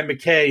 this one guy,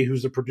 McKay,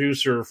 who's the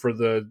producer for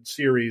the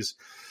series,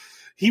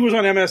 he was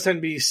on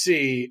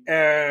MSNBC,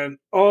 and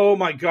oh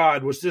my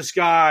God, was this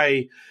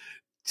guy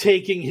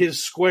taking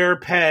his square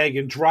peg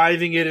and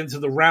driving it into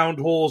the round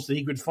holes that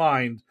he could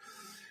find.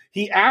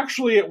 He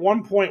actually, at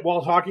one point,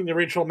 while talking to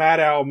Rachel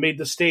Maddow, made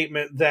the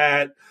statement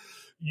that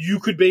you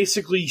could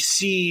basically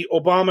see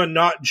Obama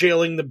not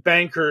jailing the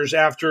bankers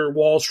after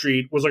Wall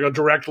Street was like a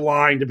direct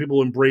line to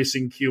people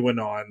embracing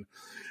QAnon.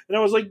 And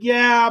I was like,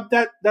 yeah,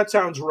 that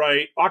sounds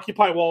right.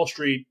 Occupy Wall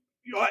Street.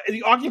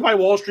 The Occupy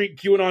Wall Street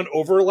QAnon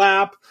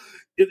overlap,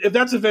 if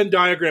that's a Venn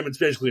diagram, it's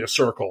basically a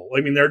circle.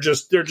 I mean, they're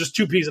just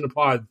two peas in a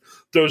pod,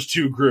 those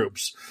two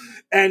groups.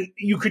 And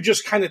you could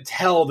just kind of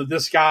tell that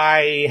this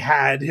guy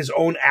had his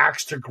own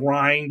axe to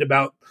grind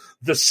about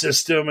the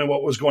system and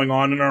what was going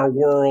on in our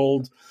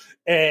world.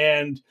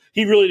 And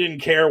he really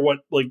didn't care what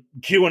like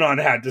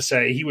QAnon had to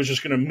say. He was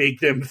just going to make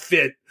them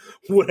fit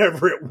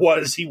whatever it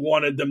was he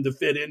wanted them to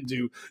fit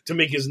into to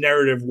make his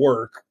narrative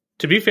work.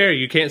 To be fair,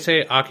 you can't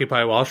say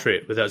Occupy Wall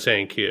Street without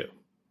saying Q.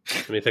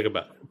 Let me think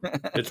about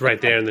it. It's right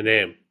there in the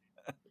name.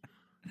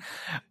 You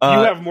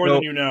have more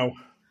than you know.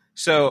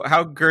 So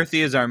how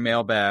girthy is our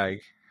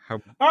mailbag?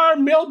 Our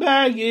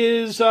mailbag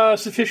is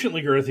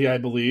sufficiently girthy, I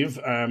believe.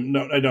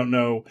 No, I don't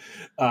know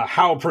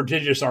how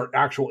prodigious our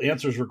actual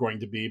answers were going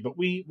to be, but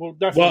we will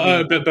definitely.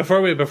 Well, but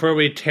before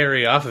we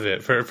tarry off of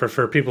it,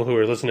 for people who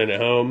are listening at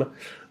home,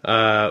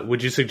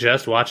 would you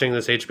suggest watching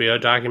this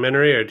HBO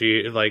documentary, or do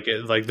you like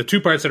the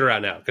two parts that are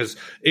out now? Because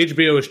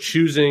HBO is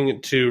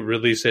choosing to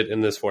release it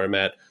in this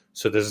format,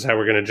 so this is how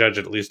we're going to judge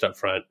it, at least up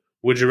front.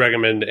 Would you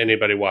recommend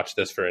anybody watch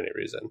this for any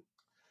reason?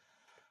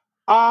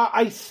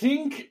 I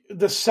think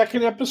the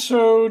second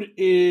episode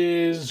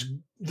is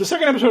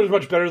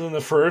much better than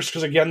the first,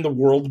 because again, the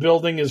world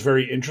building is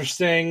very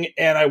interesting,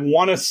 and I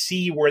want to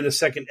see where the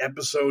second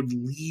episode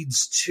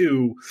leads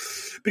to,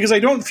 because I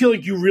don't feel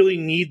like you really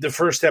need the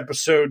first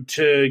episode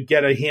to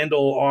get a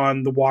handle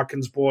on the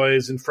Watkins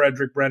boys and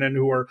Frederick Brennan,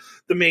 who are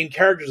the main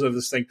characters of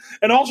this thing.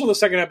 And also the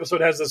second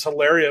episode has this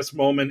hilarious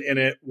moment in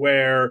it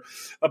where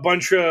a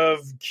bunch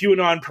of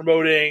QAnon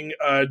promoting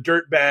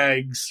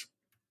dirtbags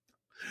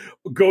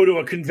go to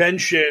a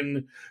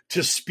convention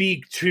to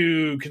speak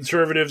to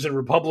conservatives and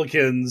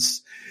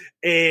Republicans,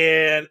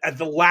 and at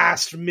the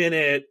last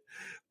minute,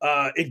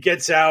 it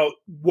gets out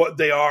what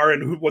they are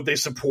and what they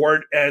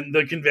support, and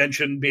the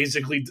convention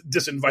basically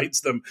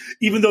disinvites them,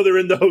 even though they're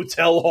in the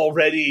hotel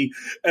already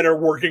and are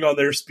working on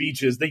their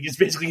speeches. They just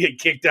basically get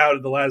kicked out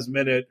at the last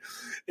minute.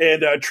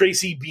 And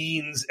Tracy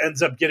Beans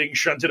ends up getting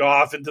shunted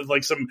off into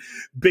like some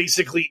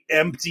basically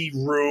empty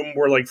room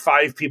where like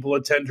 5 people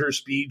attend her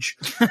speech,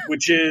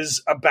 which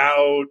is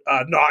about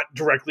not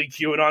directly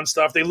QAnon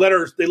stuff. They let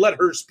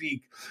her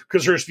speak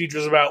because her speech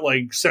was about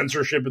like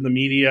censorship in the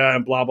media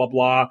and blah, blah,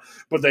 blah.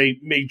 But they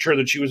made sure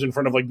that she was in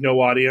front of like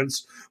no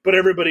audience. But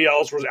everybody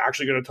else was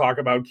actually going to talk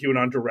about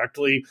QAnon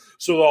directly.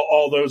 So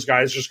all those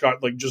guys just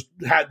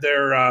had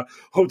their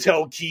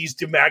hotel keys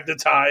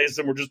demagnetized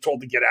and were just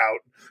told to get out.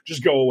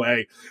 Just go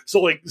away. So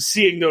like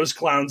seeing those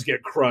clowns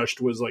get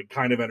crushed was like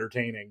kind of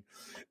entertaining.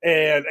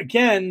 And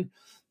again,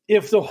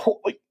 if the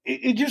whole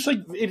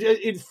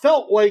it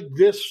felt like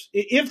this,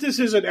 if this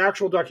is an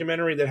actual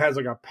documentary that has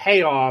like a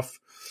payoff,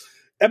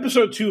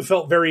 episode 2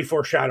 felt very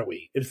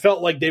foreshadowy. It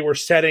felt like they were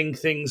setting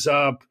things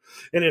up,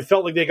 and it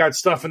felt like they got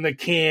stuff in the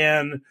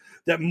can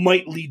that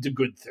might lead to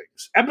good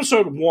things.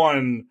 Episode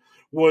 1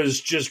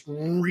 was just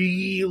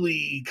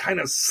really kind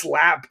of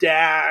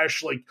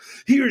slapdash, like,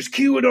 here's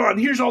QAnon,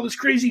 here's all this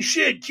crazy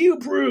shit, Q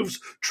proofs,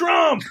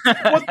 Trump,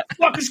 what the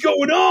fuck is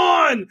going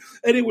on?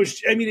 And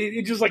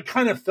it just like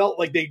kind of felt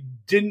like they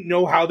didn't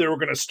know how they were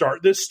going to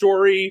start this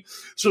story,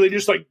 so they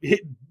just like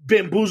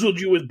bamboozled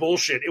you with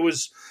bullshit. It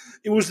was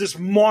it was this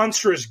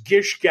monstrous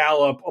gish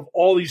gallop of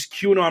all these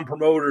QAnon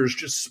promoters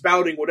just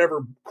spouting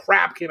whatever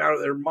crap came out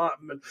of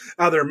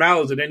their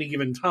mouths at any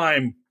given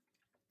time.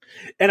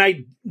 And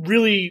I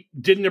really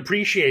didn't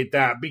appreciate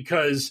that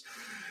because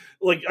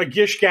like a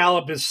gish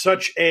gallop is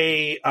such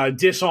a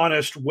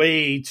dishonest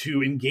way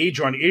to engage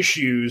on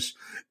issues,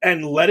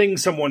 and letting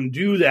someone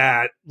do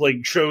that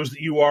like shows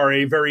that you are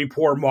a very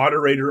poor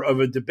moderator of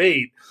a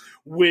debate,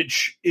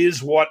 which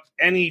is what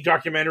any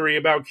documentary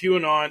about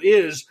QAnon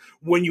is.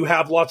 When you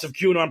have lots of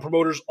QAnon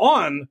promoters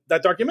on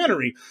that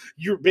documentary,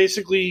 you're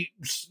basically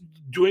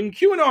doing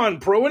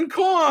QAnon pro and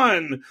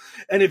con.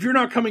 And if you're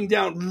not coming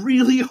down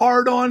really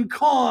hard on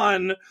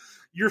con,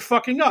 you're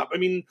fucking up. I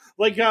mean,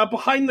 like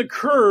Behind the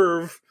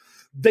Curve,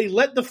 they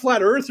let the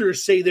flat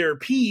earthers say their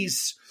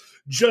piece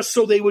just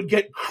so they would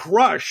get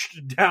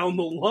crushed down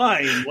the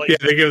line. Like, yeah,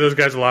 they give those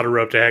guys a lot of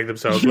rope to hang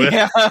themselves with.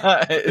 Yeah,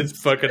 it's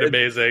fucking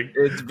amazing.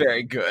 It's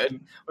very good.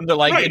 When they're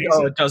like,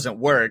 it doesn't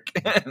work.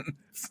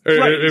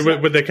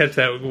 When they catch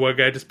that one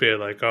guy just being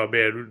like, oh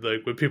man,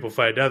 like when people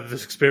find out that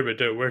this experiment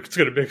didn't work, it's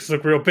going to make us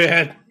look real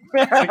bad.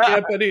 Like, yeah,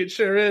 buddy, it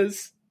sure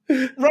is.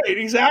 Right,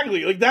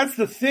 exactly. Like that's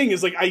the thing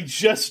is like I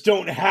just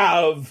don't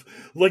have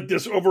like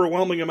this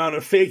overwhelming amount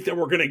of faith that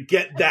we're going to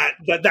get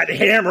that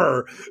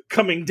hammer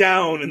coming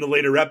down in the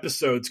later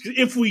episodes. 'Cause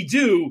if we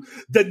do,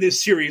 then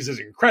this series is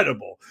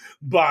incredible.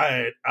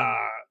 But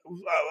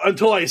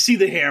until I see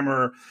the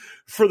hammer,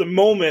 for the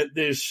moment,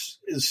 this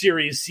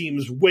series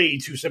seems way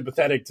too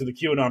sympathetic to the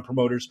QAnon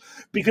promoters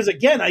because,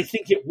 again, I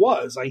think it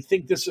was. I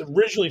think this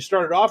originally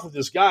started off with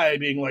this guy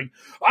being like,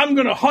 I'm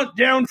going to hunt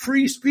down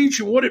free speech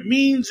and what it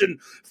means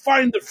and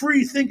find the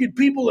free-thinking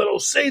people that'll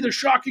say the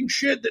shocking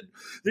shit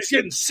that's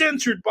getting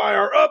censored by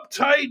our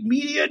uptight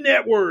media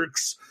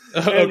networks.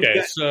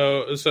 Okay,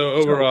 so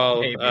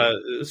overall, you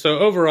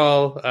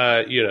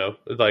know,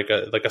 like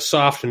a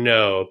soft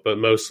no, but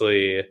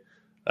mostly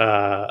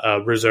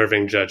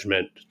reserving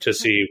judgment to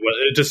see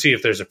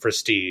if there's a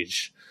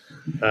prestige.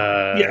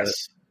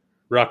 Yes,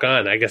 rock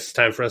on. I guess it's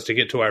time for us to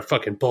get to our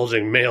fucking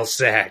bulging mail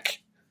sack.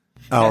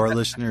 Our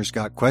listeners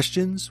got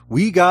questions,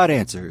 we got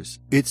answers.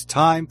 It's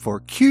time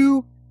for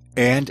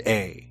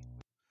Q&A.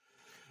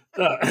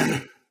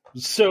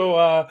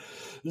 So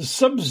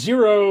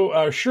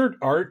Sub-Zero Shirt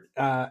Art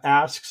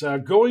asks,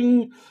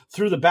 going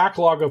through the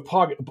backlog of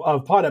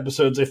pod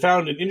episodes, I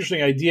found an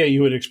interesting idea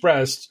you had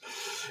expressed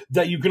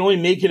that you can only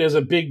make it as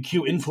a big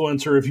Q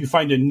influencer if you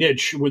find a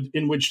niche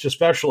in which to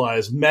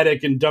specialize.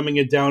 Medic and dumbing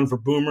it down for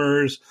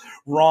boomers.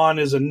 Ron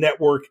is a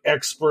network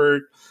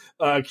expert.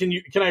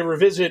 Can I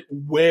revisit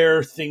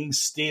where things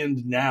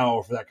stand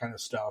now for that kind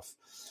of stuff?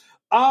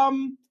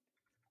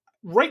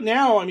 Right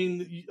now, I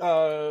mean,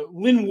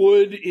 Lynn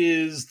Wood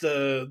is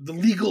the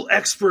legal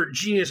expert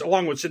genius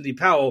along with Sidney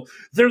Powell.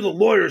 They're the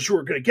lawyers who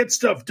are going to get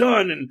stuff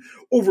done and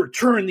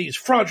overturn these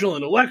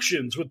fraudulent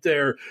elections with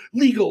their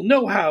legal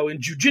know-how in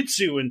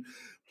jiu-jitsu. And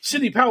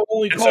Sidney Powell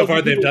only calls... So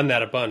far, they've done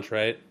that a bunch,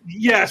 right?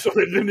 Yeah, so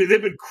they've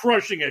been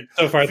crushing it.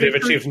 So far, they've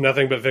achieved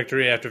nothing but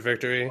victory after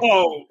victory.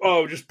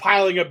 Oh, just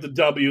piling up the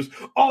W's.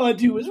 All I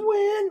do is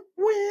win.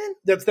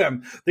 That's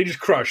them. They just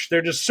crush.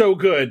 They're just so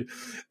good.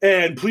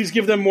 And please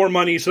give them more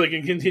money so they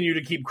can continue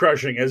to keep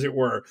crushing, as it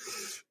were.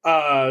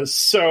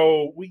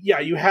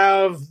 You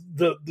have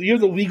the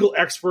legal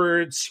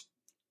experts.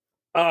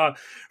 For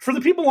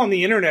the people on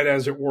the internet,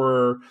 as it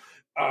were,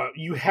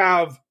 you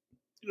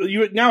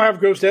now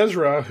have Ghost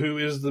Ezra, who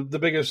is the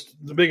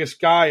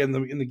biggest guy in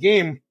the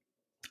game.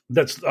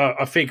 That's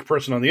a fake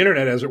person on the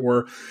internet, as it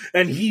were,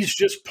 and he's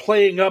just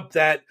playing up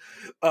that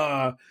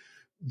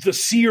the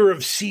seer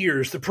of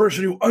seers, the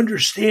person who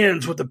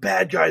understands what the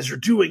bad guys are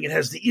doing and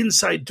has the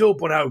inside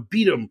dope on how to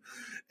beat them.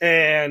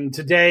 And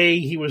today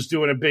he was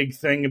doing a big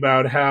thing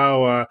about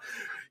how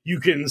you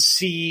can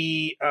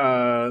see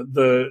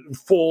the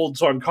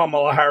folds on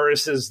Kamala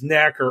Harris's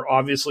neck are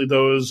obviously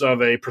those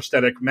of a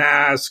prosthetic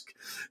mask,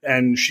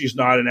 and she's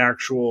not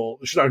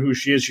who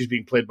she is. She's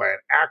being played by an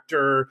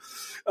actor.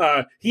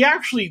 He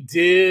actually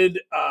did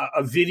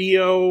a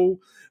video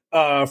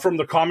from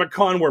the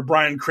Comic-Con where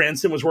Bryan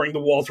Cranston was wearing the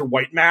Walter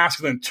White mask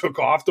and then took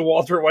off the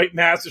Walter White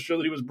mask to show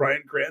that he was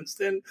Bryan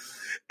Cranston.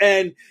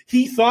 And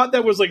he thought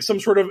that was like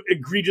some sort of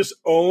egregious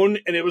own,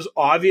 and it was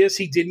obvious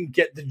he didn't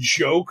get the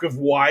joke of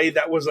why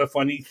that was a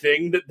funny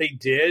thing that they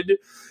did,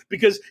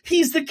 because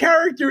he's the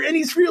character and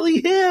he's really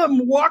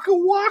him. Waka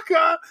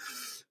waka.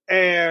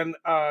 And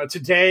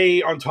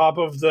today, on top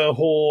of the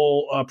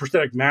whole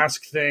prosthetic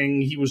mask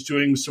thing, he was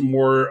doing some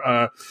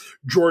more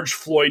George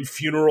Floyd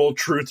funeral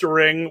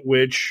truthering,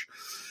 which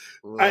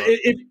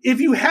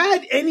if you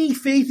had any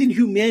faith in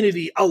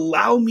humanity,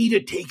 allow me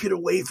to take it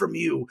away from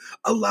you.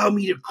 Allow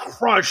me to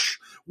crush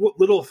what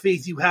little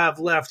faith you have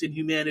left in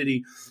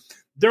humanity.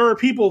 There are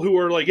people who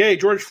are like, hey,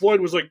 George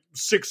Floyd was like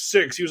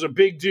 6'6". He was a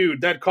big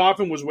dude. That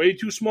coffin was way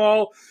too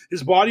small.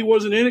 His body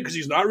wasn't in it because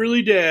he's not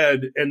really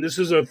dead. And this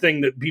is a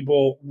thing that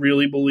people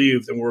really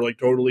believed and were like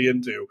totally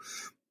into.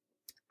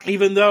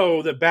 Even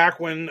though that back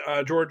when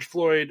George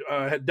Floyd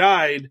had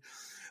died,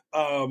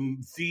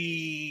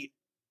 he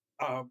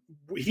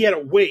had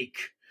a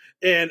wake.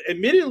 And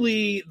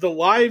admittedly, the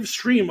live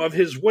stream of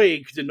his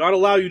wake did not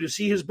allow you to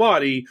see his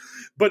body,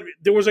 but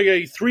there was like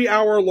a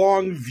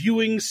 3-hour-long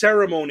viewing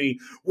ceremony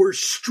where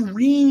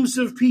streams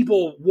of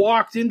people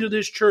walked into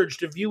this church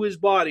to view his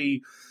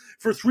body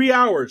for 3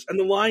 hours, and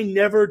the line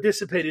never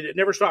dissipated. It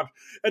never stopped.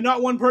 And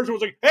not one person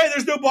was like, hey,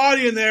 there's no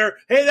body in there.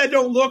 Hey, that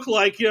don't look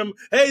like him.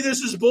 Hey,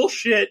 this is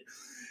bullshit.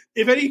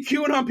 If any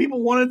QAnon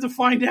people wanted to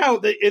find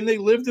out, and they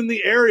lived in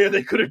the area,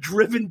 they could have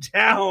driven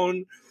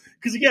down.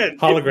 Because again,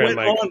 hologram,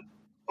 Mike.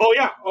 Oh,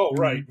 yeah. Oh,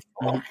 right.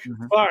 Fuck.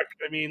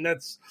 I mean,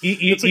 that's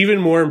even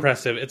more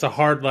impressive. It's a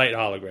hard light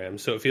hologram,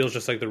 so it feels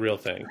just like the real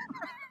thing.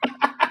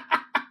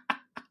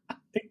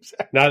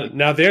 Exactly.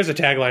 Now there's a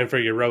tagline for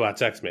your robot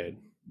sex maid.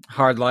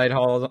 Hard light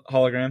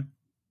hologram?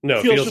 No,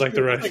 it feels like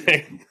the real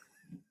thing.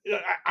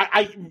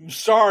 I'm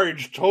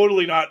Sarge,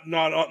 totally not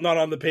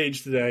on the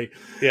page today.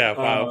 Yeah,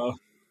 wow.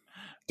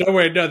 Don't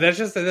worry, no, that's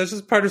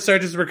just part of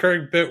Sarge's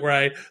recurring bit where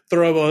I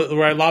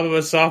lob him a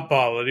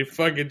softball and he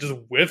fucking just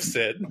whiffs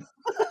it.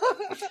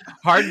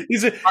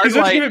 He's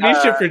just giving me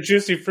shit for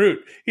juicy fruit.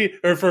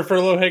 For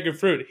low hanging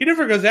fruit. He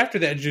never goes after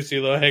that juicy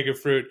low hanging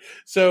fruit.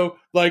 So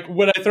like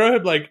when I throw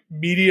him like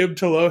medium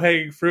to low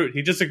hanging fruit,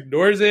 he just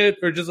ignores it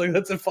or just like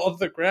lets it fall to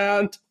the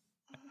ground.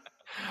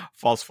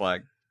 False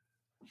flag.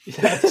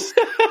 Yes.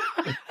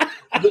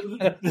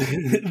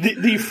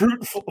 the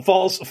fruit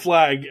false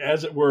flag,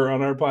 as it were,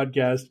 on our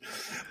podcast.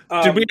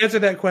 Did we answer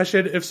that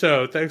question? If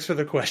so, thanks for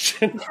the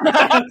question.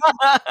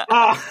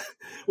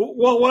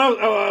 Well,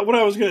 what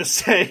I was going to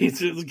say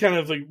to kind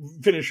of like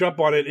finish up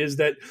on it is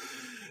that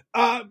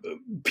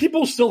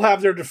people still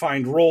have their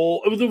defined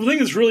role. The thing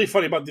that's really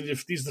funny about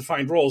these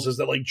defined roles is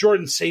that like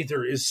Jordan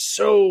Sather is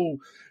so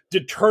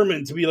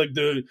determined to be like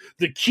the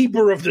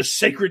keeper of the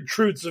sacred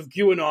truths of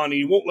QAnon.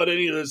 He won't let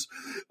any of this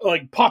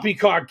like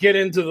poppycock get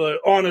into the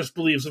honest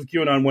beliefs of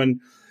QAnon when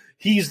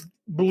he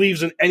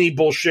believes in any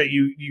bullshit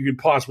you could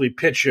possibly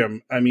pitch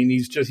him. I mean,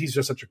 he's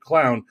just such a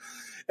clown.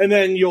 And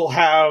then you'll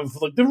have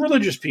like the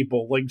religious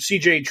people, like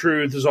CJ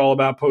Truth is all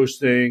about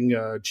posting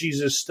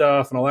Jesus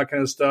stuff and all that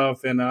kind of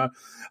stuff. And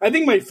I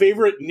think my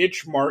favorite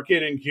niche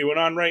market in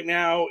QAnon right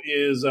now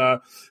is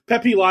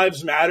Peppy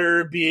Lives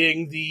Matter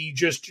being the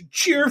just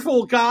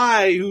cheerful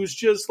guy who's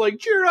just like,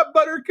 cheer up,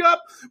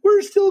 Buttercup,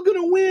 we're still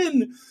going to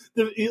win.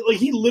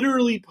 He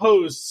literally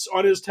posts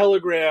on his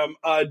Telegram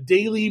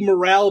daily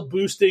morale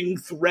boosting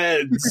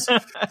threads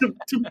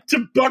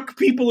to buck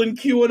people in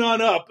QAnon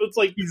up. It's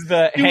like he's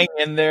the hang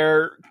in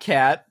there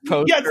cat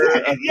poster.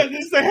 Yeah,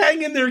 it's the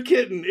hang in there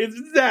kitten. It's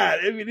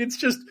that. I mean, it's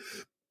just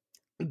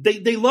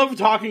they love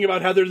talking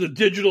about how they're the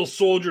digital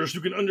soldiers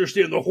who can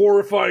understand the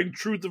horrifying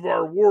truth of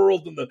our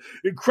world and the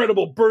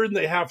incredible burden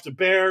they have to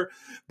bear.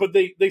 But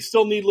they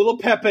still need little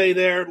Pepe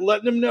there,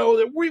 letting them know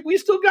that we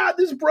still got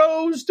this,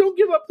 bros. Don't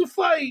give up the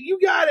fight. You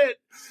got it.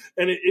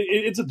 And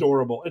it's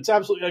adorable. It's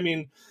absolutely, I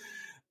mean,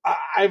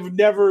 I've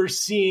never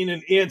seen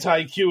an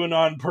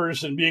anti-QAnon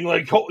person being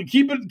like,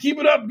 keep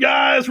it up,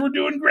 guys. We're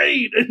doing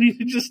great. And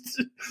he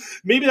just,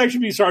 maybe that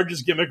should be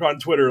Sarge's gimmick on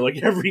Twitter. Like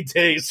every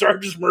day,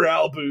 Sarge's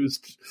morale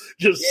boost.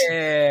 Just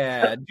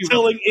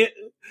telling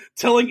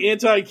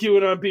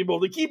anti-QAnon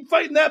people to keep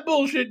fighting that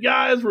bullshit,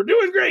 guys. We're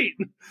doing great.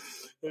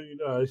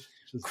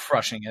 Just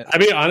crushing it. I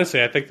mean,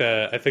 honestly, I think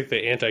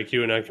the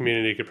anti-QAnon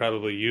community could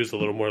probably use a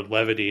little more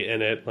levity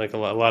in it. Like a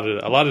lot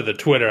of the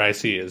Twitter I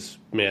see is,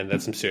 man,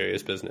 that's some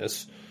serious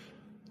business.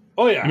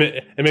 Oh yeah,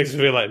 it makes me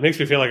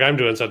feel like I'm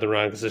doing something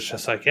wrong because it's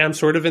just like, yeah, I'm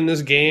sort of in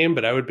this game,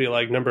 but I would be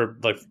like number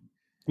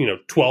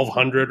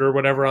 1200 or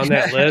whatever on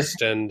that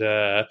list, and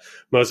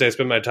mostly I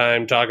spend my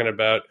time talking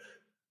about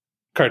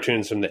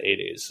cartoons from the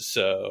 80s.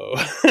 So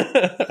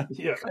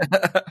yeah,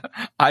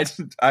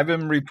 I've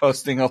been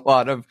reposting a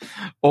lot of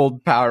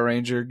old Power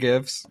Ranger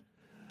GIFs.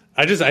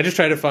 I just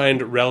try to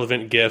find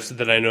relevant GIFs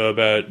that I know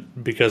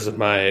about because of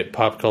my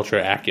pop culture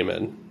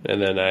acumen, and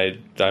then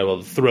I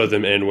will throw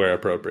them in where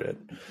appropriate.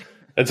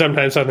 And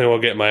sometimes something will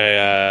get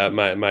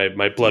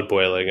my blood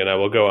boiling, and I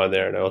will go on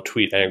there and I will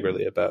tweet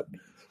angrily about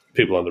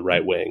people on the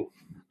right wing.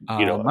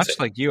 Much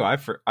like you, I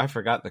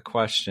forgot the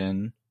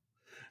question.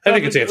 I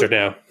think it's answered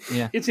now.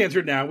 Yeah, it's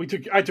answered now.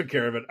 I took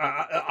care of it.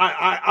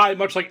 I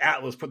much like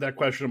Atlas put that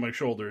question on my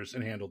shoulders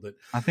and handled it.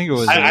 I think it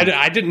was.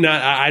 I did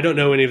not. I don't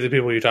know any of the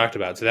people you talked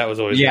about, so that was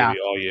always going to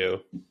be all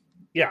you.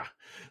 Yeah.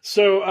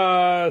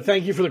 So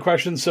thank you for the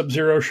question,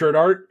 Sub-Zero Shirt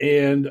Art.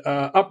 And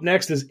up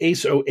next is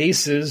Ace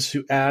Oasis,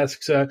 who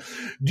asks,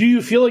 do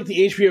you feel like the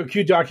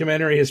HBOQ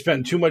documentary has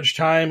spent too much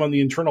time on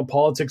the internal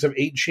politics of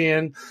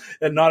 8chan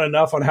and not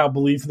enough on how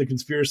belief in the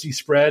conspiracy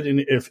spread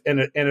and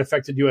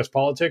affected U.S.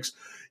 politics?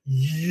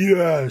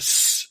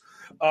 Yes.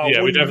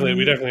 We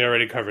definitely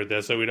already covered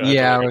this, so we don't.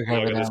 Yeah, have to we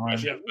covered that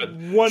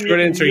one. Short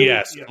answer,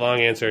 yes. Yeah. Long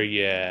answer,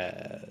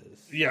 yes.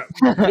 Yeah,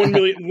 1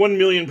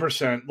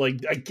 million%.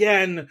 Like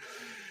again,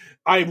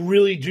 I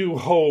really do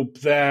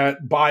hope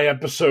that by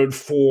episode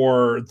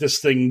 4, this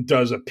thing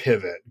does a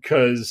pivot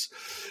because,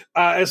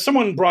 as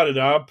someone brought it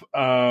up,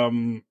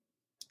 like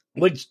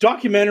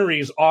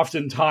documentaries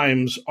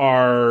oftentimes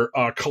are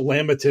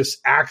calamitous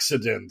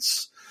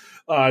accidents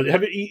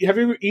Have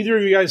either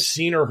of you guys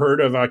seen or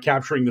heard of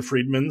Capturing the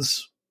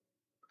Freedmans?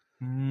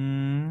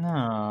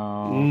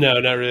 No,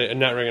 not really.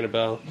 Not ringing a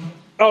bell.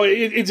 Oh,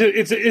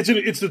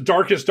 it's the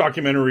darkest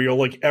documentary you'll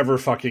like ever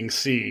fucking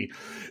see.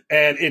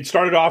 And it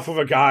started off with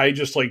a guy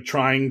just like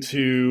trying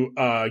to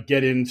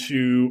get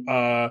into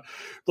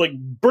like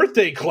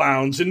birthday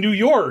clowns in New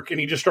York, and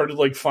he just started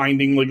like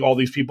finding like all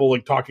these people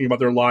like talking about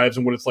their lives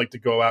and what it's like to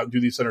go out and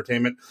do this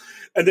entertainment.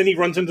 And then he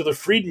runs into the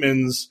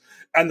Freedmans,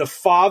 and the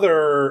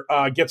father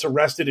gets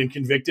arrested and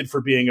convicted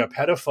for being a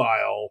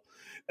pedophile.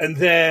 And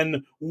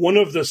then one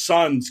of the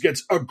sons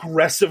gets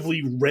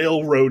aggressively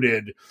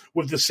railroaded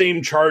with the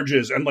same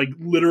charges. And like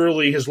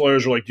literally his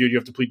lawyers are like, dude, you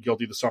have to plead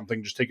guilty to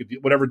something. Just take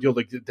it. Whatever deal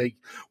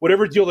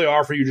they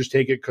offer you, just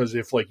take it. Cause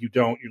if like you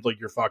don't,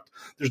 you're fucked.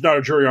 There's not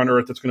a jury on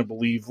earth that's going to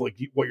believe like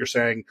what you're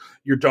saying.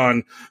 You're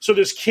done. So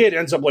this kid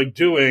ends up like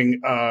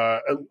doing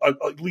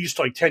at least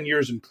like 10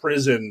 years in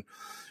prison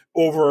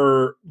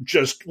over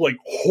just like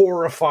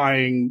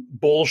horrifying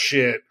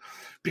bullshit.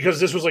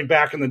 Because this was like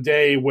back in the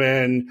day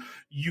when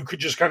you could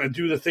just kind of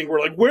do the thing where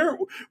like,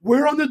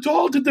 where on the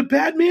doll did the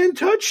bad man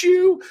touch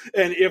you?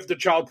 And if the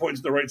child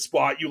points in the right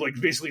spot, you like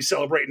basically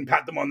celebrate and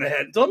pat them on the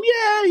head and tell them,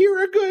 yeah,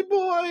 you're a good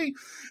boy.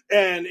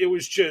 And it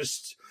was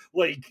just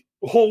like,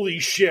 holy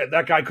shit,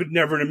 that guy could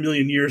never in a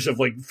million years have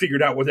like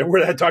figured out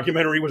where that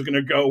documentary was going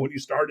to go when he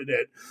started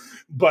it.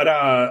 But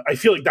I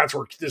feel like that's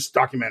where this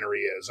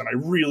documentary is. And I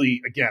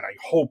really, again, I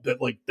hope that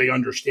like they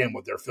understand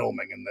what they're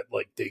filming and that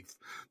like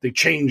they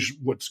change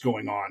what's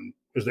going on.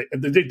 Because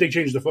they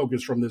change the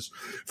focus from this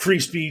free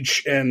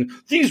speech and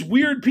these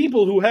weird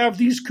people who have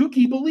these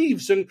kooky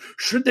beliefs and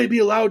should they be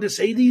allowed to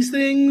say these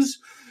things,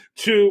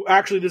 to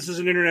actually this is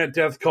an internet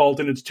death cult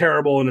and it's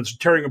terrible and it's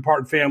tearing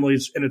apart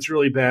families and it's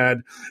really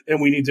bad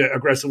and we need to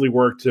aggressively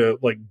work to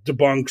like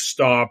debunk,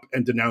 stop,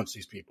 and denounce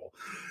these people.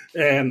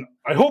 And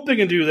I hope they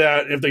can do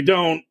that. If they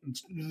don't,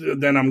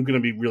 then I'm going to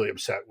be really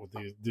upset with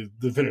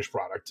the finished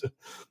product.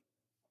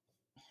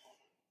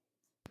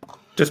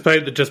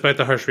 Despite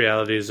the harsh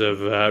realities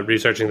of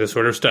researching this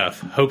sort of stuff,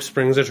 hope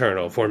springs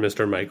eternal for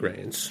Mr. Mike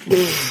Raines.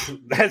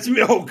 That's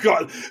me. Oh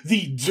God,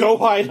 the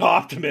doe-eyed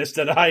optimist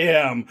that I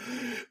am.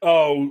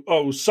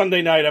 Oh,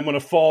 Sunday night I'm going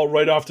to fall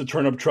right off the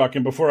turnip truck,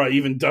 and before I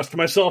even dust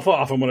myself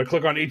off, I'm going to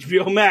click on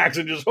HBO Max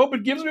and just hope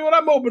it gives me what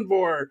I'm hoping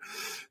for.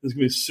 It's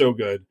going to be so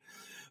good.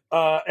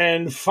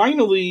 And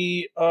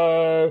finally,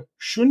 Shunka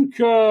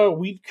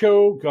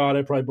Wheatco, God,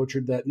 I probably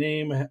butchered that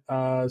name,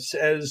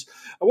 says,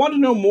 I want to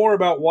know more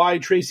about why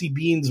Tracy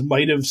Beans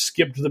might have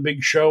skipped the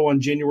big show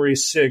on January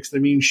 6th. I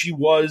mean, she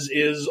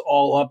is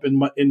all up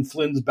in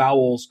Flynn's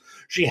bowels.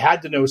 She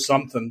had to know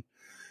something.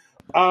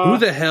 Who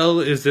the hell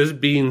is this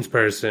Beans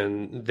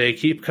person? They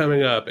keep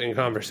coming up in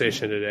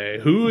conversation today.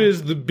 Who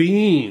is the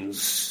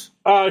Beans?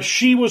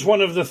 She was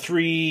one of the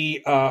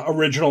three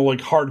original like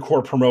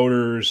hardcore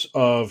promoters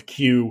of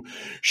Q.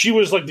 She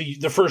was like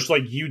the first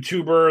like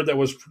YouTuber that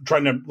was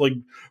trying to like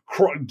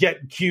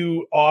get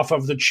Q off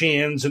of the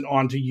chans and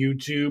onto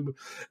YouTube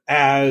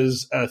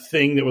as a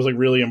thing that was like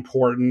really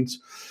important.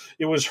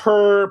 It was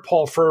her,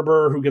 Paul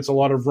Ferber, who gets a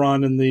lot of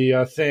run in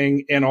the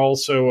thing, and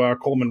also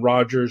Coleman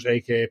Rogers,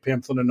 aka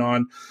Pamphlet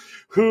Anon,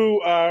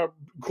 who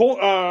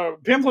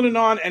Pamphlet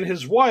Anon and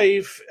his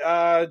wife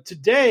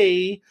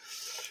today.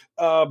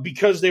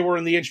 Because they were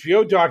in the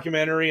HBO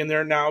documentary and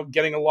they're now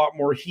getting a lot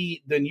more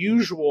heat than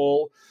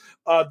usual,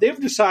 they've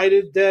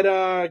decided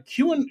that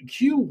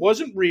Q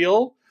wasn't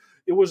real.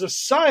 It was a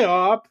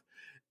psyop.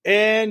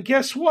 And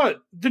guess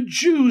what? The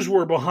Jews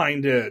were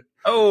behind it.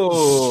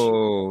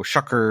 Oh,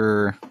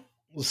 shocker.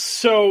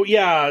 So,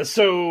 yeah.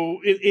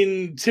 So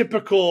in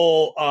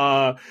typical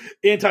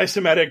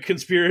anti-Semitic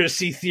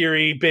conspiracy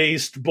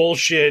theory-based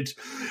bullshit,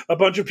 a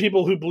bunch of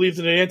people who believed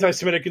in an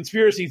anti-Semitic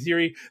conspiracy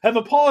theory have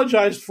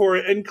apologized for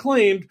it and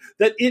claimed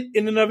that it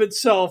in and of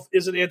itself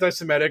is an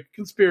anti-Semitic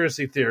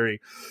conspiracy theory.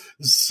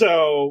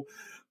 So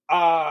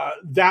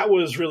that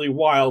was really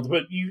wild.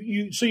 But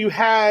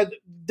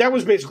that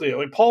was basically it.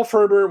 Like Paul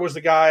Ferber was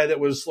the guy that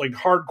was like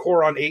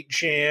hardcore on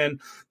 8chan.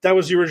 That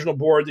was the original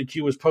board that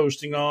Q was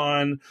posting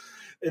on.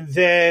 And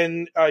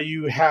then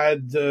you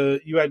had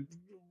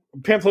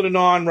Pamphlet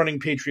Anon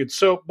running Patriot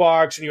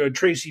Soapbox, and you had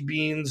Tracy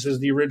Beans as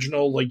the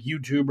original like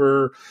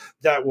YouTuber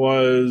that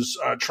was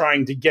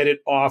trying to get it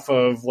off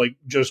of like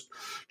just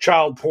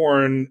child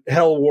porn,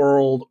 hell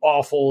world,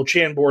 awful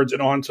chan boards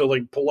and onto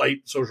like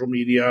polite social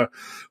media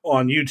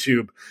on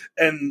YouTube.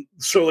 And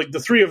so like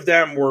the three of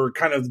them were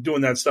kind of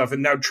doing that stuff.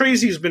 And now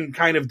Tracy's been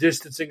kind of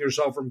distancing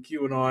herself from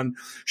QAnon.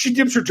 She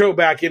dips her toe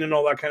back in and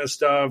all that kind of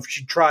stuff.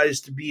 She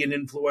tries to be an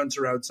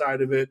influencer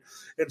outside of it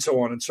and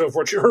so on and so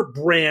forth. Her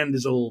brand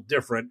is a little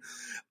different.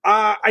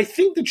 I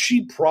think that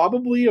she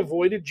probably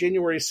avoided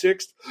January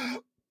 6th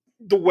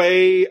the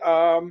way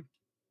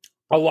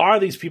a lot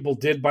of these people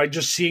did by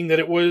just seeing that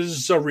it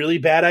was a really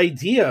bad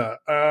idea.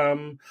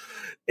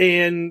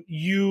 And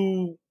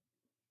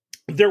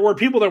there were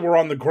people that were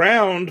on the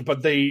ground,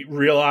 but they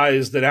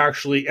realized that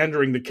actually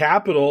entering the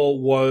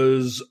Capitol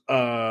was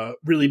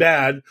really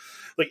bad.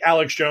 like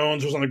Alex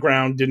Jones was on the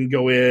ground, didn't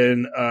go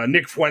in.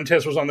 Nick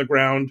Fuentes was on the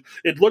ground.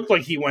 It looked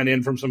like he went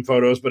in from some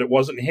photos, but it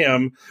wasn't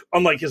him.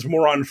 Unlike his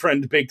moron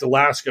friend Baked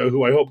Alaska,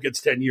 who I hope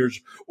gets 10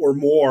 years or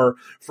more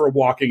for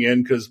walking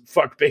in, because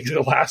fuck Baked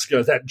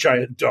Alaska, that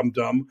giant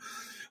dum-dum.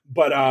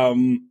 But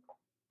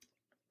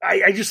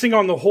I just think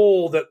on the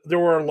whole that there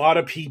were a lot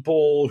of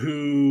people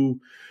who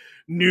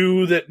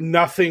knew that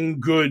nothing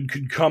good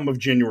could come of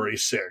January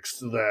 6th,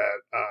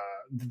 that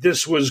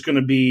this was going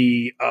to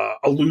be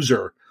a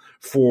loser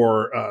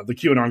for the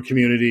QAnon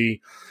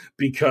community,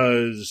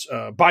 because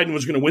Biden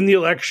was going to win the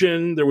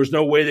election. There was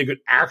no way they could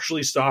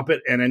actually stop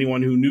it, and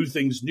anyone who knew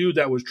things knew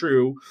that was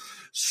true.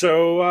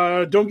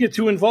 So don't get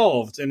too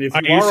involved. And if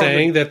you are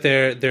saying that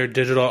their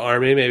digital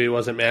army maybe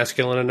wasn't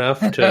masculine enough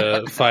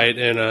to fight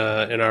in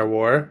our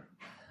war?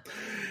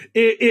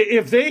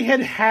 If they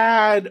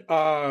had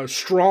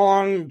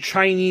strong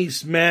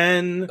Chinese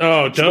men...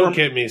 Oh, don't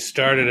get me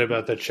started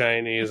about the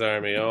Chinese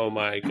army. Oh,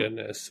 my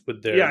goodness.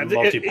 With their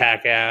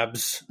multi-pack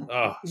abs.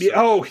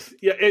 Oh,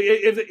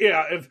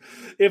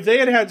 If they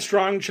had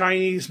strong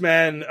Chinese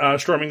men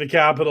storming the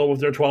Capitol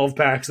with their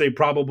 12-packs, they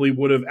probably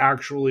would have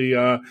actually...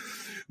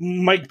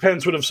 Mike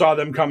Pence would have saw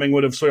them coming,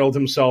 would have soiled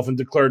himself, and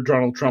declared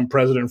Donald Trump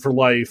president for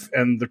life,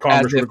 and the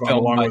Congress would have gone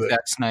along with it.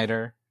 Zack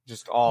Snyder.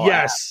 Just all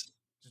abs.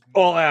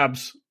 All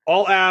abs.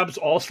 All abs,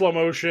 all slow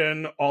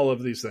motion, all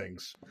of these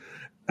things.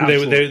 They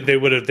would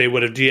have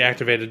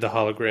deactivated the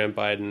hologram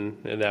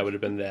Biden, and that would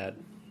have been that.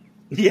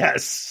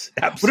 Yes,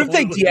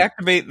 absolutely. What if they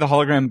deactivate the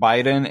hologram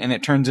Biden and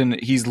it turns into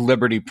he's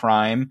Liberty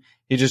Prime?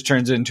 He just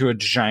turns into a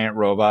giant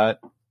robot.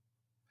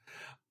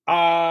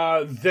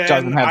 Then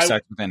doesn't have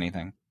sex with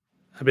anything.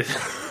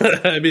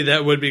 I mean,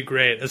 that would be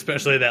great,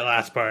 especially that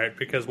last part,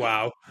 because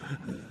wow.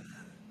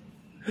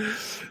 I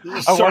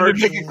want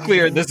to make it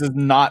clear, this is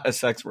not a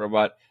sex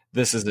robot.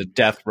 This is a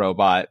death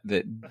robot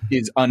that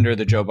is under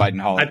the Joe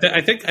Biden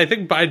hologram. I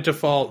think by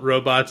default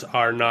robots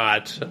are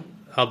not,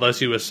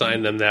 unless you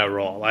assign them that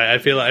role. I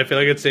feel like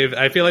it's safe.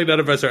 I feel like none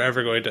of us are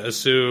ever going to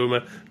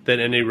assume that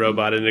any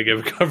robot in a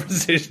given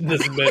conversation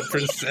is meant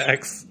for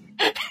sex.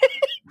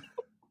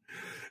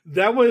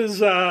 That was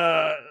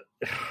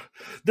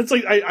that's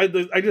like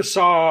I just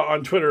saw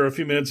on Twitter a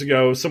few minutes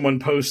ago, someone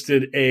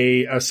posted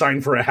a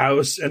sign for a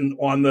house, and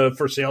on the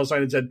for sale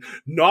sign it said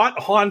 "not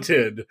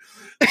haunted."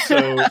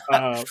 So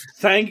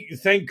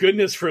thank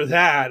goodness for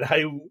that.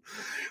 I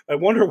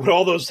wonder what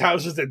all those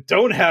houses that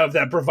don't have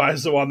that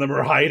proviso on them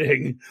are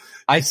hiding.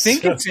 I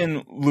think it's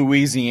in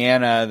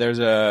Louisiana. There's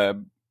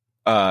a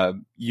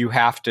you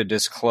have to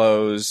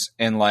disclose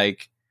in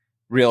like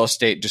real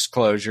estate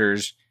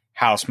disclosures.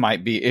 House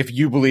might be, if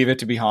you believe it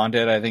to be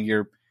haunted, I think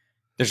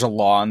there's a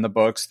law in the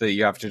books that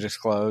you have to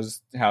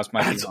disclose the house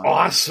might be haunted. That's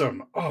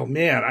awesome. Oh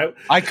man.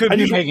 I could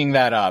be making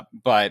that up,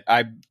 but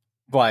I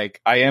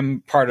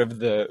am part of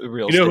the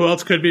real estate. You know who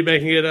else could be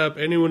making it up?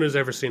 Anyone who's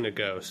ever seen a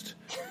ghost.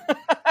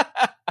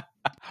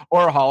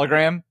 Or a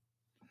hologram.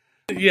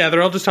 Yeah,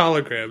 they're all just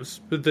holograms.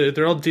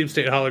 They're all deep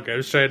state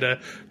holograms trying to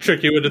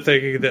trick you into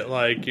thinking that,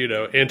 like, you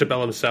know,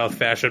 antebellum South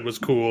fashion was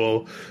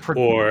cool,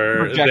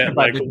 or that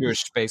like the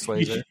Jewish space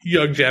laser.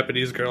 Young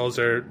Japanese girls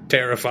are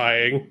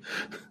terrifying.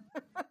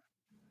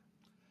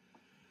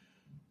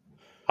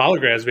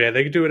 Holograms, man,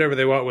 they can do whatever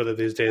they want with it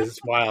these days. It's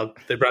wild.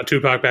 They brought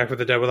Tupac back from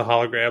the dead with a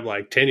hologram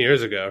like 10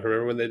 years ago.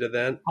 Remember when they did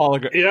that?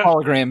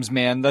 Holograms,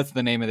 man. That's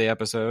the name of the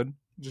episode.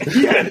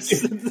 Yes,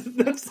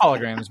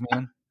 holograms,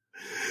 man.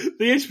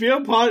 The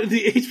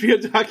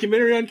HBO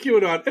documentary on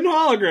QAnon and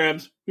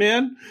holograms,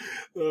 man.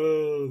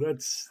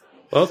 That's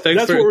well.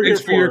 Thanks for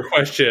your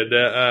question.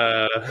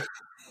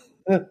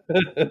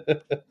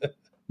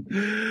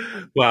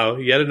 Wow,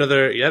 yet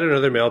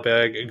another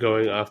mailbag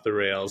going off the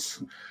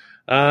rails.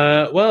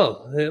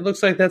 Well, it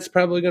looks like that's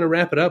probably going to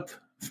wrap it up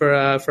for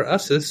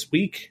us this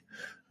week.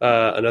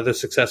 Another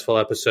successful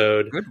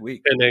episode. Good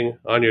week. Depending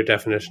on your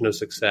definition of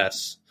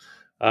success.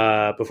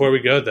 Before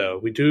we go, though,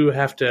 we do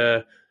have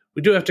to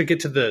get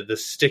to the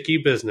sticky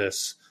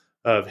business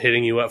of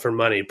hitting you up for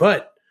money.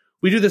 But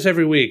we do this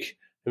every week,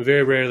 and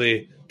very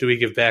rarely do we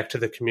give back to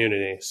the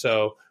community.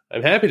 So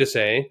I'm happy to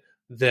say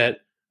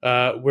that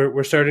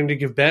we're starting to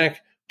give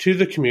back to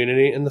the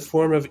community in the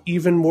form of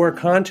even more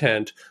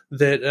content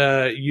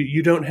that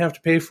you don't have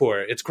to pay for.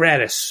 It's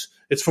gratis.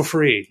 It's for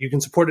free. You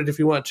can support it if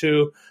you want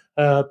to,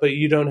 but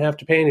you don't have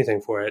to pay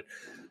anything for it.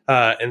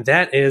 And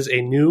that is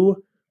a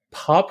new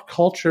pop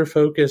culture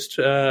focused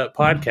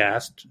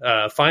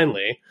podcast,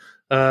 finally,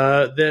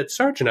 that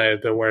Sarge and I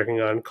have been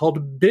working on,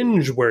 called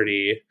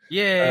Binge-worthy.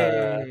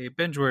 Yay,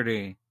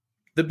 Binge-worthy.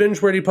 The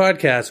Binge-worthy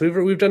podcast.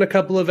 We've done a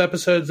couple of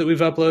episodes that we've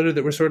uploaded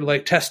that were sort of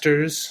like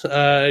testers. We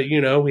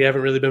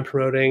haven't really been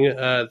promoting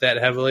that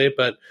heavily,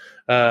 but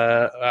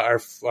our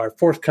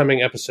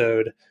forthcoming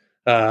episode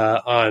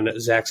on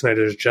Zack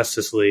Snyder's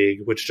Justice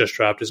League, which just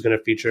dropped, is going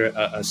to feature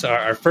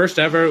our first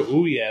ever.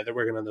 Ooh, yeah, they're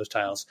working on those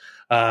tiles.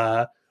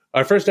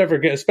 Our first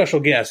ever special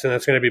guest, and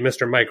that's going to be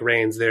Mr. Mike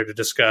Rains, there to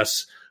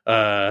discuss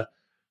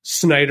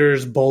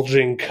Snyder's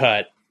bulging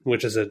cut,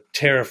 which is a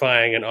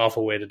terrifying and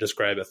awful way to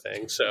describe a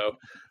thing. So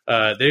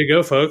there you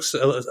go, folks.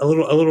 A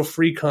little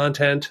free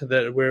content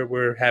that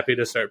we're happy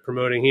to start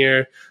promoting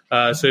here.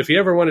 So if you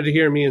ever wanted to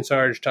hear me and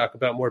Sarge talk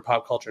about more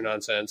pop culture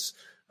nonsense,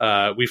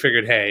 we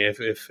figured, hey,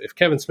 if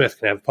Kevin Smith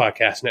can have a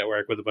podcast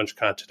network with a bunch of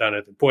content on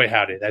it, then boy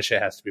howdy, that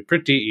shit has to be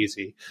pretty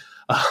easy.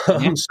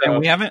 And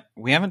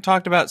we haven't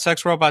talked about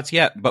sex robots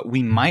yet, but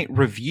we might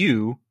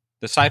review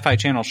the Sci-Fi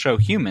Channel show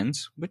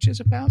Humans, which is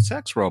about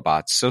sex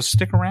robots. So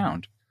stick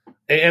around.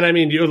 And I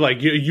mean,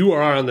 you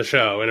are on the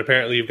show, and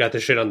apparently you've got the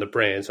shit on the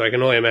brain. So I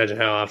can only imagine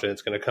how often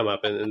it's going to come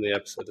up in the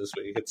episode this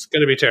week. It's going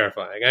to be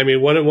terrifying. I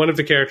mean, one of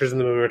the characters in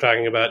the movie we're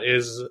talking about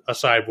is a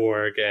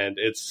cyborg, and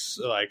it's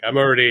like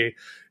it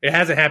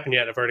hasn't happened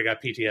yet. I've already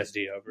got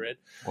PTSD over it.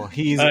 Well,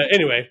 he's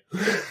ugly.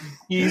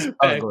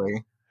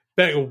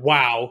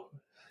 Wow,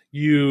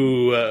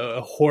 you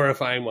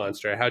horrifying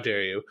monster! How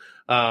dare you?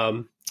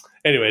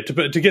 Anyway,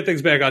 to get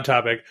things back on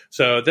topic,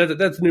 so that's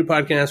the new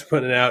podcast. We're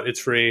putting it out. It's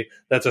free.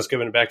 That's us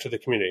giving it back to the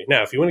community.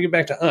 Now, if you want to get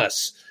back to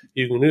us,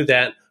 you can do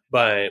that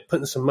by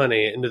putting some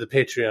money into the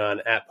Patreon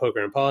at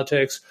Poker and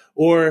Politics.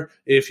 Or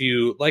if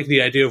you like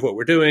the idea of what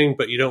we're doing,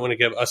 but you don't want to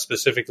give us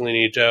specifically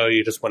any Joe,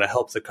 you just want to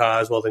help the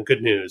cause, well, then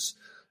good news.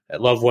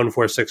 At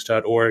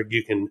love146.org,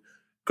 you can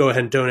go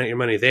ahead and donate your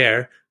money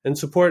there and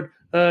support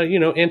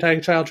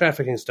anti-child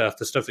trafficking stuff,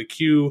 the stuff that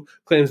Q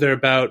claims they're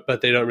about,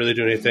 but they don't really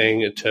do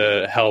anything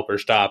to help or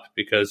stop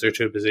because they're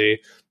too busy,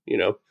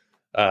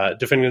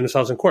 defending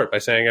themselves in court by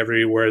saying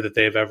every word that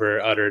they've ever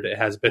uttered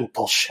has been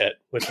bullshit,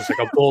 which is like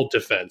a bold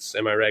defense.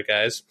 Am I right,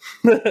 guys?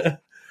 Yeah.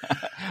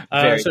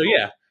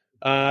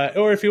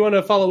 Or if you want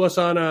to follow us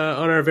on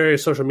our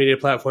various social media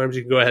platforms,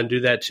 you can go ahead and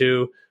do that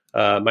too.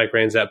 Mike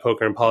Rain's at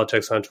Poker and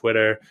Politics on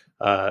Twitter.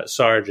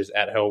 Sarge is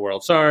at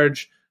Hellworld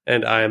Sarge.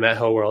 And I am at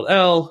Hellworld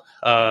L.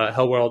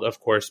 Hellworld,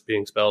 of course,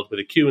 being spelled with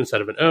a Q instead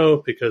of an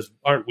O, because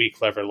aren't we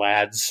clever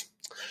lads?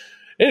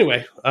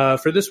 Anyway,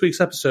 for this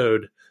week's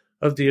episode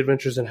of the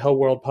Adventures in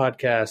Hellworld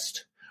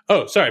podcast.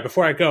 Oh, sorry,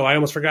 before I go, I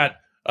almost forgot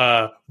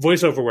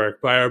voiceover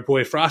work by our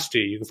boy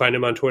Frosty. You can find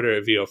him on Twitter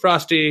at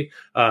VOFrosty.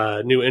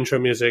 New intro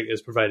music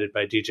is provided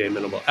by DJ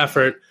Minimal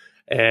Effort.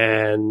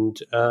 And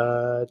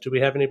do we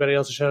have anybody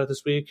else to shout out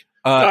this week?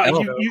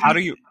 How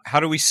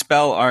do we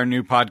spell our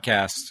new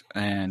podcast?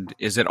 And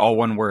is it all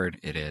one word?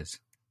 It is.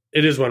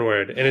 It is one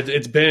word, and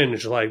it's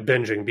binge, like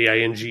binging,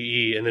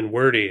 BINGE, and then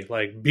wordy,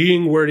 like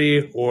being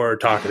wordy or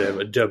talkative,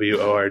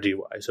 WORDY.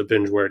 So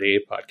binge wordy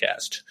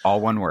podcast,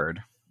 all one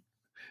word.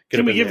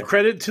 Can we give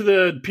credit to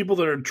the people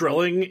that are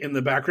drilling in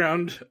the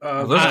background?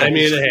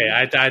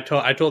 I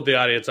told the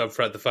audience up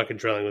front the fucking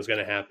drilling was going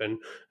to happen,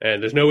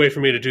 and there's no way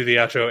for me to do the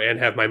outro and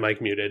have my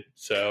mic muted.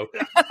 So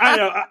I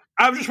know.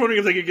 I'm just wondering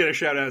if they could get a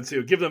shout out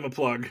too. Give them a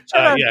plug.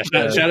 Shout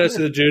out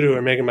to the dude who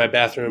are making my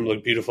bathroom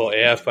look beautiful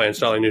AF by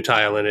installing new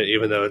tile in it,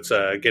 even though it's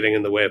getting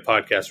in the way of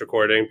podcast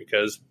recording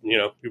because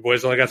your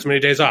boys only got so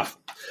many days off.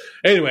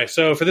 Anyway,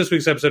 so for this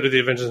week's episode of the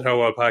Adventures in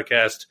Hellworld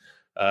podcast,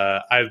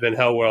 I've been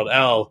Hellworld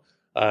L.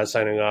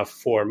 Signing off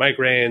for Mike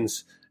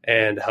Rains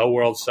and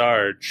Hellworld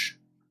Sarge.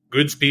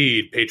 Good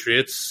speed,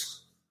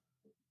 Patriots.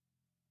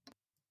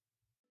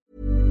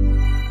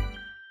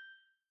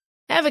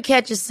 Ever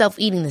catch yourself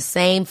eating the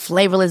same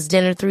flavorless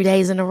dinner 3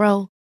 days in a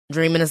row?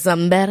 Dreaming of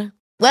something better?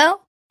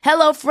 Well,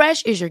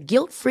 HelloFresh is your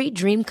guilt-free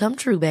dream come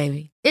true,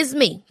 baby. It's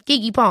me,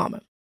 Keke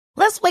Palmer.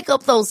 Let's wake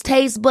up those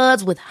taste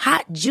buds with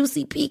hot,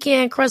 juicy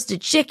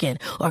pecan-crusted chicken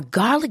or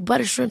garlic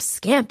butter shrimp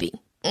scampi.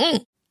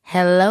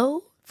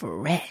 Hello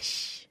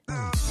Fresh.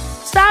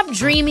 Stop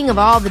dreaming of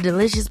all the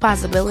delicious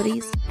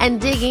possibilities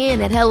and dig in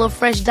at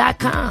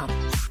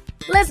HelloFresh.com.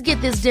 Let's get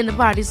this dinner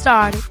party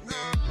started.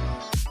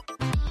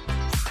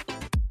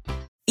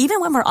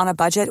 Even when we're on a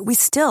budget, we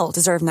still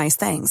deserve nice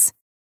things.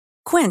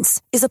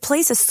 Quince is a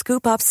place to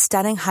scoop up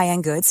stunning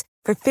high-end goods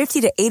for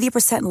 50 to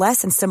 80%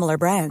 less than similar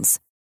brands.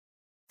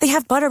 They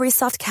have buttery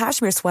soft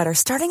cashmere sweaters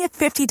starting at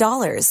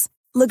 $50,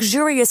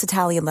 luxurious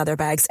Italian leather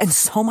bags, and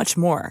so much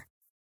more.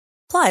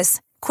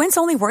 Plus, Quince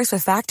only works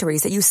with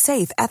factories that use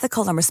safe,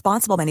 ethical, and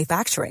responsible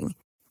manufacturing.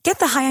 Get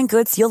the high-end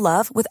goods you'll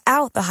love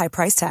without the high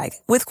price tag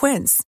with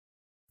Quince.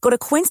 Go to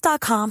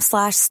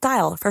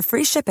quince.com/style for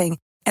free shipping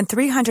and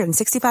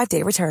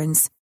 365-day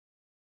returns.